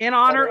 in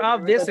honor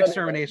of this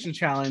extermination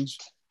challenge,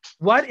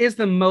 what is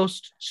the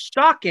most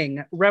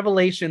shocking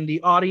revelation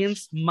the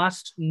audience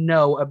must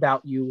know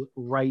about you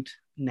right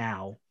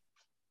now?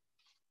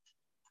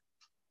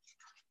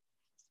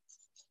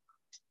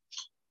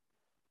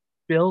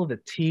 Spill the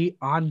tea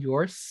on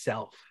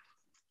yourself.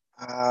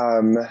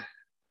 The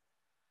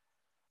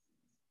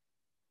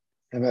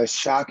most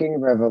shocking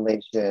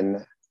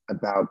revelation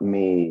about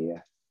me.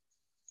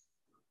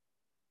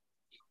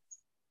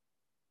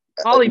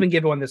 I'll even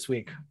give one this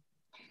week.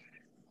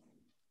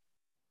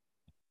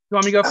 You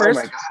want me to go first?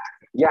 Oh my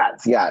God.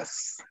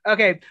 Yes.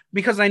 Okay,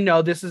 because I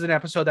know this is an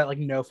episode that like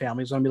no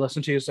family's going to be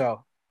listening to,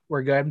 so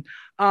we're good.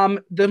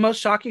 The most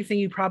shocking thing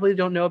you probably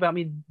don't know about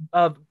me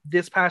of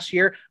this past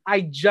year,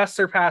 I just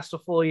surpassed a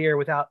full year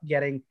without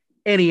getting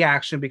any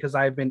action because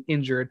I've been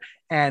injured,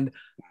 and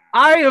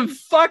I am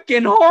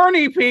fucking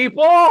horny,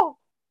 people.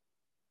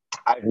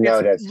 I've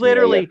noticed. It's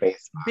literally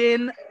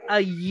been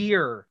a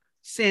year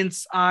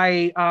since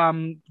I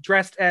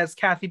dressed as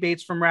Kathy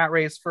Bates from Rat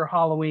Race for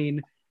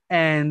Halloween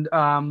and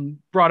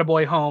brought a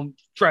boy home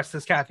dressed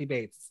as Kathy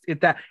Bates.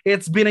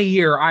 It's been a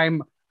year.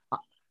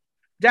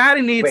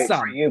 Daddy needs some.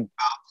 Were you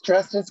both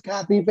dressed as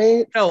Kathy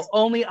Bates? No,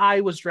 only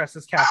I was dressed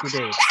as Kathy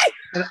Bates,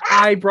 and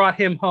I brought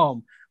him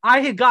home. I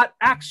had got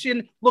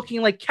action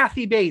looking like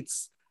Kathy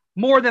Bates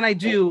more than I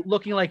do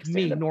looking like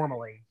me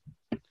normally.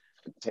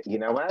 You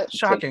know what?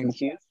 Shocking.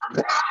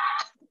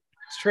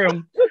 It's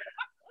true.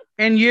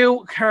 And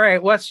you, all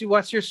right? What's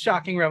your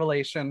shocking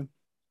revelation?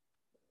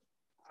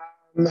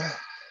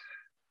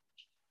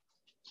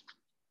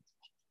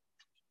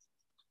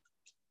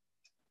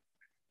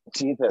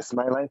 Jesus,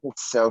 my life is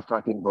so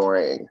fucking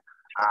boring.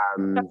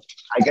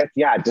 I guess,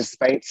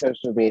 despite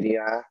social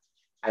media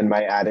and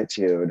my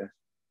attitude,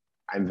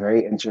 I'm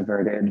very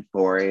introverted,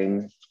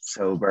 boring,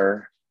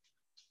 sober.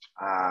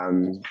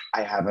 I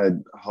have a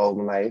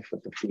home life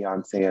with a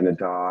fiance and a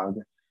dog.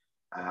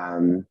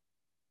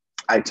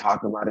 I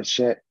talk a lot of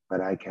shit,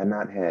 but I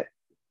cannot hit.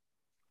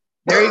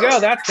 There you go.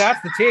 That's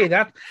the tea.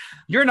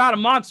 You're not a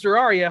monster,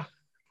 are you?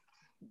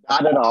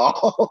 Not at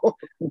all.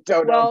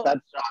 Don't know if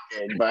that's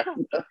shocking, but...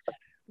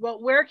 Well,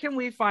 where can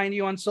we find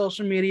you on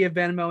social media,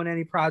 Venmo, and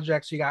any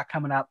projects you got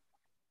coming up?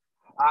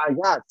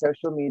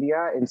 Social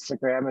media,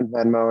 Instagram and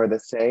Venmo are the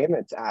same.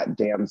 It's at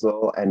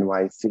Damsel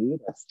NYC.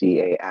 That's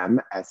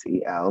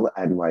DAMSEL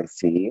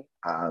NYC.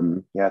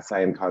 Yes,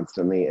 I am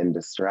constantly in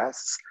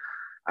distress.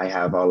 I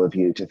have all of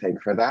you to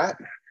thank for that.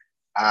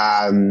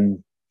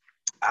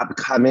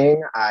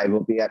 Upcoming, I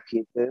will be at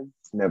Pieces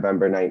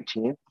November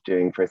 19th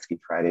doing Frisky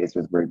Fridays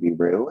with Ruby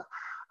Roo.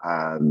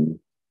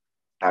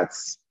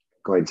 That's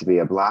going to be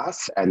a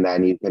blast. And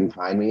then you can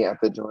find me at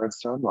the Door of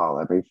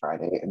Stonewall every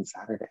Friday and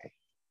Saturday.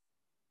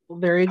 Well,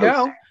 there you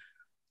go.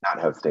 Not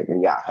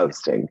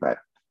hosting, but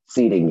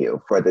seating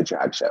you for the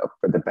drag show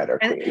for the better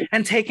queen.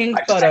 And taking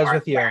photos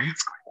with you.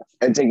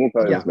 and taking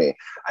photos with me.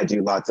 I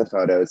do lots of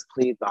photos.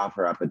 Please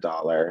offer up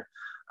 $1.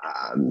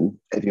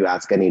 If you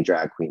ask any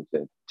drag queen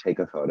to take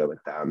a photo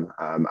with them,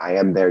 I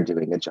am there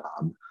doing a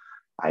job.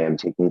 I am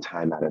taking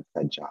time out of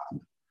said job.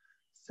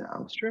 So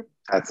it's true.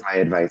 That's my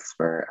advice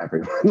for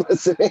everyone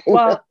listening.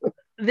 Well,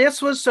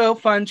 this was so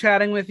fun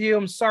chatting with you.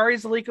 I'm sorry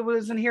Zalika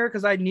wasn't here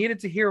because I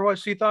needed to hear what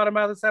she thought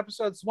about this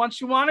episode. It's one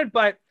she wanted,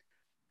 but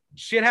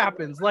shit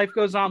happens. Life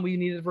goes on. We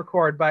needed to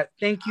record, but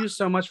thank you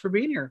so much for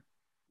being here.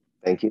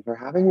 Thank you for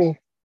having me.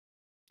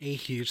 A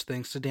huge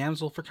thanks to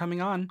Damsel for coming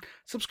on.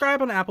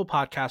 Subscribe on Apple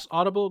Podcasts,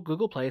 Audible,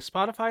 Google Play,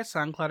 Spotify,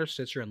 SoundCloud, or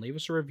Stitcher, and leave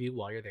us a review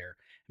while you're there.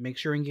 And make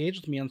sure you engage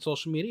with me on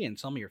social media and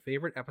tell me your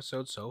favorite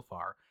episode so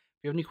far.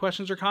 If you have any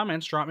questions or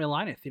comments, drop me a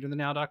line at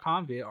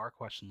theaterthenow.com via our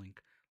question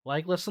link.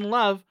 Like, listen,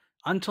 love.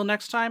 Until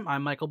next time,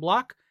 I'm Michael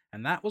Block,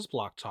 and that was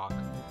Block Talk.